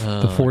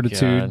 the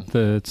fortitude,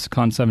 the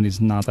Con 70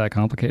 is not that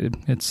complicated.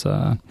 It's,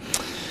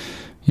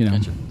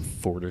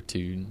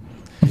 Fortitude.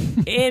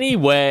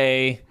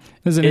 Anyway...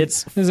 There's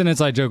an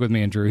inside joke with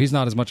me and Drew. He's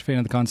not as much a fan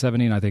of the Con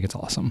 70, and I think it's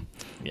awesome.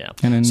 Yeah.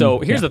 So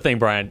here's the thing,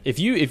 Brian. If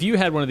you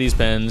had one of these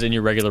pens in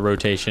your regular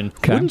rotation,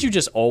 wouldn't you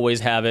just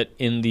always have it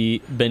in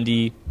the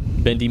bendy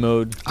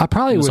mode? I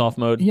probably would. Soft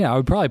mode? Yeah, I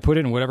would probably put it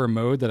in whatever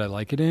mode that I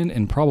like it in,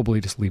 and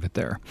probably just leave it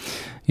there.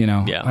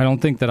 Yeah. I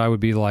don't think that I would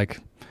be like,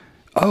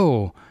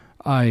 oh,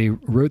 I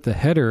wrote the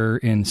header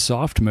in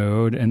soft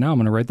mode, and now I'm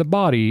going to write the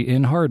body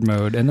in hard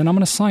mode, and then I'm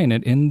going to sign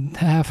it in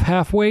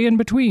halfway in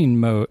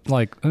between mode.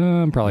 Like,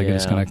 I'm probably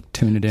just going to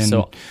tune it in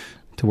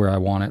to where I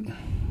want it.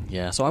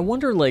 Yeah, so I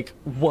wonder,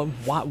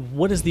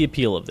 what is the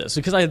appeal of this?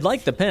 Because I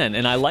like the pen,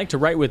 and I like to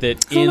write with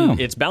it in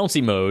its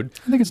bouncy mode.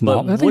 I think it's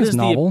novel. I think it's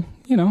novel,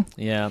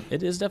 Yeah,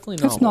 it is definitely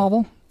novel. It's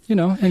novel.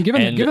 And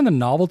given the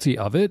novelty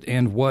of it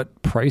and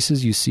what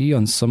prices you see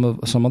on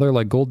some other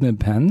like gold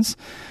nib pens,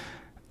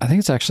 I think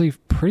it's actually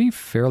pretty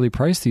fairly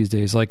priced these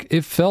days. Like,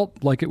 it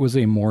felt like it was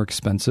a more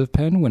expensive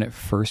pen when it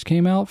first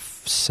came out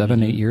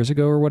 7-8 years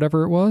ago or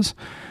whatever it was.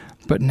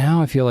 But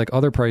now I feel like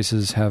other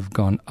prices have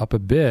gone up a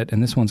bit,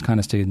 and this one's kind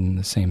of stayed in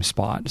the same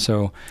spot.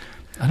 So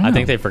I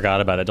think they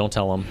forgot about it. Don't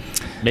tell them.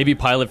 Maybe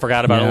Pilot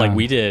forgot about it like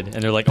we did,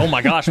 and they're like, "Oh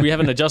my gosh, we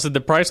haven't adjusted the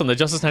price on the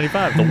Justus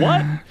 95." The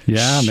what?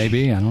 Yeah,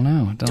 maybe. I don't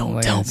know.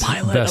 Don't tell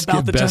Pilot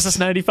about the Justus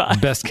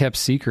 95. Best kept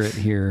secret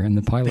here in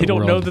the Pilot They don't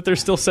world. know that they're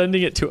still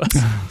sending it to us.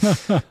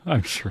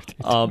 I'm sure they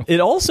do.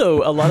 It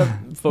also, a lot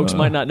of folks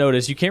might not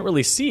notice. You can't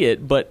really see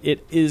it, but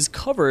it is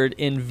covered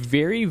in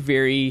very,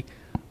 very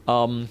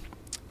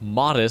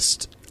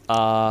modest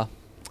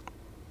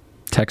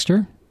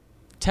texture.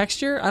 I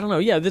don't know.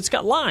 Yeah, it's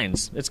got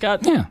lines. It's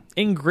got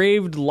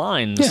engraved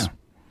lines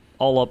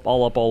all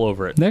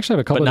over it. They actually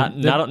have a couple, but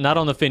not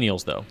on the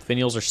finials though.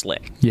 Finials are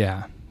slick.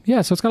 Yeah.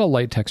 So it's got a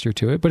light texture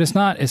to it, but it's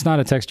not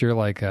a texture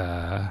like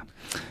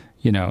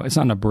it's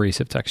not an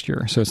abrasive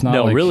texture. So it's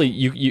not. Really,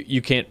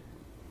 you can't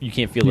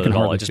feel it at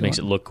all. It just makes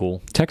it look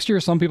cool. Texture.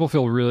 Some people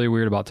feel really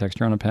weird about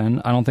texture on a pen.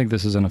 I don't think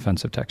this is an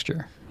offensive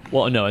texture.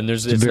 Well, no, and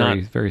it's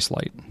very, not very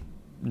slight.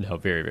 No,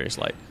 very, very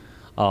slight.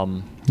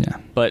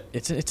 But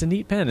it's a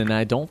neat pen, and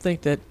I don't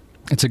think that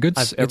it's a good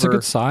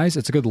size.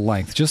 It's a good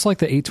length. Just like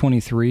the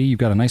 823, you've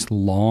got a nice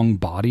long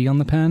body on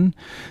the pen,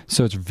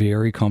 so it's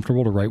very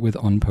comfortable to write with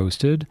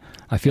unposted.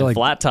 I feel like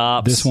flat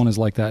tops. This one is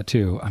like that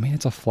too. I mean,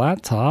 it's a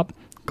flat top,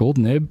 gold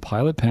nib,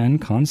 Pilot pen,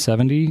 Con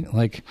 70.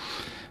 Like,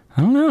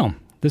 I don't know.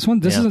 This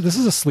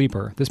is a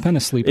sleeper. This pen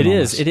is sleeping.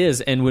 It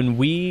is. And when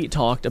we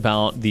talked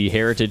about the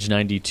Heritage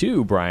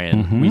 92,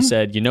 Brian, we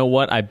said, you know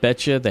what? I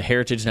bet you the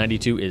Heritage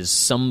 92 is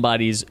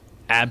somebody's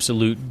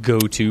absolute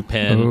go-to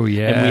pen. Oh,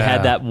 yeah. And we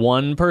had that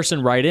one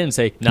person write in and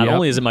say, not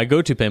only is it my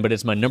go-to pen, but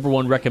it's my number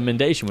one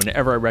recommendation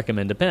whenever I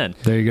recommend a pen.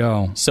 There you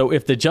go. So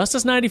if the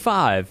Justus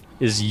 95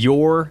 is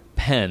your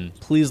pen,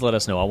 please let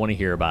us know. I want to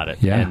hear about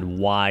it and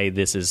why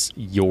this is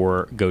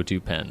your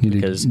go-to pen.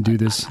 Because do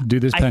this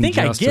pen I think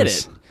justice. I get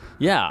it.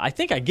 Yeah, I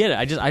think I get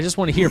it. I just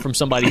want to hear from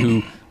somebody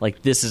who,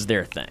 like, this is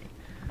their thing.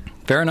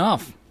 Fair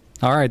enough.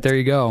 All right, there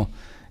you go.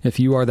 If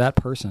you are that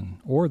person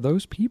or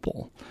those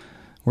people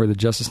where the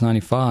Justus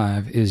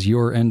 95 is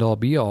your end-all,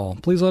 be-all,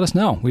 please let us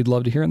know. We'd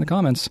love to hear it in the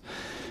comments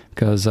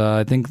because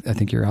I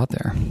think you're out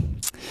there.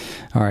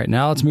 All right,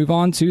 now let's move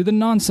on to the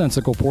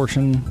nonsensical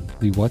portion,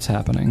 the what's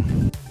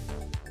happening.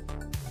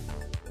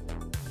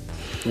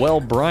 Well,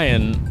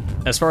 Brian,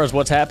 as far as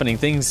what's happening,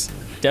 things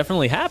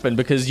definitely happened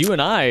because you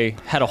and I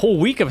had a whole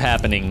week of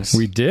happenings.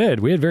 We did.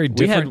 We had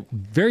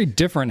very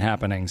different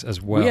happenings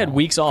as well. We had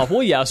weeks off.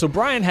 Well, yeah, so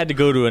Brian had to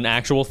go to an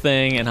actual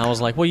thing, and I was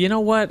like, well, you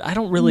know what? I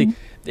don't really...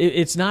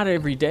 It's not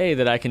every day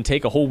that I can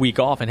take a whole week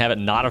off and have it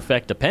not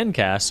affect a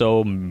pencast,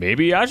 so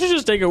maybe I should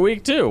just take a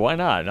week too. Why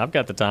not? I've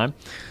got the time.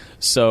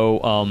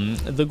 So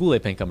the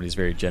Goulet Pen Company is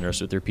very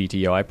generous with their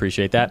PTO. I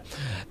appreciate that.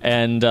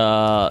 And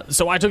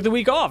so I took the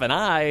week off, and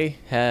I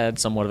had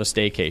somewhat of a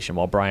staycation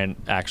while Brian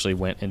actually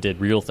went and did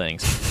real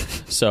things.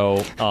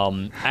 So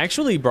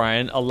actually,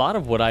 Brian, a lot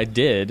of what I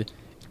did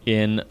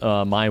in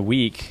my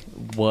week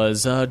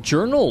was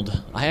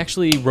journaled. I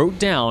actually wrote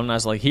down, I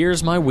was like,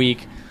 here's my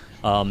week.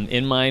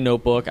 In my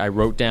notebook, I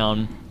wrote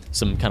down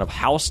some kind of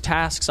house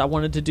tasks I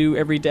wanted to do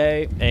every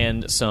day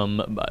and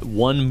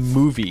one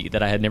movie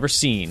that I had never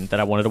seen that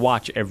I wanted to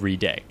watch every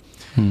day.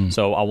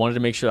 So I wanted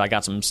to make sure I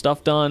got some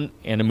stuff done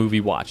and a movie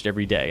watched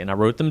every day. And I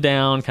wrote them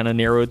down, kind of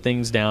narrowed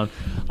things down.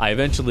 I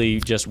eventually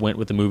just went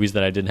with the movies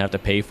that I didn't have to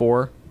pay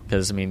for.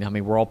 Because, I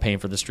mean, we're all paying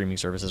for the streaming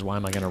services. Why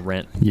am I going to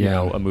rent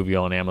a movie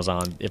on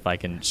Amazon if I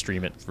can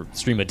stream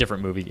a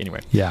different movie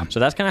anyway? Yeah. So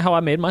that's kind of how I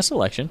made my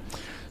selection.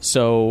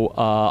 So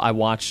I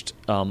watched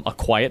A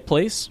Quiet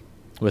Place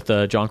with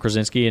John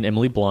Krasinski and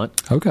Emily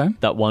Blunt. Okay.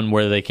 That one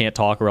where they can't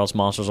talk or else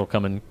monsters will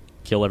come and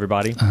kill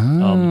everybody.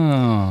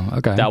 Oh,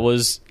 okay. That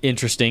was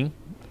interesting.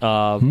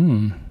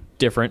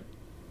 Different.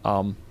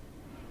 I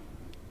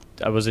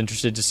was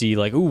interested to see,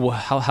 like, ooh,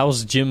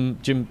 how's Jim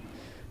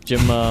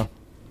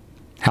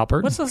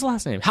Halpert? What's his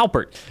last name?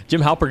 Halpert.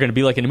 Jim Halpert going to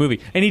be like in a movie.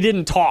 And he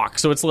didn't talk,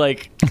 so it's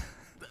like,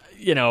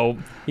 he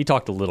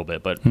talked a little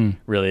bit, but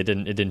really it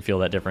didn't feel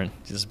that different.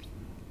 Just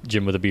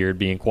Jim with a beard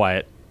being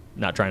quiet,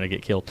 not trying to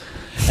get killed.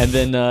 And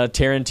then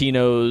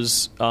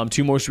Tarantino's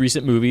two most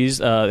recent movies,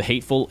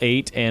 Hateful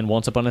Eight and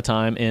Once Upon a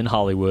Time in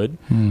Hollywood.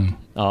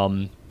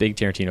 Big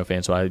Tarantino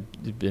fan, so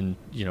I've been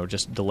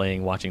just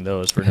delaying watching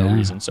those for no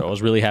reason. So I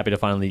was really happy to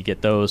finally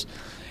get those.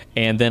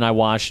 And then I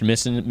watched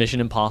Mission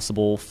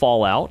Impossible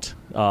Fallout,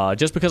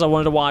 just because I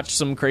wanted to watch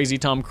some crazy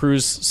Tom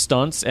Cruise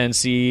stunts and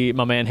see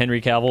my man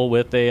Henry Cavill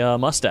with a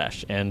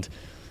mustache. And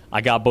I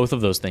got both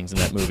of those things in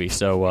that movie.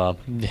 So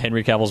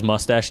Henry Cavill's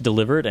mustache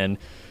delivered, and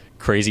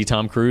crazy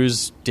Tom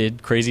Cruise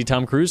did crazy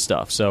Tom Cruise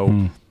stuff.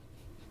 So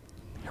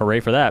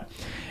hooray for that.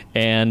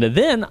 And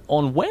then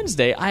on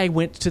Wednesday, I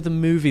went to the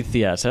movie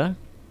theater,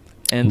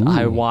 and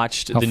I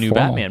watched the new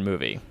Batman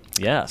movie.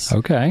 Yes.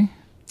 Okay.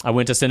 I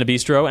went to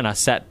Cinebistro, and I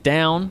sat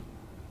down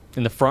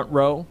in the front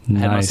row,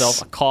 had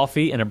myself a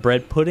coffee and a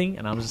bread pudding,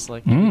 and I was just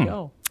like, here we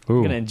go. I'm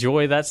going to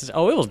enjoy that.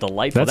 Oh, it was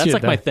delightful. That's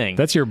like my thing.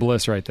 That's your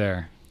bliss right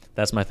there.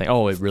 That's my thing.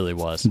 Oh, it really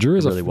was. Drew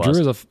is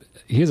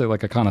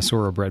like a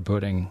connoisseur of bread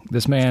pudding.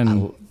 This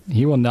man,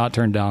 he will not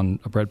turn down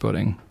a bread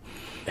pudding.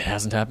 It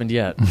hasn't happened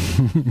yet.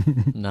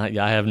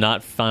 I have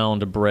not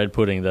found a bread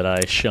pudding that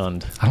I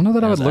shunned. I don't know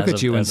that I would look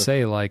at you and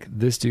say, like,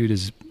 this dude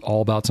is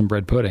all about some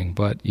bread pudding,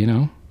 but,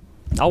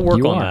 I'll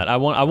work on that. I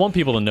want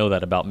people to know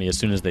that about me as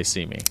soon as they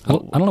see me. I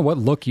don't know what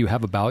look you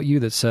have about you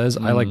that says,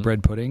 I like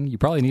bread pudding. You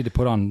probably need to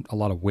put on a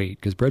lot of weight,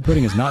 because bread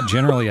pudding is not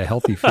generally a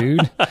healthy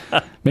food.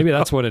 Maybe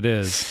that's what it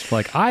is.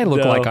 Like, I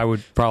look like I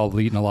would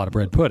probably eat a lot of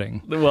bread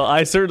pudding. Well,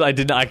 I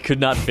could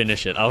not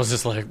finish it. I was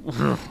just like...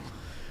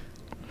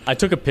 I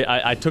took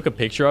a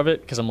picture of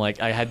it because I'm like,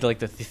 I had like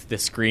the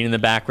screen in the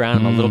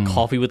background and a little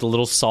coffee with a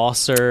little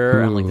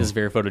saucer. I'm like, this is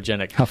very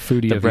photogenic. How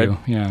foodie of you,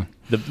 yeah.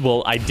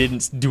 Well, I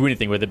didn't do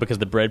anything with it because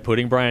the bread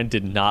pudding, Brian,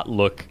 did not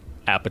look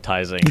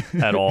appetizing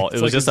at all. It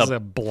was like just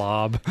a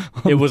blob.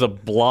 It was a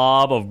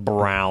blob of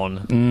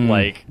brown,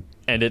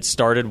 and it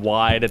started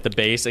wide at the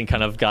base and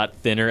kind of got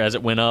thinner as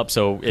it went up,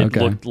 so it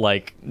looked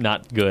like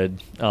not good.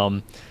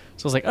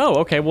 So I was like, oh,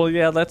 okay, well,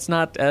 yeah, that's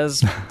not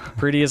as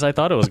pretty as I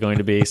thought it was going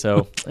to be,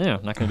 so, yeah,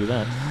 I'm not going to do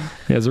that. Yeah,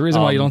 there's a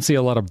reason why you don't see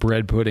a lot of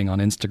bread pudding on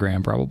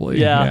Instagram, probably.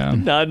 Yeah.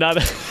 Not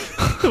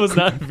it was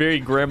not a very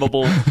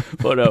grammable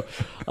photo.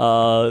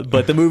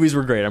 But the movies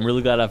were great. I'm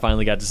really glad I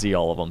finally got to see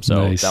all of them,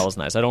 so that was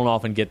nice. I don't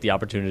often get the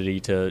opportunity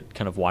to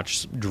kind of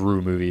watch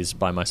Drew movies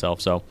by myself,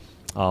 so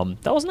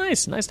that was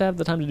nice. Nice to have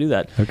the time to do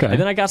that. Okay. And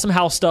then I got some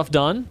house stuff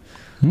done.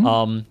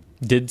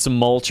 Did some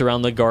mulch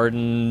around the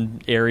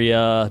garden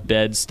area,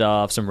 bed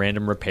stuff, some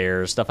random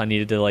repairs, stuff I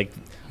needed to, like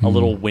a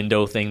little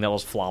window thing that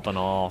was flopping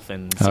off,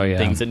 and some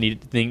things that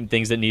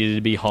needed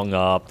to be hung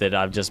up that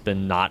I've just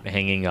been not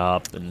hanging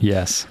up. And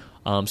yes.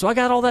 So I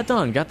got all that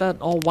done, got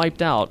that all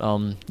wiped out.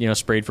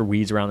 Sprayed for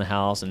weeds around the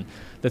house, and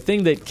the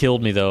thing that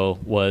killed me though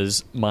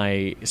was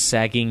my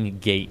sagging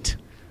gate.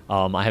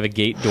 I have a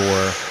gate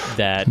door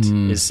that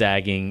is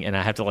sagging, and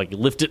I have to like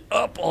lift it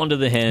up onto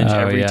the hinge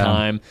every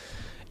time.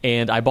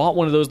 And I bought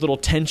one of those little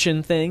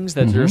tension things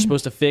that they're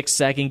supposed to fix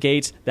sagging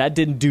gates. That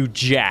didn't do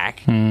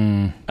jack.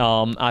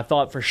 I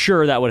thought for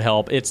sure that would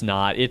help. It's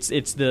not. It's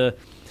the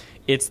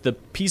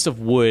piece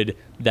of wood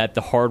that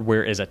the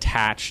hardware is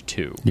attached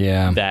to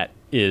that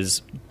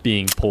is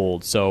being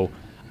pulled. So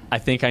I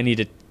think I need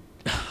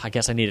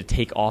to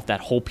take off that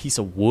whole piece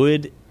of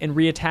wood and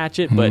reattach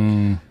it. But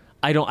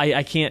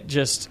I can't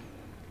just...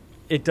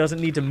 it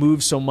doesn't need to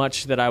move so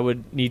much that I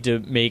would need to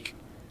make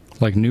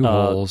like new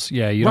holes.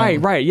 Yeah, you right,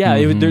 don't, right. Yeah,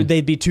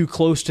 they'd be too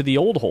close to the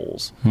old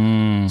holes.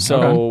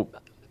 So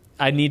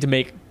I need to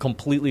make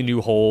completely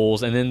new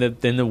holes, and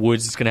then the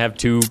woods is going to have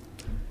 2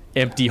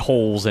 empty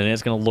holes, and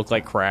it's going to look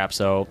like crap.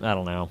 So I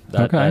don't know.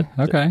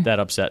 That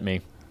upset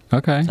me.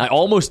 Okay. I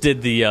almost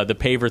did the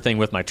paver thing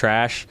with my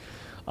trash.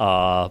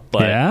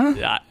 But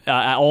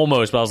I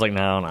almost, but I was like,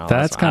 no.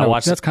 That's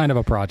kind of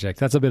a project.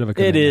 That's a bit of a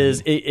commitment. It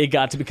is. It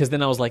got to, because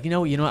then I was like, I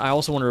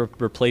also want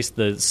to replace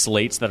the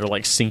slates that are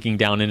like sinking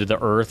down into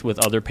the earth with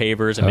other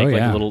pavers and make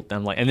like a little.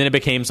 I'm like, and then it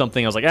became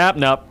something. I was like,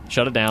 nope,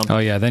 shut it down. Oh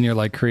yeah, then you're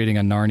like creating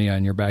a Narnia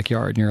in your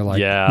backyard, and you're like,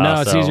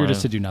 no, it's easier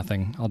just to do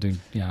nothing. I'll do.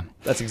 Yeah,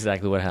 that's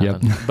exactly what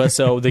happened. Yep. But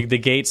so the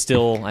gate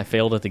still, I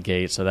failed at the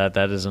gate, so that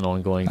is an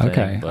ongoing thing.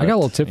 Okay, but, I got a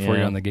little tip for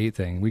you on the gate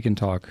thing. We can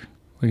talk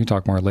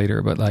more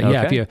later, but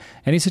if you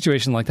any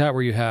situation like that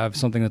where you have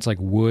something that's like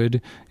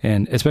wood,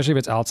 and especially if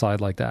it's outside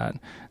like that,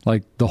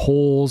 like the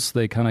holes,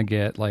 they kind of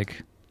get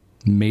like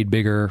made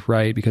bigger,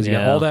 right? Because you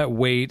got all that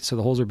weight, so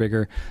the holes are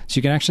bigger. So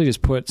you can actually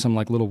just put some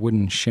like little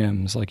wooden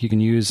shims. Like you can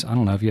use, I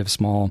don't know if you have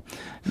small.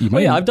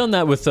 I've done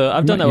that with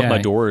my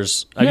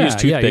doors. I use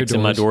toothpicks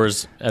in my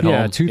doors at home.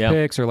 Yeah,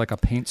 toothpicks or like a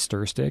paint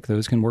stir stick.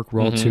 Those can work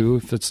well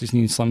too. If you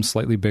need some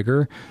slightly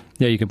bigger,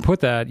 you can put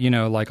that,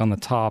 like on the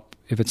top.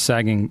 If it's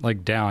sagging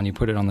like down, you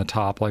put it on the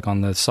top, like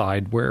on the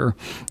side where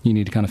you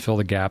need to kind of fill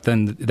the gap.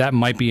 Then that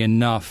might be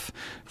enough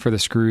for the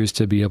screws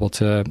to be able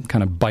to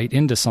kind of bite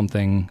into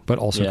something, but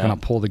also kind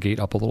of pull the gate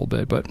up a little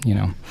bit. But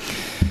yeah,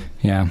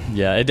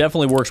 it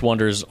definitely works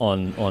wonders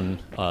on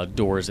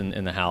doors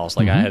in the house.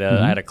 Like I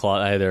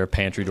had a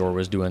pantry door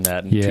was doing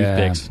that, and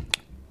toothpicks.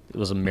 It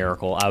was a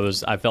miracle.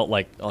 I felt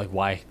like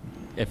why.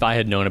 If I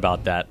had known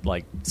about that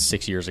like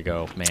 6 years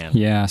ago, man.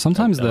 Yeah,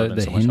 sometimes the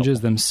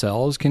hinges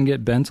themselves can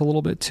get bent a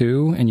little bit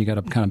too, and you got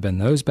to kind of bend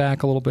those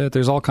back a little bit.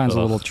 There's all kinds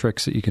of little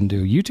tricks that you can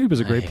do. YouTube is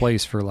a great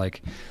place for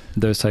like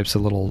those types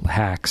of little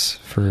hacks.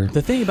 For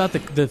the thing about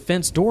the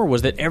fence door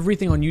was that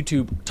everything on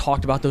YouTube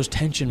talked about those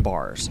tension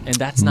bars, and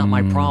that's not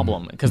my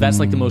problem, because that's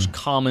like the most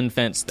common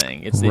fence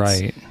thing. It's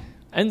right.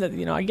 And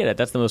I get it.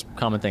 That's the most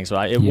common thing.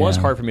 So it was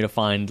hard for me to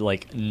find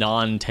like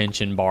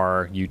non-tension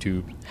bar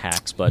YouTube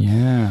hacks, but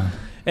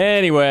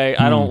anyway,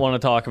 I don't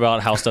want to talk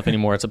about house stuff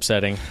anymore. It's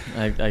upsetting.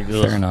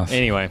 Fair enough.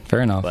 Anyway.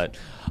 Fair enough. But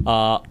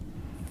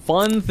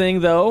fun thing,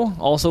 though,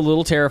 also a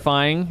little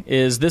terrifying,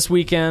 is this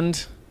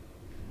weekend,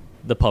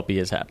 the puppy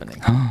is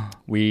happening.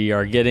 We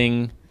are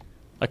getting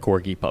a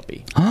corgi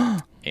puppy.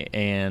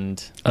 And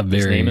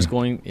his name is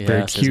going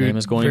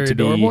to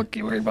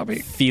be puppy.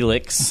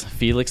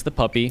 Felix the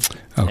puppy.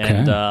 Okay.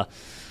 And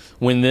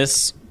when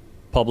this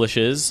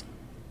publishes,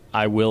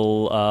 I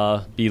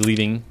will be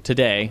leaving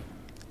today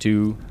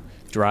to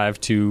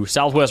drive to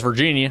Southwest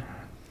Virginia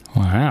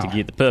to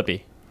get the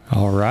puppy.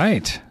 All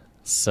right.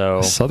 So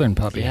a southern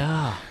puppy.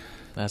 Yeah,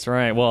 that's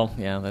right. Well,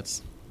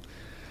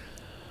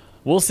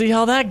 we'll see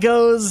how that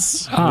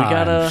goes.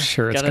 I'm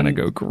sure it's going to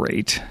go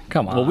great.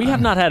 Come on. Well, we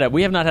have not had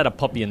a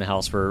puppy in the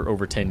house for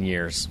over 10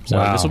 years. So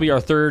this will be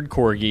our third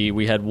corgi.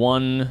 We had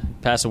one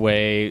pass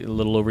away a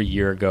little over a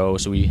year ago,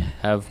 so we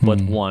have but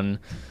one.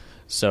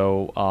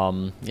 So,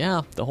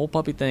 the whole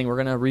puppy thing, we're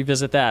going to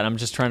revisit that. I'm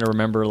just trying to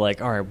remember,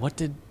 like, all right, what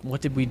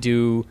did we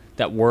do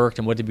that worked,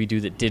 and what did we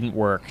do that didn't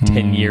work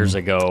 10 years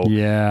ago?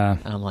 Yeah.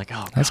 And I'm like, oh,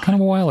 God. That's kind of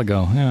a while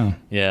ago, yeah.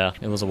 Yeah,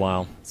 it was a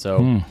while.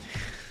 So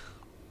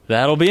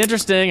that'll be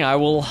interesting. It's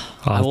going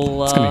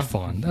to be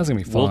fun. That's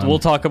going to be fun. We'll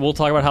talk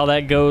about how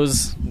that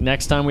goes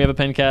next time we have a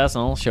Pencast,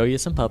 and I'll show you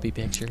some puppy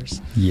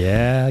pictures.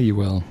 Yeah, you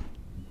will.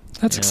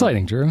 That's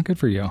exciting, Drew. Good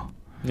for you.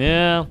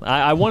 Yeah,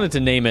 I wanted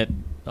to name it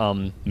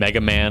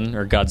Mega Man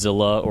or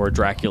Godzilla or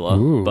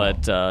Dracula,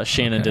 but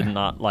Shannon did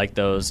not like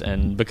those,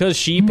 and because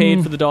she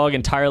paid for the dog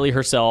entirely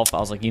herself, I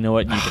was like, you know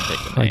what, you can pick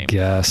the name. I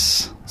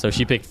guess. So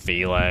she picked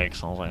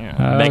Felix. I was like,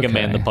 Mega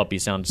Man the puppy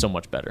sounds so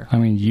much better. I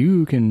mean,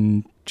 you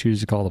can choose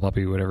to call the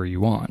puppy whatever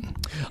you want.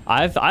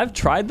 I've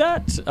tried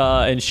that,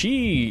 and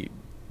she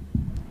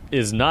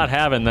is not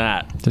having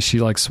that. Does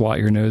she like swat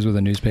your nose with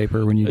a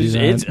newspaper when you do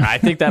that? I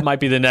think that might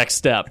be the next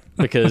step,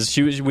 because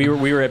we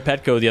were at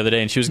Petco the other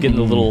day, and she was getting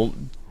the little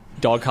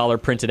dog collar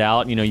printed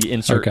out. You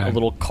insert a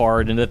little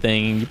card in the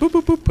thing, you boop,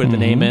 boop, boop, put the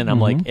name in. I'm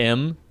like,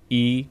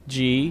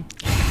 M-E-G,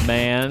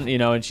 man,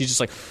 and she's just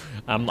like,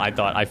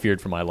 I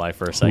feared for my life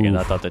for a second.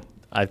 I thought that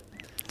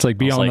it's like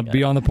be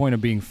on the point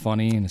of being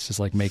funny, and it's just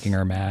like making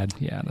her mad.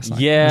 Yeah, that's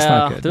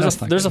not good.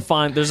 There's a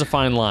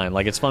fine line.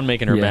 Like, it's fun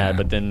making her mad,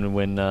 but then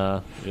when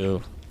there's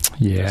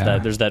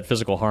that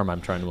physical harm I'm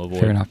trying to avoid.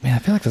 Fair enough. Man, I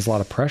feel like there's a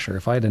lot of pressure.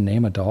 If I had to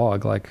name a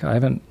dog, like I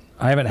haven't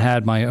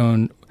had my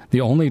own. The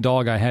only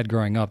dog I had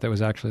growing up that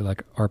was actually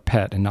like our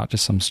pet and not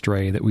just some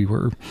stray that we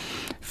were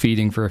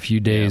feeding for a few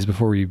days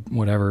before we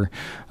whatever.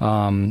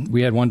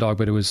 We had one dog,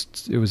 but it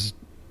was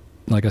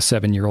like a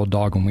 7-year-old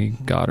dog when we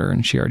got her,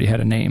 and she already had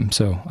a name.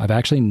 So I've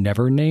actually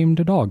never named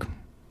a dog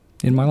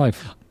in my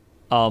life.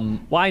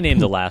 I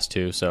named the last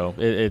two, so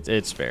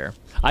it's fair.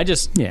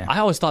 I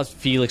always thought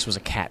Felix was a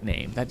cat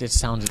name. It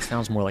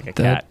sounds more like a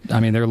cat. I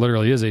mean, there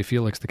literally is a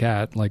Felix the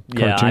cat, like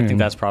cartoon. Yeah, I think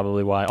that's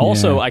probably why.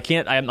 Also, I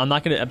can't. I'm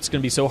not gonna. It's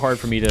gonna be so hard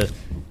for me to.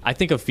 I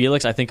think of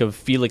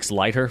Felix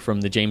Leiter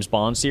from the James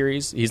Bond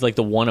series. He's like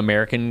the one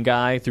American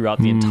guy throughout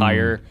the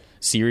entire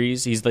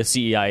series. He's the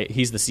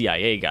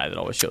CIA guy that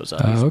always shows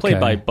up. He's played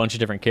by a bunch of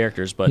different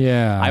characters, but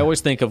I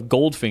always think of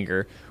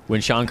Goldfinger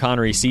when Sean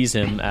Connery sees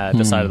him at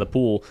the side of the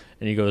pool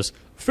and he goes,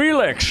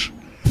 Felix.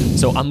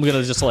 So I'm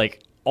gonna just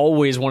like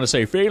always want to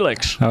say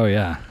Felix. Oh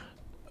yeah.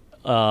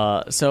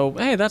 So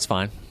hey, that's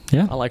fine.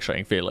 Yeah, I like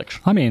saying Felix.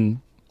 I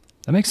mean,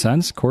 that makes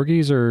sense.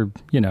 Corgis are,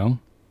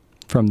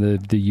 from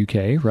the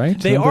UK, right?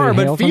 They are,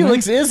 but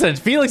Felix isn't.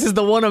 Felix is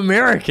the one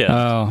American.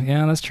 Oh,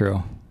 yeah, that's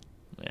true.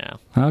 Yeah.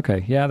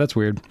 Okay. Yeah, that's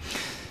weird.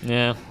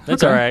 Yeah,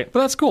 that's all right.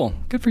 But that's cool.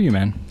 Good for you,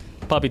 man.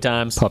 Puppy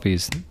times.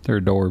 Puppies.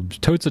 They're adorbs.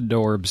 Totes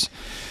adorbs.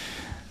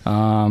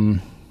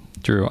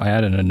 Drew, I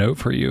added a note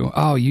for you.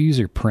 Oh, you use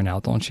your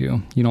printout, don't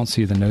you? You don't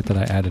see the note that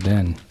I added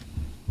in.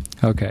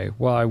 Okay.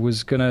 Well, I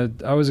was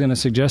gonna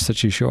suggest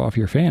that you show off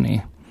your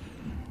fanny.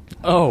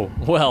 Oh,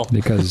 well.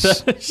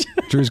 Because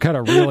Drew's got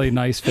a really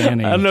nice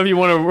fanny. I don't know if you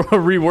want to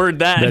reword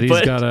that. He's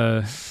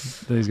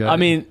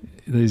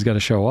got to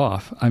show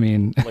off. I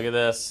mean, look at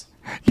this.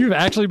 You've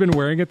actually been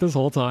wearing it this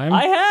whole time?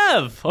 I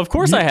have. Of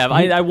course I have.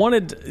 I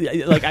wanted,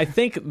 I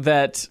think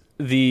that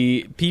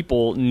the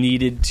people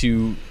needed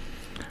to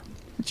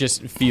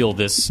just feel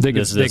this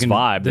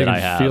vibe that I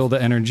have. Feel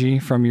the energy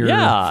from your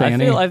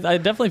fanny? I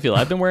definitely feel it.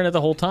 I've been wearing it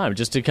the whole time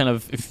just to kind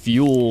of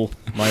fuel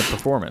my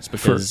performance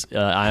because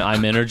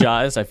I'm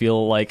energized. I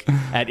feel like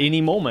at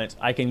any moment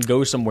I can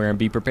go somewhere and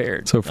be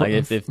prepared. So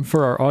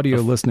for our audio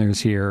listeners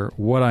here,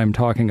 what I'm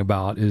talking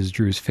about is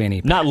Drew's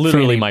fanny pack. Not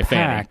literally my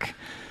pack.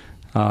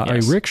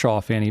 A rickshaw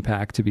fanny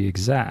pack to be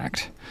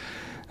exact.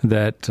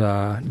 That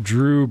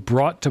Drew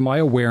brought to my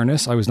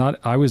awareness. I was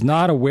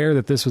not aware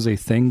that this was a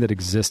thing that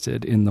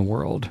existed in the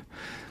world.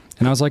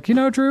 And I was like,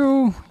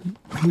 Drew,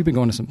 we've been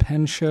going to some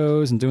pen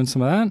shows and doing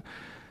some of that.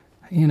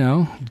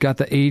 Got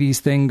the 80s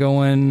thing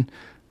going.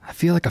 I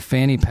feel like a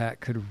fanny pack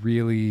could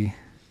really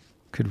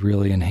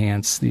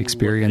enhance the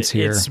experience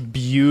here. It's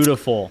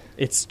beautiful.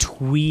 It's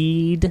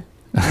tweed.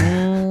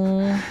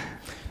 And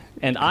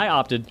I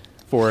opted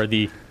for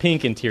the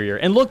pink interior.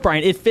 And look,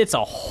 Brian, it fits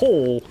a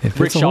whole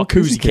rickshaw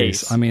koozie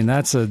case. I mean,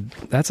 that's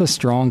a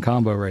strong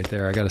combo right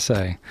there, I got to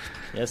say.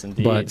 Yes,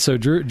 indeed. But so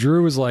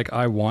Drew was like,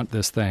 I want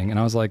this thing. And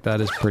I was like, that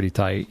is pretty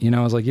tight. I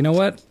was like, you know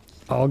what?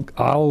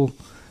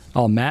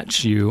 I'll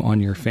match you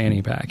on your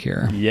fanny pack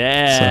here.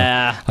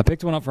 Yeah. So I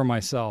picked one up for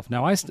myself.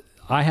 Now I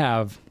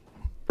have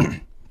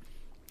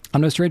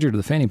I'm no stranger to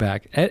the fanny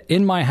pack.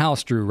 In my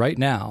house, Drew, right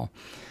now,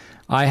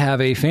 I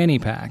have a fanny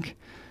pack.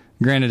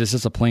 Granted, it's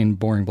just a plain,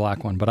 boring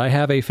black one, but I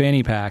have a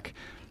fanny pack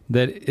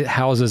that it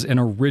houses an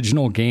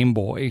original Game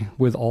Boy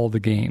with all the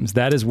games.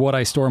 That is what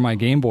I store my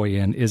Game Boy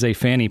in, is a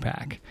fanny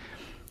pack.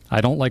 I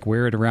don't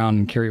wear it around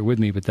and carry it with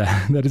me, but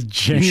that is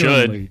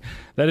genuinely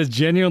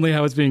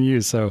how it's being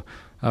used. So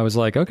I was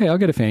like, okay, I'll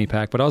get a fanny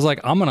pack, but I was like,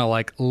 I'm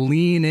gonna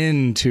lean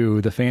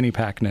into the fanny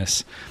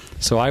packness.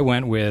 So I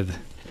went with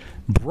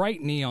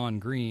bright neon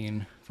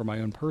green for my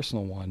own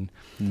personal one.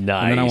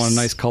 Nice. And then I want a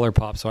nice color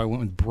pop, so I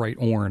went with bright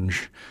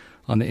orange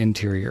on the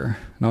interior.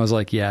 And I was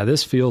like, yeah,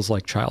 this feels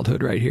like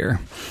childhood right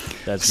here.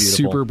 That's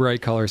beautiful. Super bright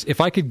colors.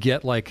 If I could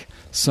get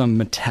some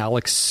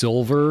metallic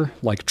silver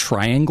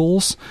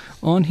triangles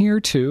on here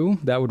too,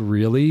 that would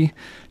really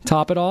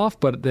top it off,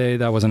 but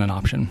that wasn't an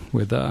option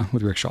with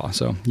Rickshaw.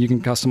 So you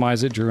can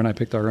customize it. Drew and I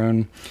picked our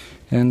own.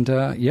 And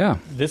yeah.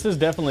 This is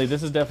definitely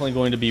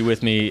going to be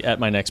with me at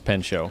my next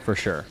pen show for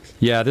sure.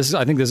 Yeah, I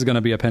think this is going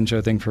to be a pen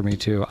show thing for me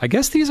too. I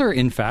guess these are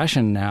in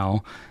fashion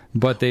now.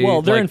 But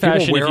they're in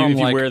fashion if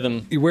you wear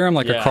them. You wear them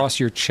across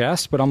your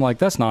chest, but I'm like,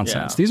 that's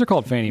nonsense. Yeah. These are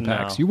called fanny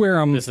packs. No, you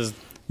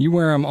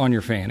wear them on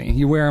your fanny.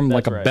 You wear them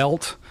like a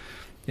belt.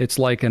 It's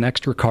like an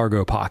extra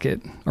cargo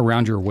pocket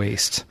around your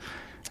waist.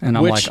 And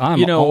I'm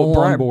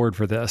on board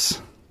for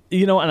this.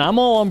 And I'm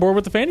all on board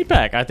with the fanny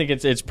pack. I think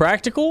it's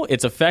practical,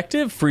 it's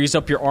effective, frees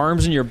up your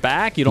arms and your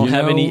back. You don't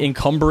have any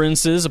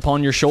encumbrances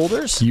upon your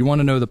shoulders. You want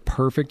to know the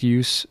perfect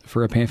use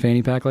for a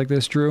fanny pack like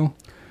this, Drew?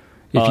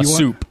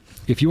 Soup.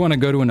 If you want to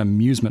go to an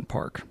amusement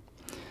park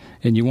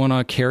and you want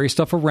to carry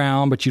stuff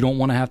around, but you don't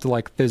want to have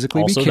to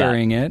physically be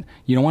carrying it,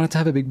 you don't want it to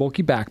have a big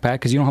bulky backpack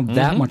because you don't have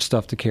that much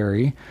stuff to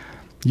carry.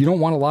 You don't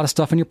want a lot of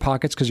stuff in your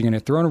pockets because you're going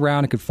to throw it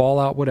around, it could fall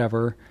out,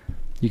 whatever.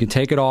 You can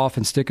take it off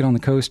and stick it on the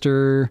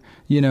coaster,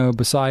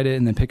 beside it,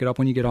 and then pick it up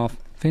when you get off.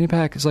 Fanny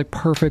pack is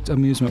perfect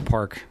amusement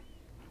park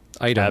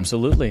item.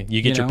 Absolutely.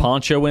 You get your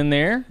poncho in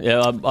there.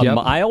 Yep.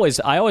 I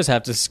always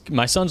have to.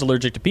 My son's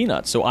allergic to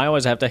peanuts, so I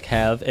always have to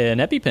have an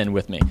EpiPen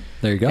with me.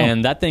 There you go.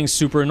 And that thing's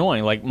super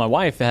annoying. My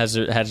wife has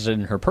it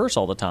in her purse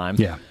all the time.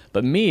 Yeah.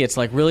 But me, it's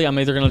really, I'm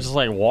either going to just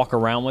walk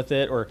around with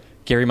it or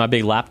carry my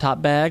big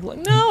laptop bag. No.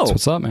 That's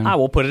what's up, man. I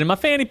will put it in my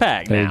fanny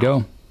pack. There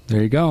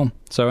you go.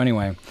 So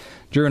anyway,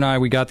 Drew and I,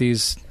 we got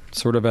these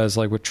sort of as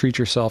with treat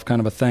yourself kind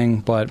of a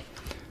thing, but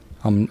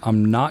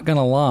I'm not going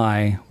to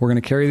lie. We're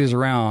going to carry these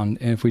around.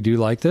 And if we do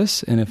like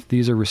this, and if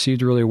these are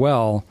received really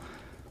well,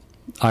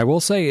 I will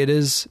say it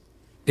is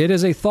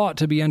a thought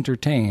to be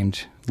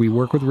entertained. We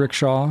work with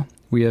Rickshaw.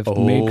 We have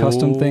made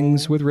custom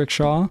things with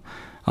Rickshaw.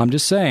 I'm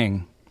just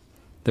saying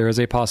there is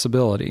a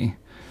possibility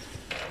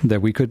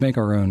that we could make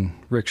our own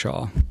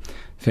Rickshaw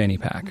fanny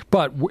pack.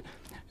 But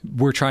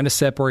we're trying to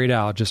separate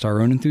out just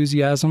our own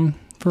enthusiasm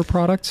for a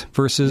product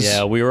versus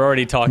we were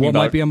already talking what about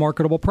might be a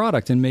marketable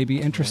product and may be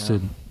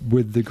interested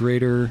with the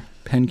greater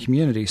pen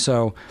community.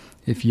 So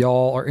if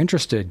y'all are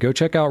interested, go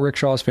check out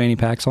Rickshaw's fanny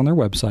packs on their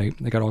website.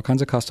 They got all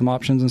kinds of custom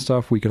options and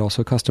stuff. We could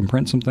also custom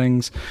print some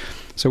things.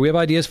 So we have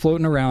ideas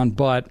floating around,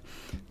 but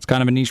it's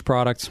kind of a niche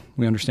product.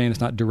 We understand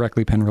it's not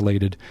directly pen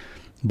related,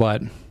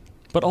 but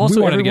also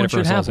we wanted to everyone get it for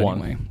should have ourselves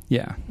one. Anyway.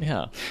 Yeah.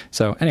 Yeah.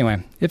 So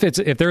anyway,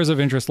 if there is of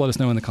interest, let us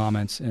know in the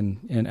comments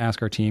and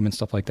ask our team and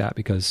stuff like that,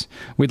 because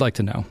we'd like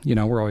to know. You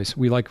know,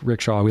 we like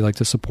Rickshaw. We like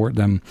to support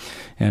them,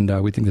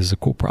 and we think this is a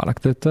cool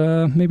product that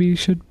maybe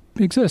should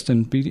exist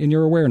and be in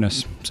your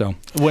awareness. So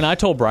when I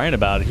told Brian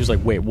about it, he was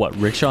like, "Wait, what?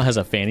 Rickshaw has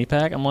a fanny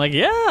pack?" I'm like,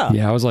 "Yeah."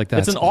 Yeah, I was like,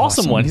 "That's it's an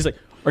awesome one." He's like,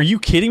 "Are you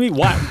kidding me?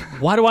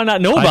 Why do I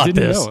not know about I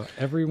didn't this?" know.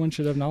 Everyone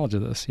should have knowledge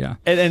of this. Yeah,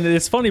 and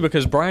it's funny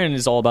because Brian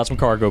is all about some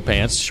cargo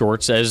pants,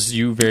 shorts, as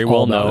you very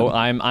well know.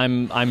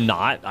 I'm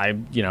not.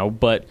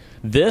 But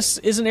this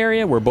is an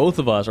area where both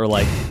of us are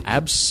like,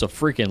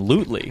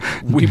 abso-freaking-lutely.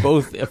 We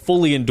both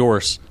fully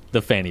endorse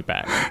the fanny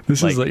pack.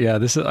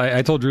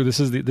 I told Drew this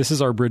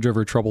is our bridge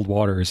over troubled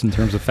waters in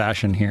terms of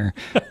fashion here.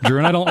 Drew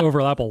and I don't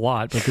overlap a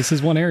lot, but this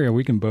is one area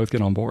we can both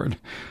get on board.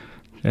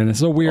 And this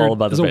is a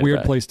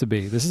weird place to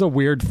be. This is a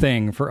weird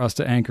thing for us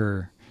to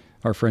anchor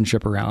our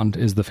friendship around,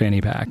 is the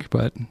fanny pack.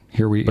 But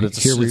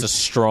it's a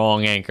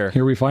strong anchor.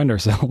 Here we find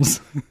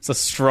ourselves. It's a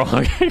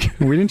strong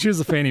anchor. We didn't choose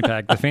the fanny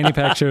pack. The fanny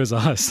pack chose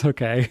us.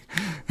 Okay.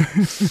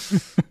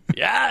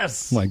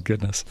 Yes. My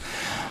goodness.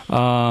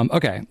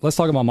 Okay, let's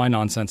talk about my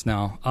nonsense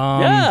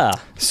now.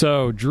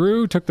 So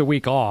Drew took the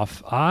week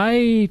off.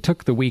 I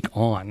took the week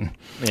on.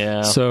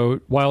 Yeah.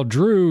 So while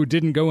Drew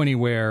didn't go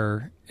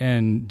anywhere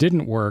and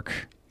didn't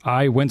work,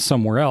 I went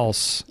somewhere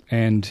else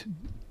and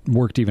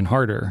worked even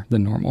harder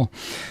than normal.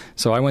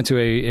 So I went to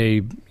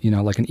a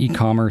like an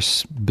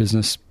e-commerce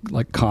business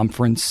like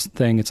conference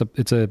thing. It's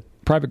a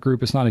private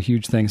group. It's not a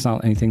huge thing. It's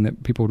not anything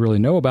that people would really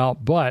know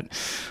about, but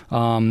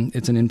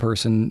it's an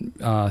in-person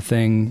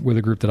thing with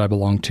a group that I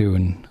belong to,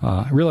 and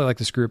I really like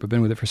this group. I've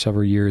been with it for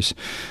several years,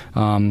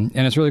 and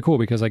it's really cool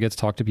because I get to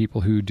talk to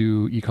people who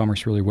do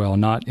e-commerce really well,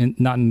 not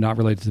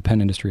related to the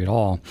pen industry at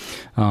all,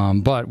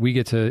 but we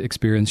get to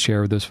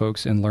share with those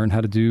folks and learn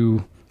how to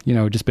do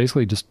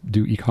just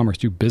do e-commerce,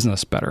 do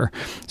business better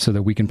so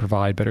that we can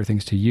provide better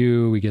things to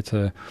you. We get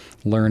to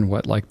learn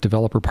what like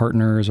developer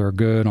partners are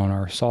good on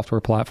our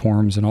software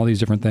platforms and all these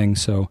different things.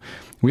 So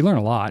we learn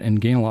a lot and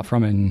gain a lot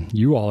from it. And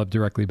you all have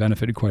directly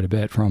benefited quite a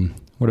bit from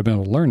what I've been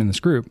able to learn in this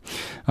group.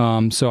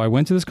 So I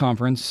went to this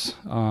conference.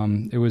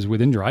 It was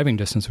within driving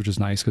distance, which is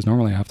nice because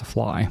normally I have to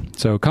fly.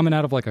 So coming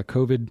out of like a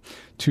COVID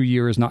 2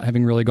 years, not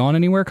having really gone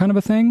anywhere kind of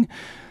a thing,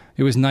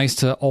 it was nice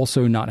to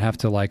also not have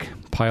to like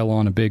pile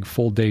on a big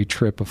full day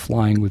trip of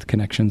flying with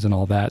connections and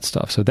all that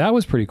stuff. So that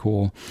was pretty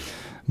cool.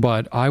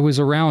 But I was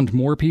around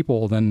more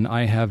people than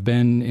I have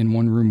been in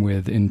one room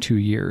with in 2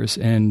 years.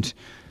 And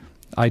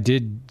I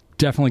did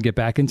definitely get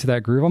back into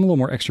that groove. I'm a little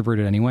more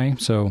extroverted anyway.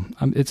 So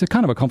it's a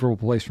kind of a comfortable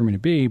place for me to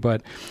be.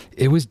 But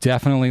it was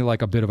definitely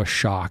like a bit of a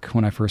shock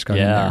when I first got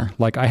in there.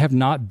 Like I have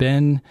not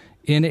been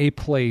in a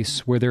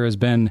place where there has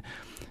been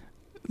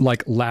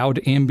like loud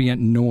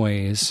ambient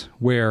noise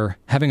where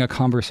having a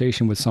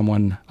conversation with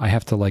someone, I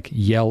have to like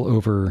yell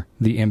over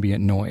the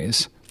ambient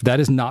noise. That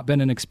has not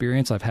been an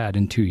experience I've had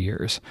in 2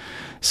 years.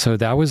 So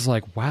that was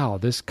like, wow,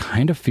 this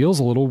kind of feels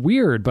a little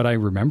weird, but I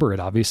remember it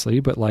obviously.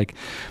 But like,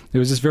 it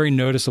was just very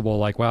noticeable,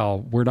 like,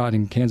 wow, we're not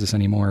in Kansas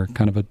anymore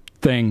kind of a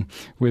thing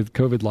with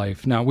COVID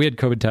life. Now we had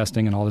COVID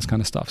testing and all this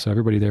kind of stuff. So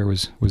everybody there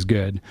was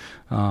good.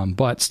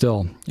 But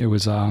still it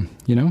was,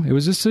 it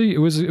was just, it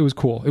was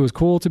cool. It was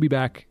cool to be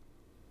back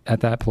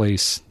at that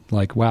place.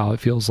 Like, wow, it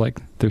feels like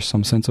there's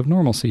some sense of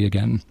normalcy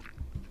again.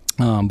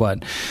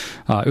 But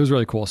it was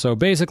really cool. So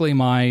basically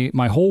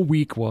my whole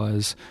week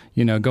was,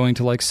 going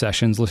to like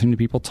sessions, listening to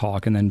people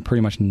talk, and then pretty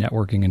much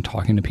networking and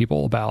talking to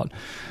people about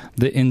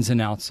the ins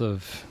and outs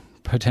of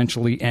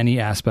potentially any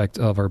aspect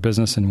of our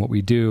business and what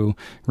we do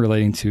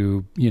relating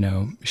to,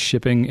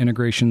 shipping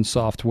integration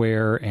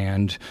software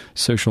and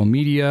social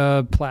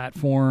media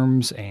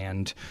platforms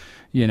and,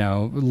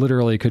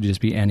 literally could just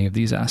be any of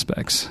these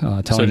aspects.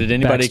 So did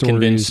anybody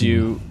convince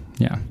you?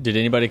 Yeah. Did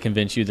anybody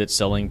convince you that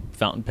selling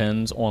fountain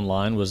pens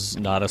online was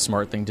not a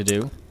smart thing to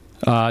do?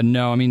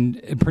 No, I mean,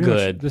 pretty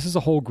much this is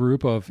a whole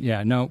group of,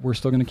 we're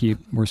still going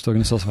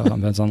to sell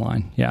fountain pens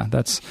online. Yeah,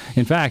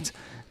 in fact,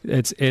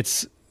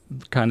 it's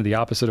kind of the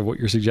opposite of what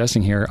you're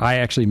suggesting here. I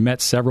actually met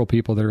several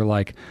people that are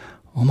like,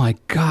 oh my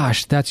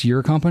gosh, that's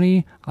your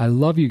company? I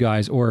love you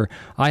guys. Or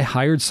I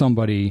hired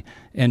somebody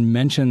and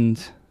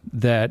mentioned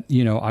that,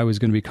 I was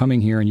going to be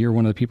coming here and you're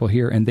one of the people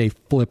here, and they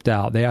flipped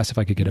out. They asked if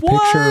I could get a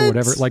picture or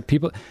whatever. Like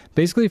people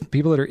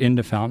that are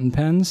into fountain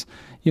pens,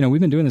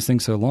 we've been doing this thing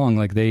so long,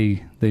 like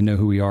they know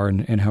who we are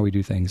and how we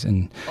do things.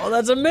 And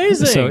that's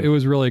amazing. So it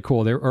was really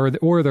cool.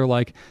 They're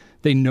like,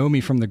 they know me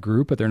from the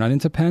group, but they're not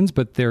into pens,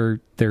 but their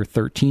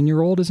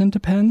 13-year-old is into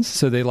pens.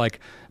 So they like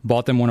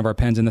bought them one of our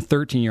pens, and the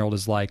 13-year-old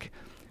is like,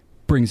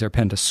 brings their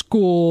pen to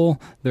school.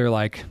 They're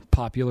like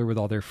popular with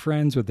all their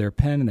friends with their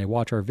pen, and they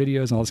watch our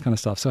videos and all this kind of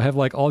stuff. So I have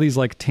like all these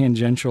like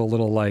tangential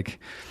little like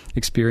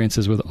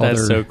experiences with other.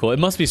 That's so cool. It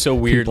must be so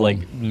weird, people.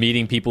 like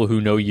meeting people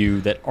who know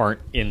you that aren't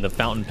in the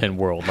fountain pen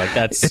world. Like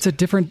it's a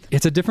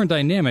different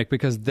dynamic,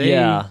 because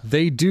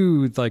they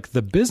do like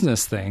the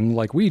business thing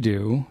like we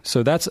do.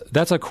 So that's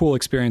a cool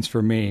experience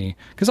for me,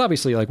 because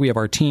obviously like we have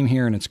our team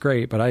here and it's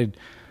great, but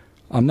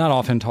I'm not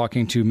often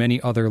talking to many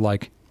other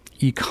like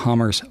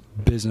e-commerce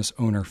business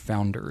owner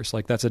founders.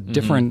 Like that's a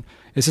different,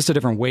 it's just a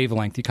different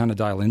wavelength you kind of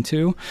dial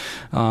into.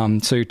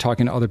 So you're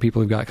talking to other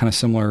people who've got kind of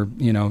similar,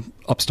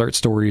 upstart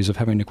stories of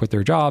having to quit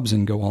their jobs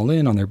and go all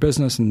in on their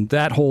business and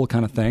that whole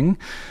kind of thing.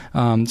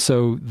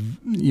 So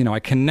I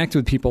connect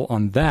with people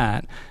on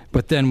that,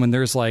 but then when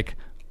there's like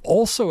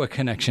also a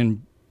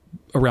connection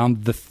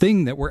around the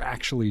thing that we're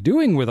actually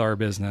doing with our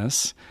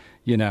business,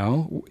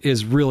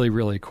 is really,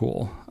 really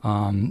cool.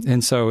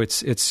 And so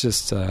it's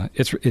just,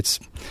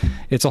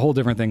 it's a whole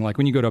different thing. Like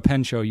when you go to a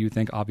pen show, you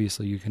think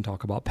obviously you can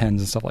talk about pens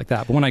and stuff like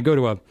that. But when I go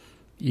to a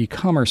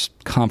e-commerce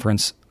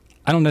conference,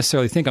 I don't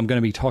necessarily think I'm going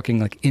to be talking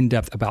like in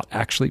depth about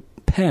actually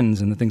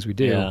pens and the things we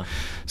do. Yeah.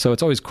 So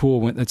it's always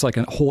cool when it's like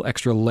a whole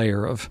extra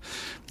layer of,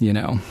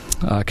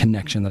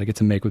 connection that I get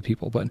to make with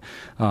people, but,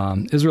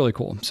 it's really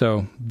cool.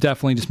 So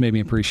definitely just made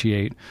me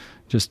appreciate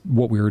just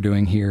what we were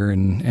doing here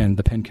and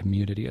the pen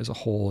community as a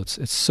whole.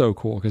 It's so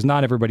cool, because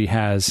not everybody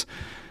has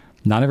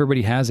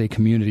a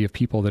community of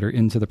people that are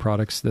into the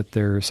products that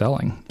they're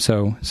selling.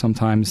 So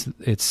sometimes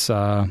it's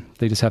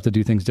they just have to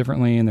do things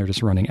differently, and they're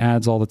just running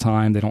ads all the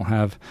time. They don't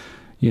have,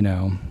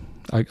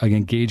 I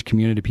engage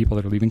community of people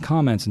that are leaving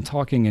comments and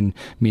talking and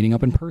meeting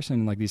up in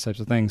person, like these types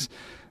of things.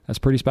 That's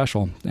pretty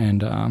special. And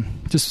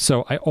just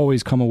so I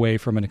always come away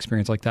from an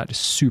experience like that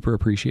just super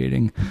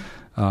appreciating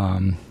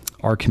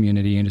our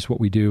community and just what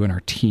we do and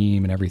our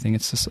team and everything.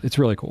 It's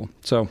really cool.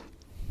 So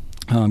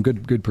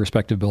good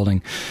perspective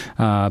building.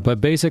 But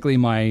basically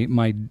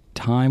my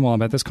time while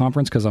I'm at this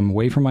conference, because I'm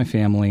away from my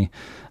family,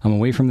 I'm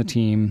away from the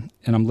team,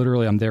 and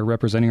I'm there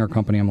representing our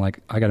company. I'm like,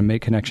 I got to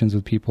make connections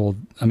with people.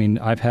 I mean,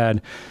 I've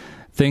had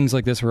things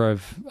like this where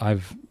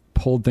I've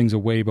pulled things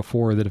away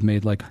before that have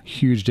made like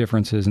huge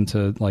differences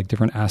into like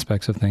different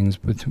aspects of things,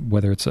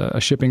 whether it's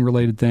a shipping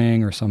related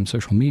thing or some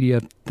social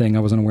media thing I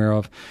wasn't aware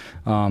of.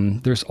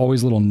 There's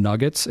always little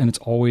nuggets, and it's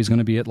always going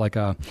to be at like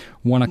a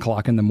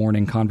 1:00 in the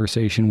morning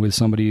conversation with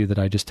somebody that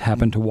I just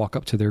happen to walk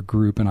up to their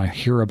group and I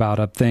hear about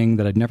a thing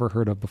that I'd never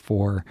heard of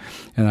before.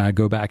 And I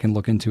go back and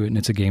look into it, and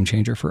it's a game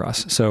changer for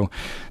us. So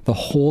the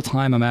whole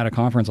time I'm at a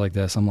conference like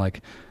this, I'm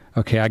like,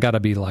 okay, I got to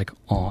be like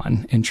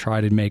on and try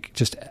to make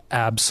just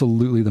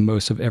absolutely the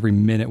most of every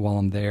minute while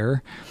I'm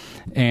there.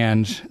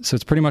 And so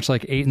it's pretty much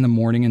like 8 in the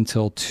morning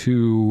until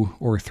 2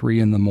 or 3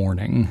 in the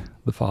morning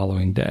the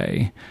following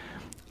day.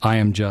 I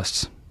am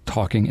just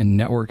talking and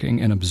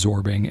networking and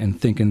absorbing and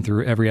thinking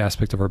through every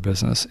aspect of our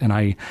business. And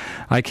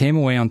I came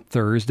away on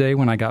Thursday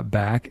when I got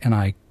back, and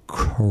I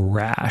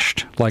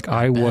crashed. Like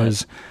I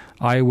was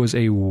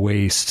a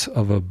waste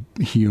of a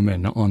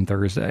human on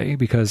Thursday,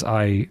 because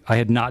I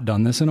had not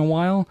done this in a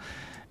while,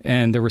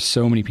 and there were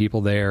so many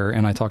people there,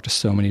 and I talked to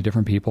so many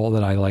different people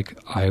that I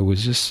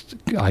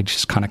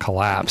just kind of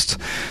collapsed.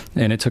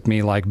 And it took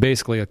me like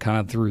basically kind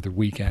of through the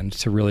weekend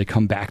to really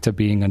come back to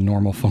being a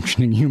normal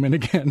functioning human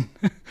again.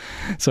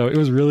 So it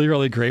was really,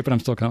 really great, but I'm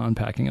still kind of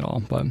unpacking it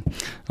all. But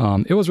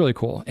it was really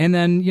cool. And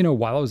then,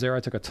 while I was there,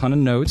 I took a ton of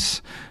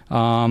notes.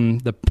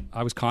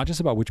 I was conscious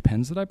about which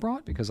pens that I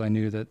brought, because I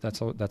knew that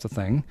that's a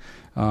thing.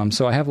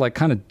 So I have like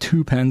kind of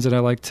 2 pens that I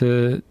like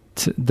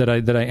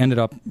that I ended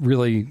up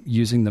really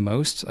using the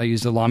most. I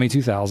used a Lamy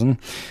 2000,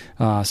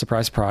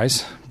 surprise,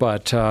 surprise,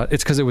 but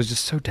it's because it was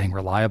just so dang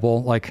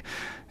reliable. Like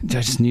I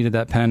just needed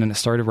that pen, and it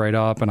started right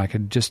up, and I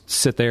could just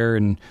sit there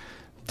and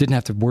didn't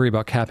have to worry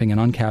about capping and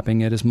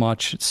uncapping it as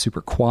much. It's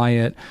super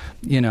quiet,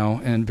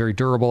 and very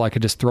durable. I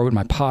could just throw it in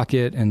my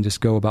pocket and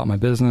just go about my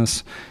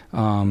business.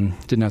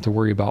 Didn't have to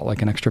worry about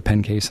like an extra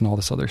pen case and all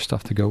this other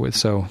stuff to go with.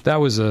 So that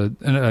was a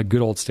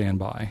good old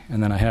standby.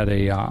 And then I had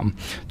a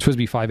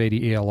TWSBI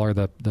 580 ALR,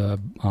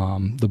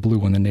 the blue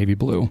one, the navy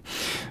blue,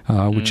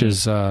 which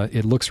is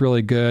it looks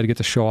really good. I get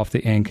to show off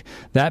the ink.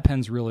 That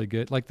pen's really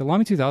good. Like the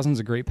Lamy 2000 is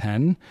a great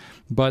pen,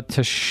 but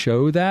to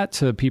show that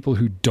to people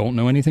who don't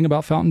know anything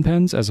about fountain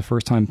pens as a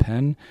first time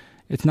pen,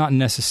 it's not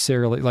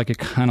necessarily like, it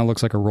kind of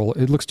looks like a roller.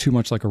 It looks too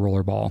much like a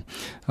roller ball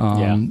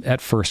at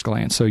first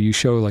glance. So you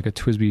show like a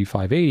TWSBI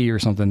 580 or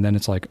something, then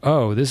it's like,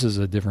 oh, this is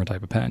a different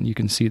type of pen. You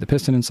can see the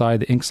piston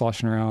inside, the ink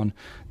sloshing around,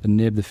 the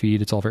nib, the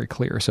feed. It's all very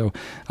clear. So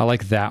I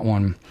like that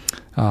one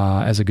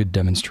as a good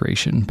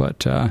demonstration. But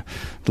the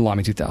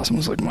Lamy 2000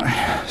 was like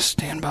my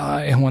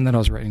standby, one that I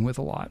was writing with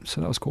a lot.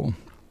 So that was cool.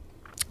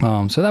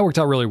 So that worked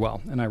out really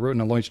well. And I wrote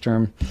in a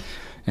Leuchtturm,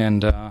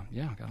 and got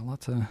a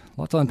lot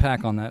to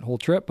unpack on that whole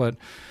trip, but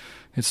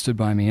it stood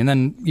by me. And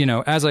then,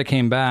 as I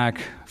came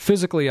back,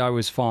 physically I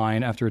was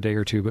fine after a day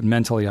or two, but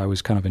mentally I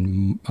was kind of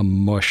in a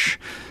mush.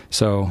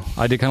 So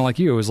I did kind of like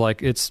you. It was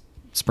like, it's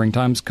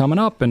springtime's coming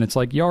up and it's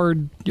like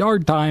yard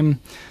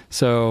time.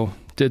 So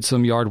did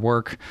some yard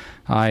work.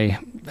 We've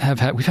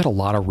had a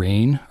lot of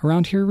rain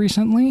around here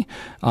recently.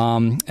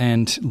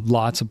 And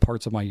lots of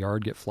parts of my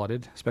yard get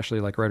flooded, especially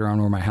like right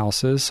around where my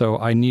house is. So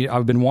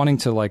I've been wanting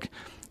to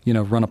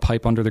run a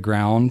pipe under the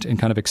ground and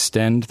kind of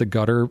extend the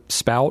gutter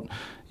spout,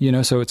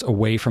 so it's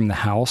away from the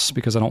house,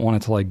 because I don't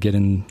want it to get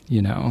in,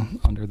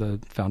 under the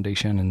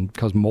foundation and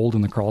cause mold in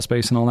the crawl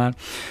space and all that.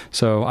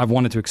 So I've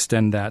wanted to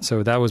extend that.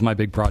 So that was my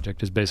big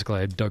project, is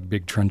basically I dug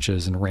big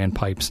trenches and ran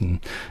pipes and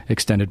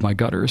extended my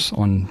gutters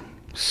on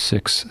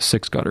six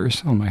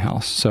gutters on my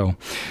house. So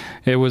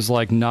it was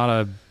not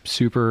a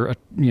super,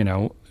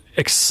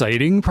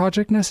 exciting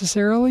project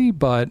necessarily,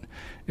 but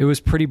it was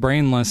pretty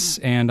brainless,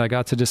 and I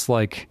got to just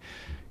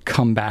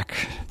come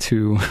back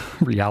to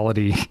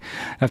reality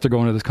after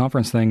going to this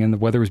conference thing, and the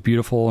weather was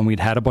beautiful, and we'd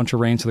had a bunch of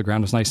rain, so the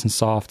ground was nice and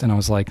soft, and I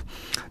was like,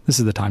 this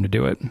is the time to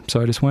do it.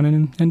 So I just went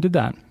in and did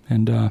that,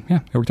 and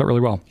it worked out really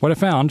well. What I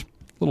found,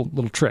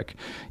 little trick,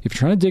 if you're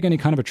trying to dig any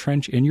kind of a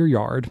trench in your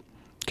yard,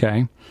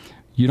 okay,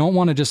 you don't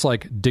want to just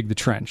dig the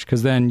trench,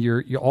 because then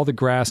all the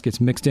grass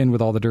gets mixed in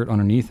with all the dirt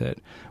underneath it.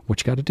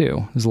 What you got to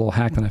do is a little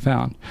hack that I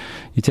found.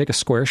 You take a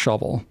square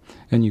shovel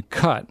and you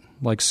cut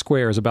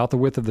squares about the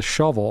width of the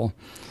shovel,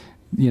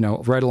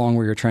 right along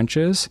where your trench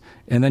is,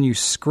 and then you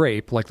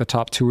scrape the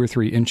top 2 or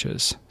 3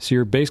 inches. So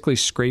you're basically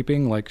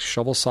scraping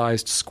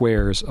shovel-sized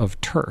squares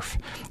of turf,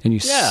 and you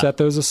set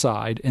those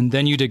aside, and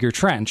then you dig your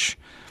trench.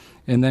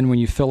 And then when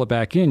you fill it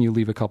back in, you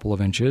leave a couple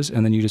of inches,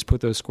 and then you just put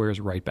those squares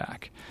right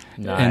back.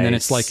 Nice. And then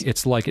it's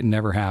like it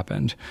never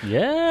happened.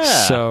 Yeah.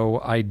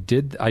 So I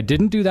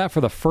didn't do that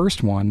for the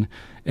first one,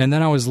 and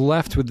then I was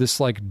left with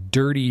this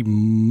dirty,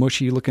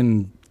 mushy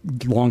looking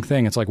long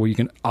thing. It's you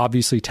can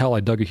obviously tell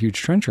I dug a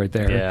huge trench right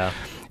there. Yeah.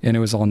 And it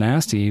was all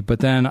nasty. But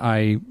then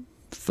I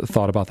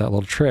thought about that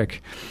little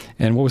trick.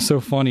 And what was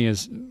so funny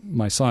is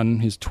my son,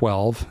 he's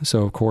 12.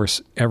 So of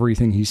course,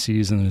 everything he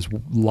sees in his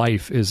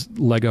life is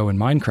Lego and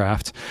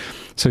Minecraft.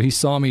 So he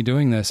saw me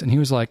doing this and he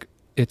was like,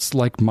 it's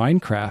like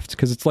Minecraft,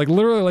 because it's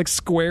literally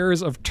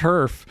squares of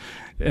turf.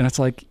 And it's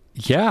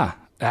yeah,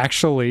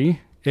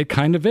 actually, it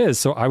kind of is.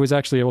 So I was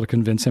actually able to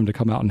convince him to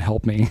come out and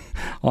help me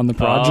on the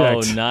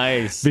project. Oh,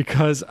 nice.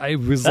 Because I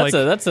was that's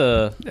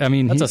a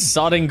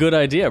sodding good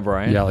idea,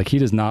 Brian. Yeah, he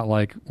does not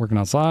like working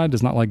outside,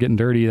 does not like getting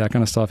dirty, that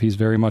kind of stuff. He's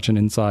very much an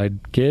inside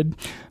kid.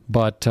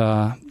 But,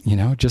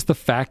 just the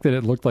fact that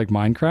it looked like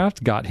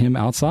Minecraft got him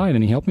outside,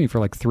 and he helped me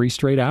for 3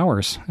 straight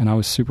hours. And I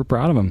was super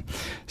proud of him.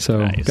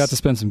 So got to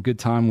spend some good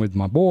time with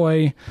my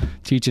boy,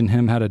 teaching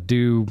him how to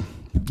do,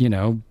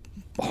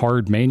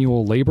 hard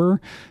manual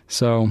labor.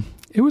 So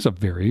it was a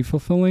very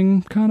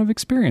fulfilling kind of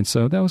experience.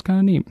 So that was kind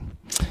of neat.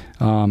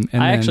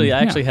 I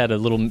actually had a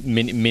little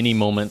mini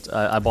moment.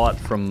 I bought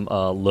from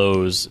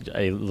Lowe's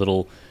a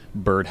little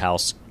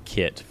birdhouse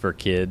kit for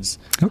kids.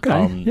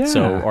 Okay.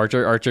 So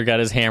Archer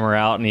got his hammer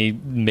out and he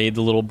made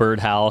the little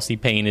birdhouse. He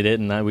painted it,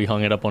 and we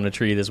hung it up on a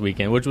tree this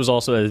weekend, which was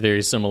also a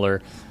very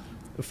similar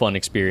fun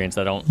experience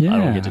that I don't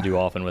get to do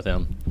often with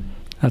him.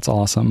 That's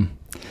awesome.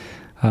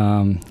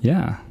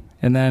 Yeah.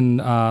 And then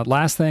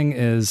last thing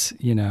is,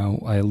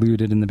 I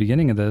alluded in the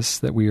beginning of this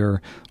that we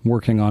are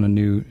working on a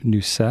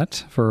new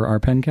set for our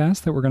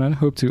Pencast that we're going to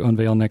hope to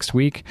unveil next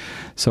week.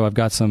 So I've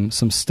got some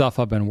stuff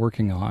I've been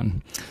working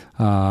on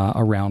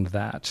around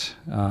that.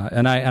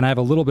 And I have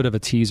a little bit of a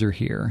teaser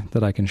here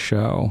that I can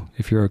show,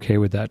 if you're okay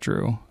with that,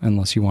 Drew,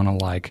 unless you want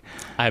to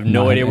I have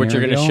no idea what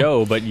you're going to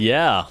show, but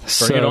yeah,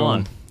 bring it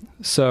on.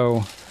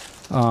 So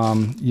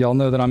y'all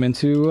know that I'm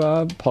into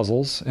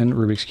puzzles and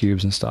Rubik's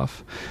Cubes and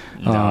stuff.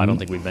 No, I don't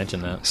think we've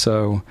mentioned that.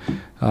 So,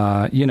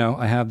 I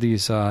have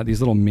these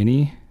little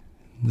mini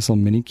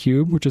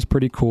cube, which is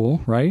pretty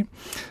cool, right?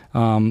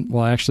 Well,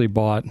 I actually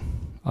bought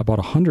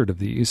 100 of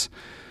these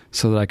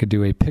so that I could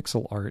do a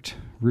pixel art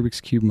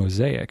Rubik's Cube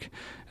mosaic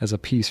as a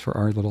piece for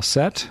our little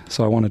set.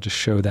 So I wanted to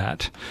show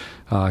that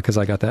because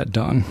I got that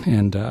done,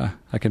 and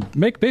I can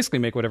basically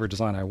make whatever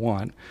design I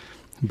want.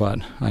 But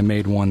I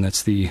made one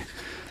that's the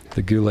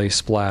Goulet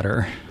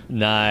splatter.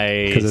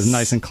 Nice. Because it's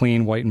nice and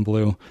clean, white and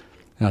blue.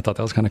 And I thought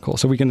that was kind of cool.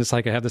 So we can just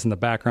I have this in the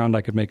background.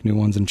 I could make new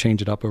ones and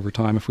change it up over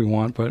time if we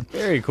want. But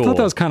very cool. I thought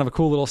that was kind of a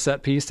cool little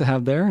set piece to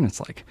have there. And it's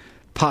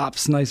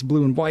pops, nice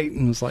blue and white.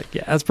 And it was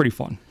yeah, that's pretty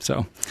fun.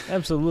 So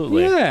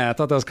absolutely. Yeah, I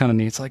thought that was kind of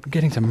neat. It's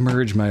getting to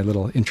merge my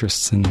little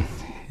interests in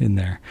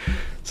there.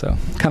 So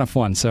kind of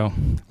fun. So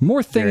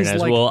more things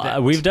nice.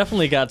 that. We've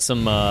definitely got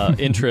some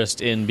interest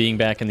in being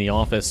back in the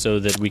office so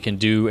that we can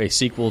do a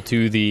sequel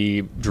to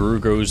the Drew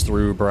goes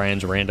through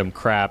Brian's random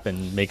crap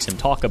and makes him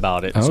talk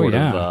about it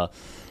of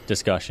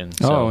discussion.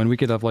 So. And we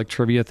could have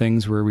trivia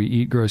things where we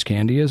eat gross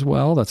candy as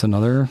well. That's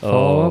another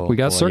follow-up. We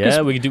got circus.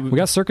 Yeah, we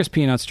got circus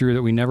peanuts, Drew,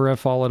 that we never have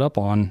followed up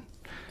on.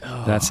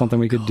 That's something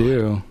we could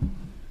do.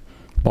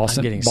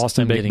 Boston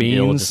baked getting beans.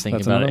 ill just thinking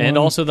That's about it. another And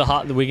one.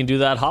 also we can do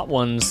that hot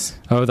ones.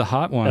 Oh, the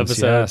hot ones.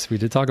 episode. Yes, we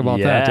did talk about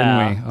that,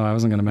 didn't we? Oh, I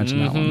wasn't going to mention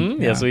that one.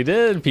 Yeah. Yes, we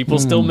did. People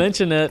still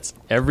mention it.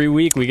 Every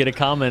week we get a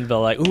comment. They're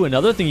like, ooh,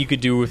 another thing you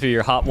could do for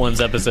your hot ones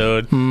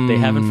episode. They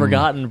haven't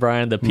forgotten,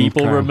 Brian. The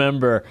people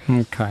remember.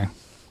 Okay.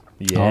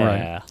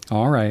 Yeah.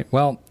 All right.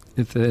 Well,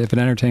 if it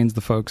entertains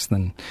the folks,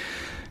 then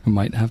we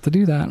might have to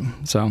do that.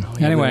 So anyway,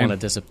 we don't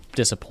want to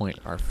disappoint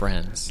our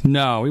friends.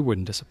 No, we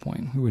wouldn't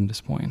disappoint.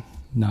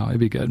 No, it'd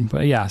be good.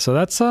 But yeah, so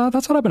that's what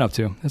I've been up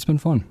to. It's been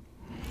fun.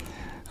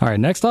 All right,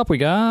 next up, we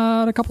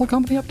got a couple of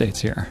company updates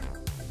here.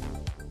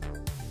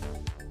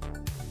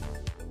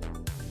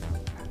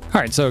 All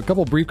right, so a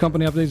couple of brief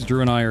company updates.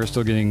 Drew and I are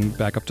still getting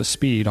back up to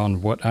speed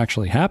on what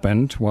actually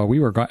happened while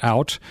we were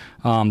out.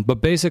 But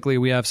basically,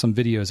 we have some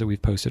videos that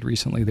we've posted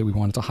recently that we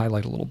wanted to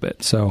highlight a little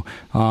bit. So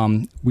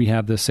we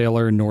have the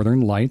Sailor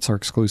Northern Lights, our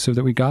exclusive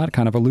that we got.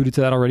 Kind of alluded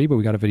to that already, but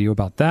we got a video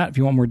about that if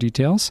you want more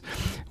details.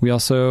 We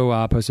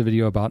also posted a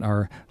video about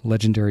our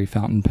legendary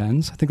fountain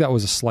pens. I think that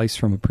was a slice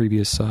from a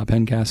previous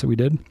pencast that we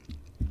did.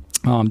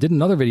 Did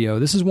another video.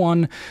 This is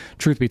one,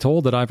 truth be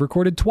told, that I've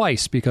recorded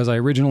twice because I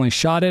originally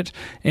shot it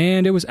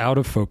and it was out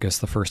of focus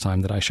the first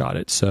time that I shot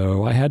it.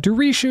 So I had to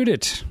reshoot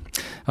it.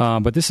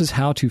 But this is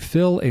how to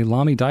fill a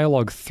Lamy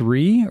Dialogue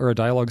 3 or a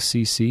Dialogue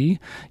CC.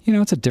 You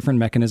know, it's a different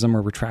mechanism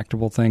or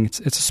retractable thing. It's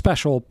a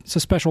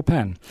special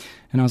pen.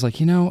 And I was like,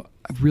 I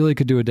really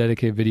could do a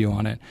dedicated video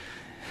on it.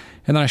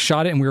 And then I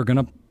shot it and we were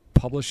going to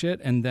publish it,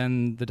 and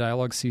then the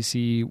Dialogue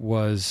CC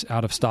was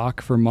out of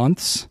stock for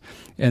months,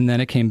 and then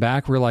it came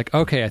back. We're like,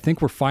 okay, I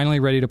think we're finally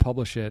ready to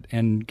publish it,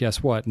 and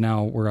guess what?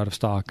 Now we're out of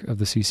stock of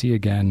the CC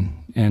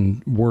again,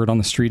 and word on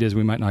the street is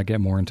we might not get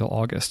more until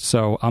August.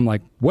 So I'm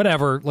like,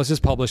 whatever, let's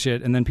just publish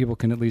it, and then people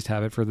can at least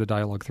have it for the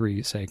Dialogue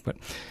 3's sake. But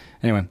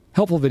anyway,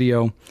 helpful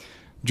video.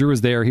 Drew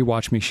was there, he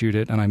watched me shoot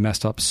it, and I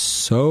messed up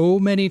so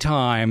many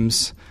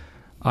times.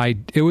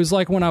 It was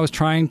like when I was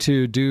trying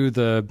to do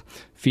the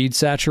feed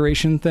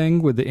saturation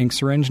thing with the ink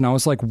syringe, and I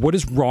was like, what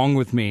is wrong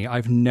with me?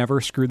 I've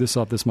never screwed this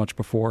up this much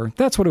before.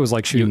 That's what it was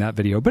like shooting that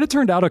video, but it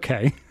turned out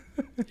okay.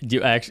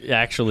 You want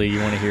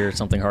to hear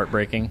something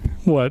heartbreaking?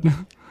 What?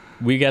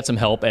 We got some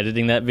help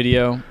editing that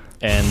video,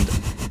 and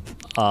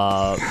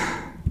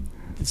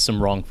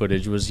some wrong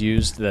footage was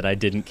used that I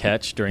didn't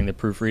catch during the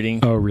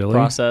proofreading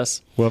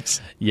process.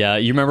 Whoops. Yeah,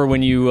 you remember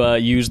when you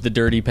used the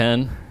dirty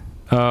pen?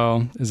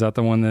 Oh, is that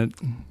the one that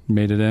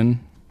made it in?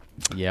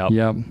 Yep.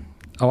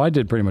 Oh, I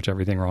did pretty much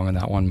everything wrong in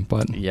that one,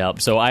 but...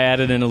 Yep, so I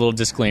added in a little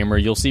disclaimer.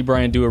 You'll see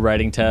Brian do a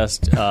writing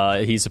test.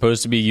 He's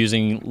supposed to be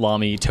using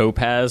Lamy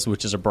Topaz,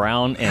 which is a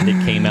brown, and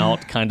it came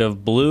out kind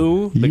of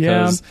blue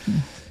because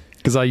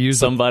I used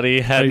somebody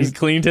hadn't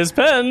cleaned his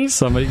pens.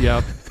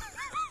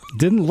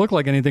 Didn't look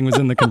like anything was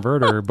in the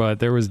converter, but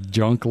there was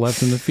junk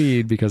left in the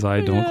feed because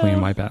I don't clean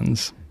my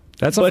pens.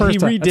 That's the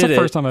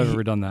first time I've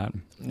ever done that.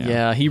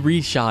 Yeah, he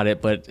reshot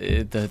it, but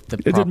the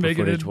proper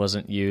footage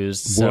wasn't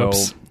used. So,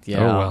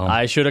 yeah,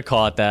 I should have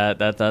caught that.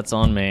 That's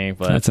on me.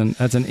 But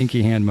that's an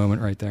inky hand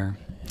moment right there.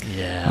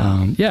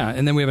 Yeah.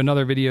 And then we have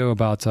another video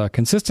about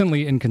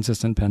consistently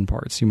inconsistent pen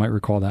parts. You might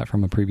recall that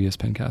from a previous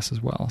pencast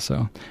as well.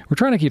 So we're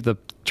trying to keep the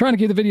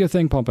video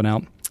thing pumping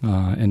out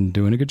and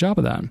doing a good job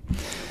of that.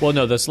 Well,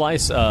 no, the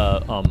slice.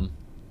 That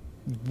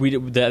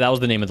was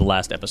the name of the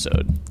last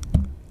episode.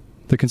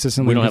 The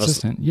consistently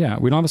inconsistent. We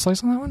don't have a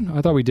slice on that one?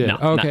 I thought we did. No,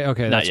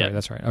 okay.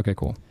 That's right. Okay,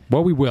 cool.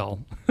 Well, we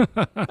will.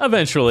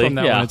 Eventually. From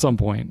that one at some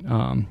point.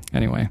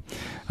 Anyway.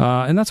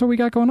 And that's what we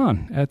got going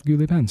on at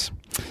Goulet Pens.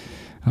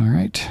 All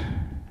right.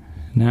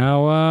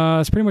 Now,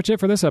 that's pretty much it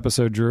for this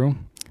episode, Drew.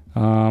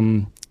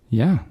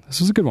 This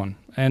was a good one.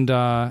 And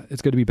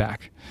it's good to be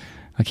back.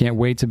 I can't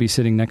wait to be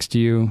sitting next to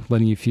you,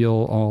 letting you feel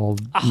all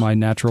my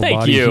natural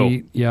body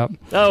heat. Yep.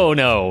 Oh,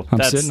 no.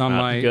 I'm sitting on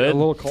a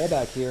little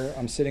callback here.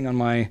 I'm sitting on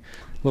my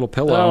little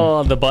pillow.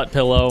 Oh, the butt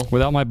pillow.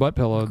 Without my butt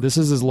pillow. This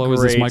is as low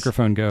as this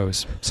microphone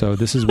goes. So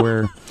this is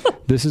where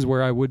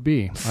I would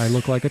be. I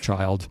look like a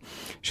child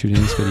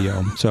shooting this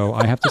video. So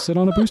I have to sit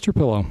on a booster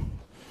pillow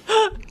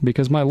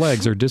because my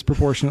legs are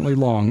disproportionately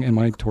long and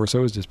my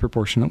torso is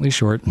disproportionately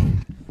short.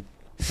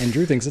 And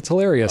Drew thinks it's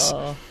hilarious.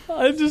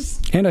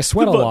 And I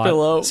sweat a lot.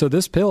 Pillow. So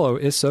this pillow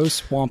is so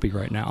swampy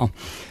right now.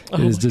 It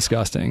is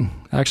disgusting.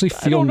 I actually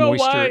feel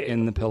moisture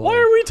in the pillow. Why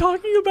are we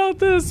talking about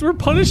this? We're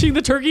punishing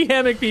the turkey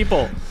hammock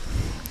people.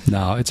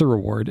 No, it's a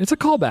reward. It's a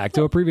callback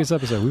to a previous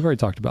episode. We've already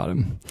talked about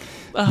him.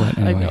 Anyway,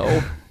 I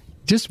know.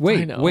 Just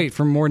wait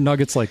for more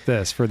nuggets like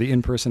this for the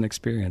in-person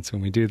experience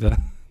when we do the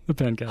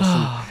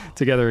pencast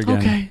together again.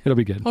 Okay. It'll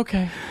be good.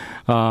 Okay.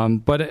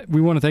 But we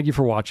want to thank you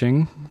for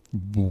watching.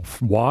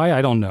 Why?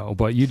 I don't know,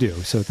 but you do.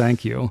 So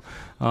thank you.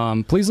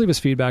 Please leave us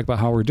feedback about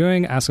how we're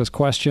doing. Ask us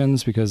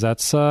questions because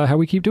that's how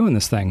we keep doing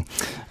this thing.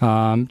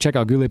 Check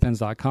out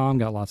gouletpens.com.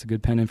 Got lots of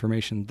good pen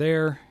information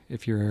there.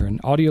 If you're an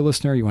audio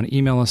listener, you want to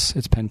email us.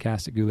 It's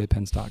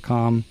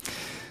pencast@gouletpens.com.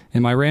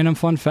 And my random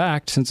fun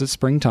fact, since it's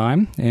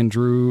springtime, and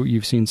Drew,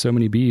 you've seen so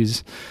many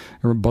bees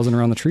buzzing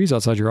around the trees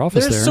outside your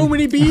office. There's so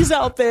many bees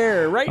out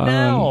there right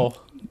now.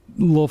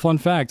 Little fun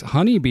fact,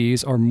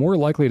 honeybees are more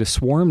likely to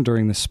swarm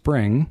during the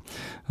spring.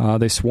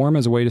 They swarm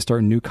as a way to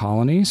start new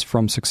colonies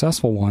from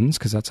successful ones,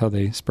 because that's how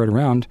they spread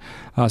around.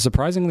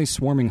 Surprisingly,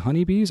 swarming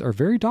honeybees are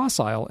very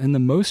docile and the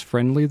most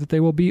friendly that they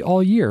will be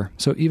all year.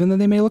 So even though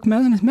they may look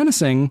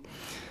menacing,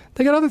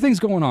 they got other things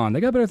going on.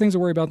 They got better things to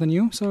worry about than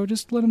you, so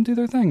just let them do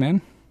their thing,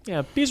 man.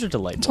 Yeah, bees are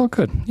delightful. It's all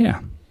good, yeah.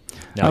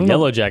 Now,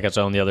 yellow jackets,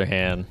 on the other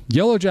hand.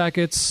 Yellow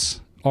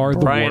jackets are the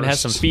worst. Brian has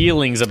some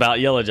feelings about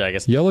yellow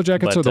jackets. Yellow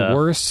jackets are the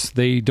worst.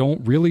 They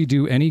don't really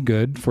do any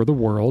good for the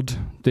world.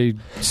 They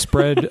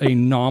spread a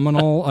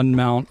nominal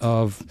amount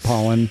of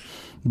pollen,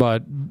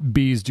 but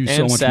bees do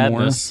so much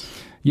sadness. more.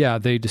 Yeah,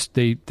 they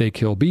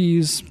kill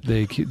bees.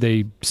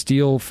 They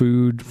steal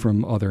food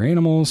from other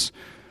animals.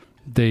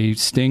 They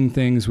sting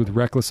things with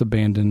reckless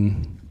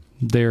abandon.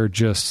 They're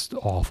just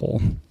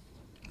awful.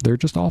 They're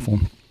just awful.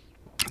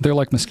 They're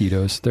like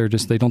mosquitoes. They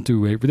don't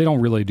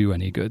really do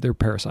any good. They're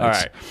parasites. All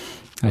right.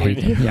 I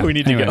hate them. Yeah. We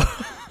need to go.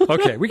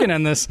 Okay, we can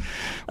end this.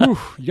 Whew,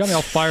 you got me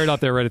all fired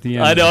out there right at the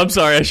end. I know. I'm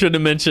sorry. I shouldn't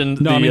have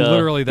mentioned. No, I mean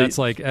literally. That's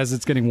like as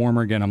it's getting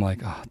warmer again. I'm like,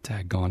 oh,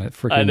 daggone it!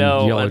 Freaking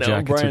yellow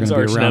jackets Brian's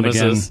are going to be around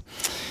nemesis.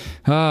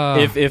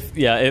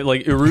 again.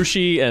 Like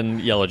Urushi and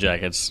yellow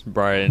jackets,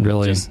 Brian.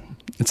 Really, just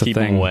it's a keep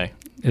thing. them away.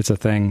 It's a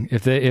thing.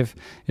 If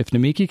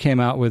Namiki came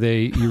out with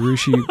a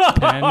Urushi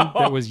pen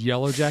that was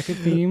yellow jacket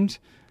themed,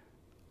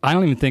 I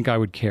don't even think I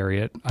would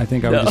carry it. I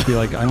think I would just be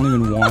like, I don't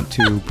even want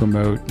to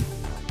promote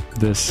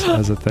this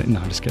as a thing.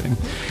 No, I'm just kidding.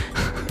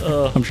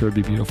 I'm sure it'd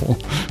be beautiful.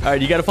 All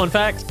right, you got a fun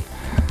fact?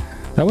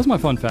 That was my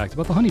fun fact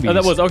about the honeybees. Oh,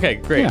 that was okay.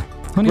 Great. Yeah,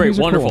 honeybees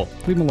great. Wonderful.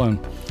 Cool. Leave them alone.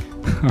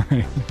 All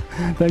right.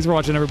 Thanks for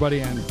watching, everybody,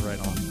 and right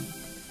on.